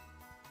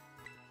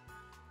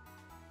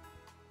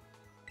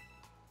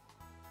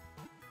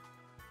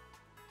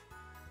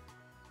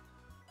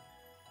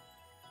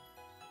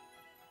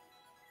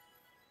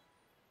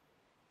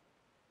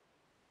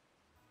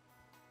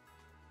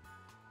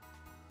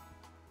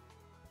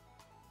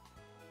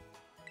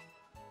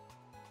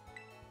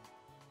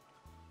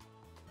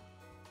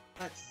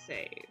 Let's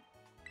save.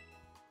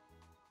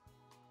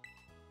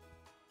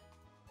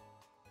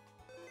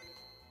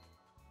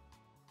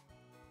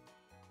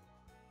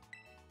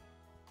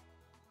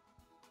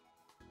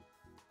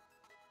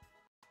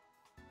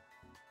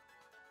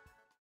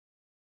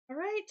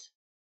 Alright.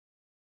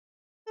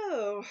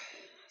 Oh,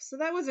 so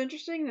that was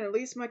interesting. At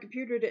least my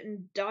computer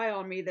didn't die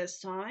on me this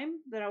time.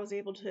 That I was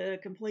able to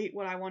complete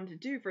what I wanted to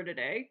do for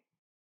today.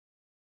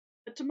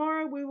 But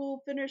tomorrow we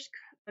will finish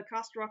the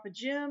Kostarofa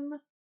Gym.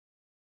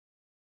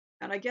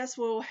 And I guess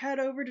we'll head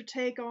over to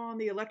take on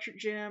the electric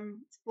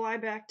gym, fly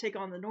back, take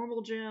on the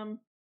normal gym,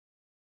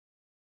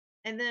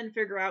 and then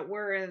figure out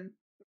where in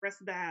the rest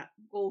of that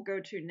we'll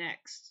go to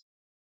next.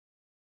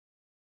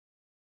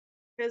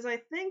 Because I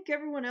think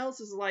everyone else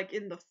is like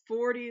in the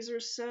 40s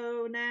or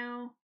so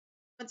now.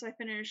 Once I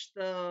finish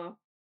the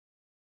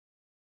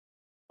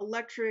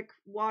electric,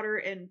 water,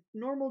 and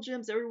normal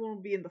gyms, everyone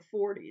will be in the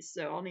 40s.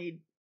 So I'll need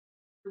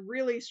to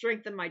really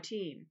strengthen my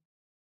team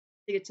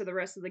to get to the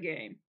rest of the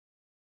game.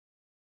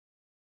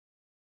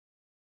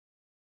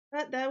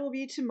 But that will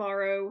be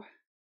tomorrow.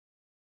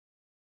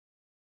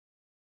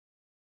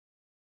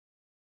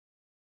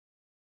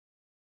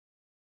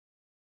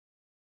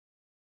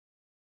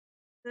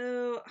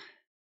 So,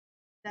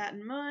 that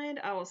in mind,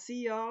 I will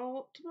see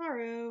y'all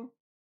tomorrow.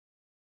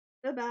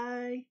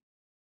 Bye-bye.